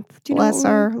 13th. Do you know Bless what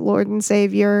we're- our Lord and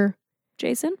Savior,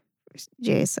 Jason,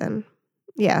 Jason.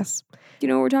 Yes, do you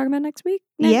know what we're talking about next week?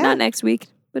 Yeah. Not next week,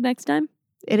 but next time.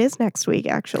 it is next week,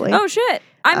 actually. Oh, shit.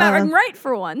 I'm Uh, right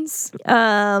for once.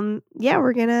 Yeah,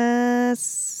 we're gonna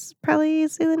probably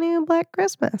see the new Black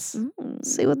Christmas. Mm.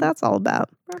 See what that's all about.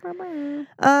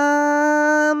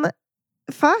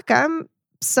 Fuck, I'm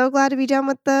so glad to be done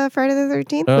with the Friday the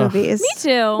 13th Ugh. movies. Me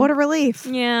too. What a relief.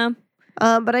 Yeah,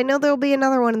 But I know there'll be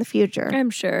another one in the future. I'm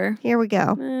sure. Here we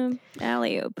go.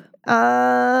 Alley-oop.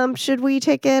 Should we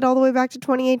take it all the way back to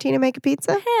 2018 and make a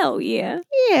pizza? Hell yeah.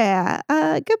 Yeah.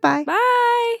 Goodbye.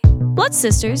 Bye. Blood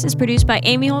Sisters is produced by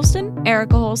Amy Holston,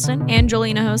 Erica Holston, and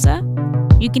Jolena Hosa.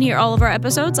 You can hear all of our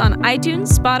episodes on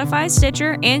iTunes, Spotify,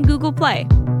 Stitcher, and Google Play.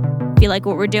 If you like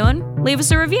what we're doing, leave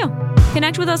us a review.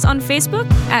 Connect with us on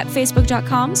Facebook at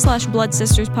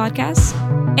facebook.com/BloodSistersPodcasts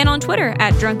and on Twitter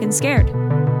at Drunken Scared.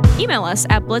 Email us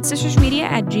at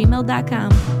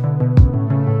bloodsistersmedia@gmail.com.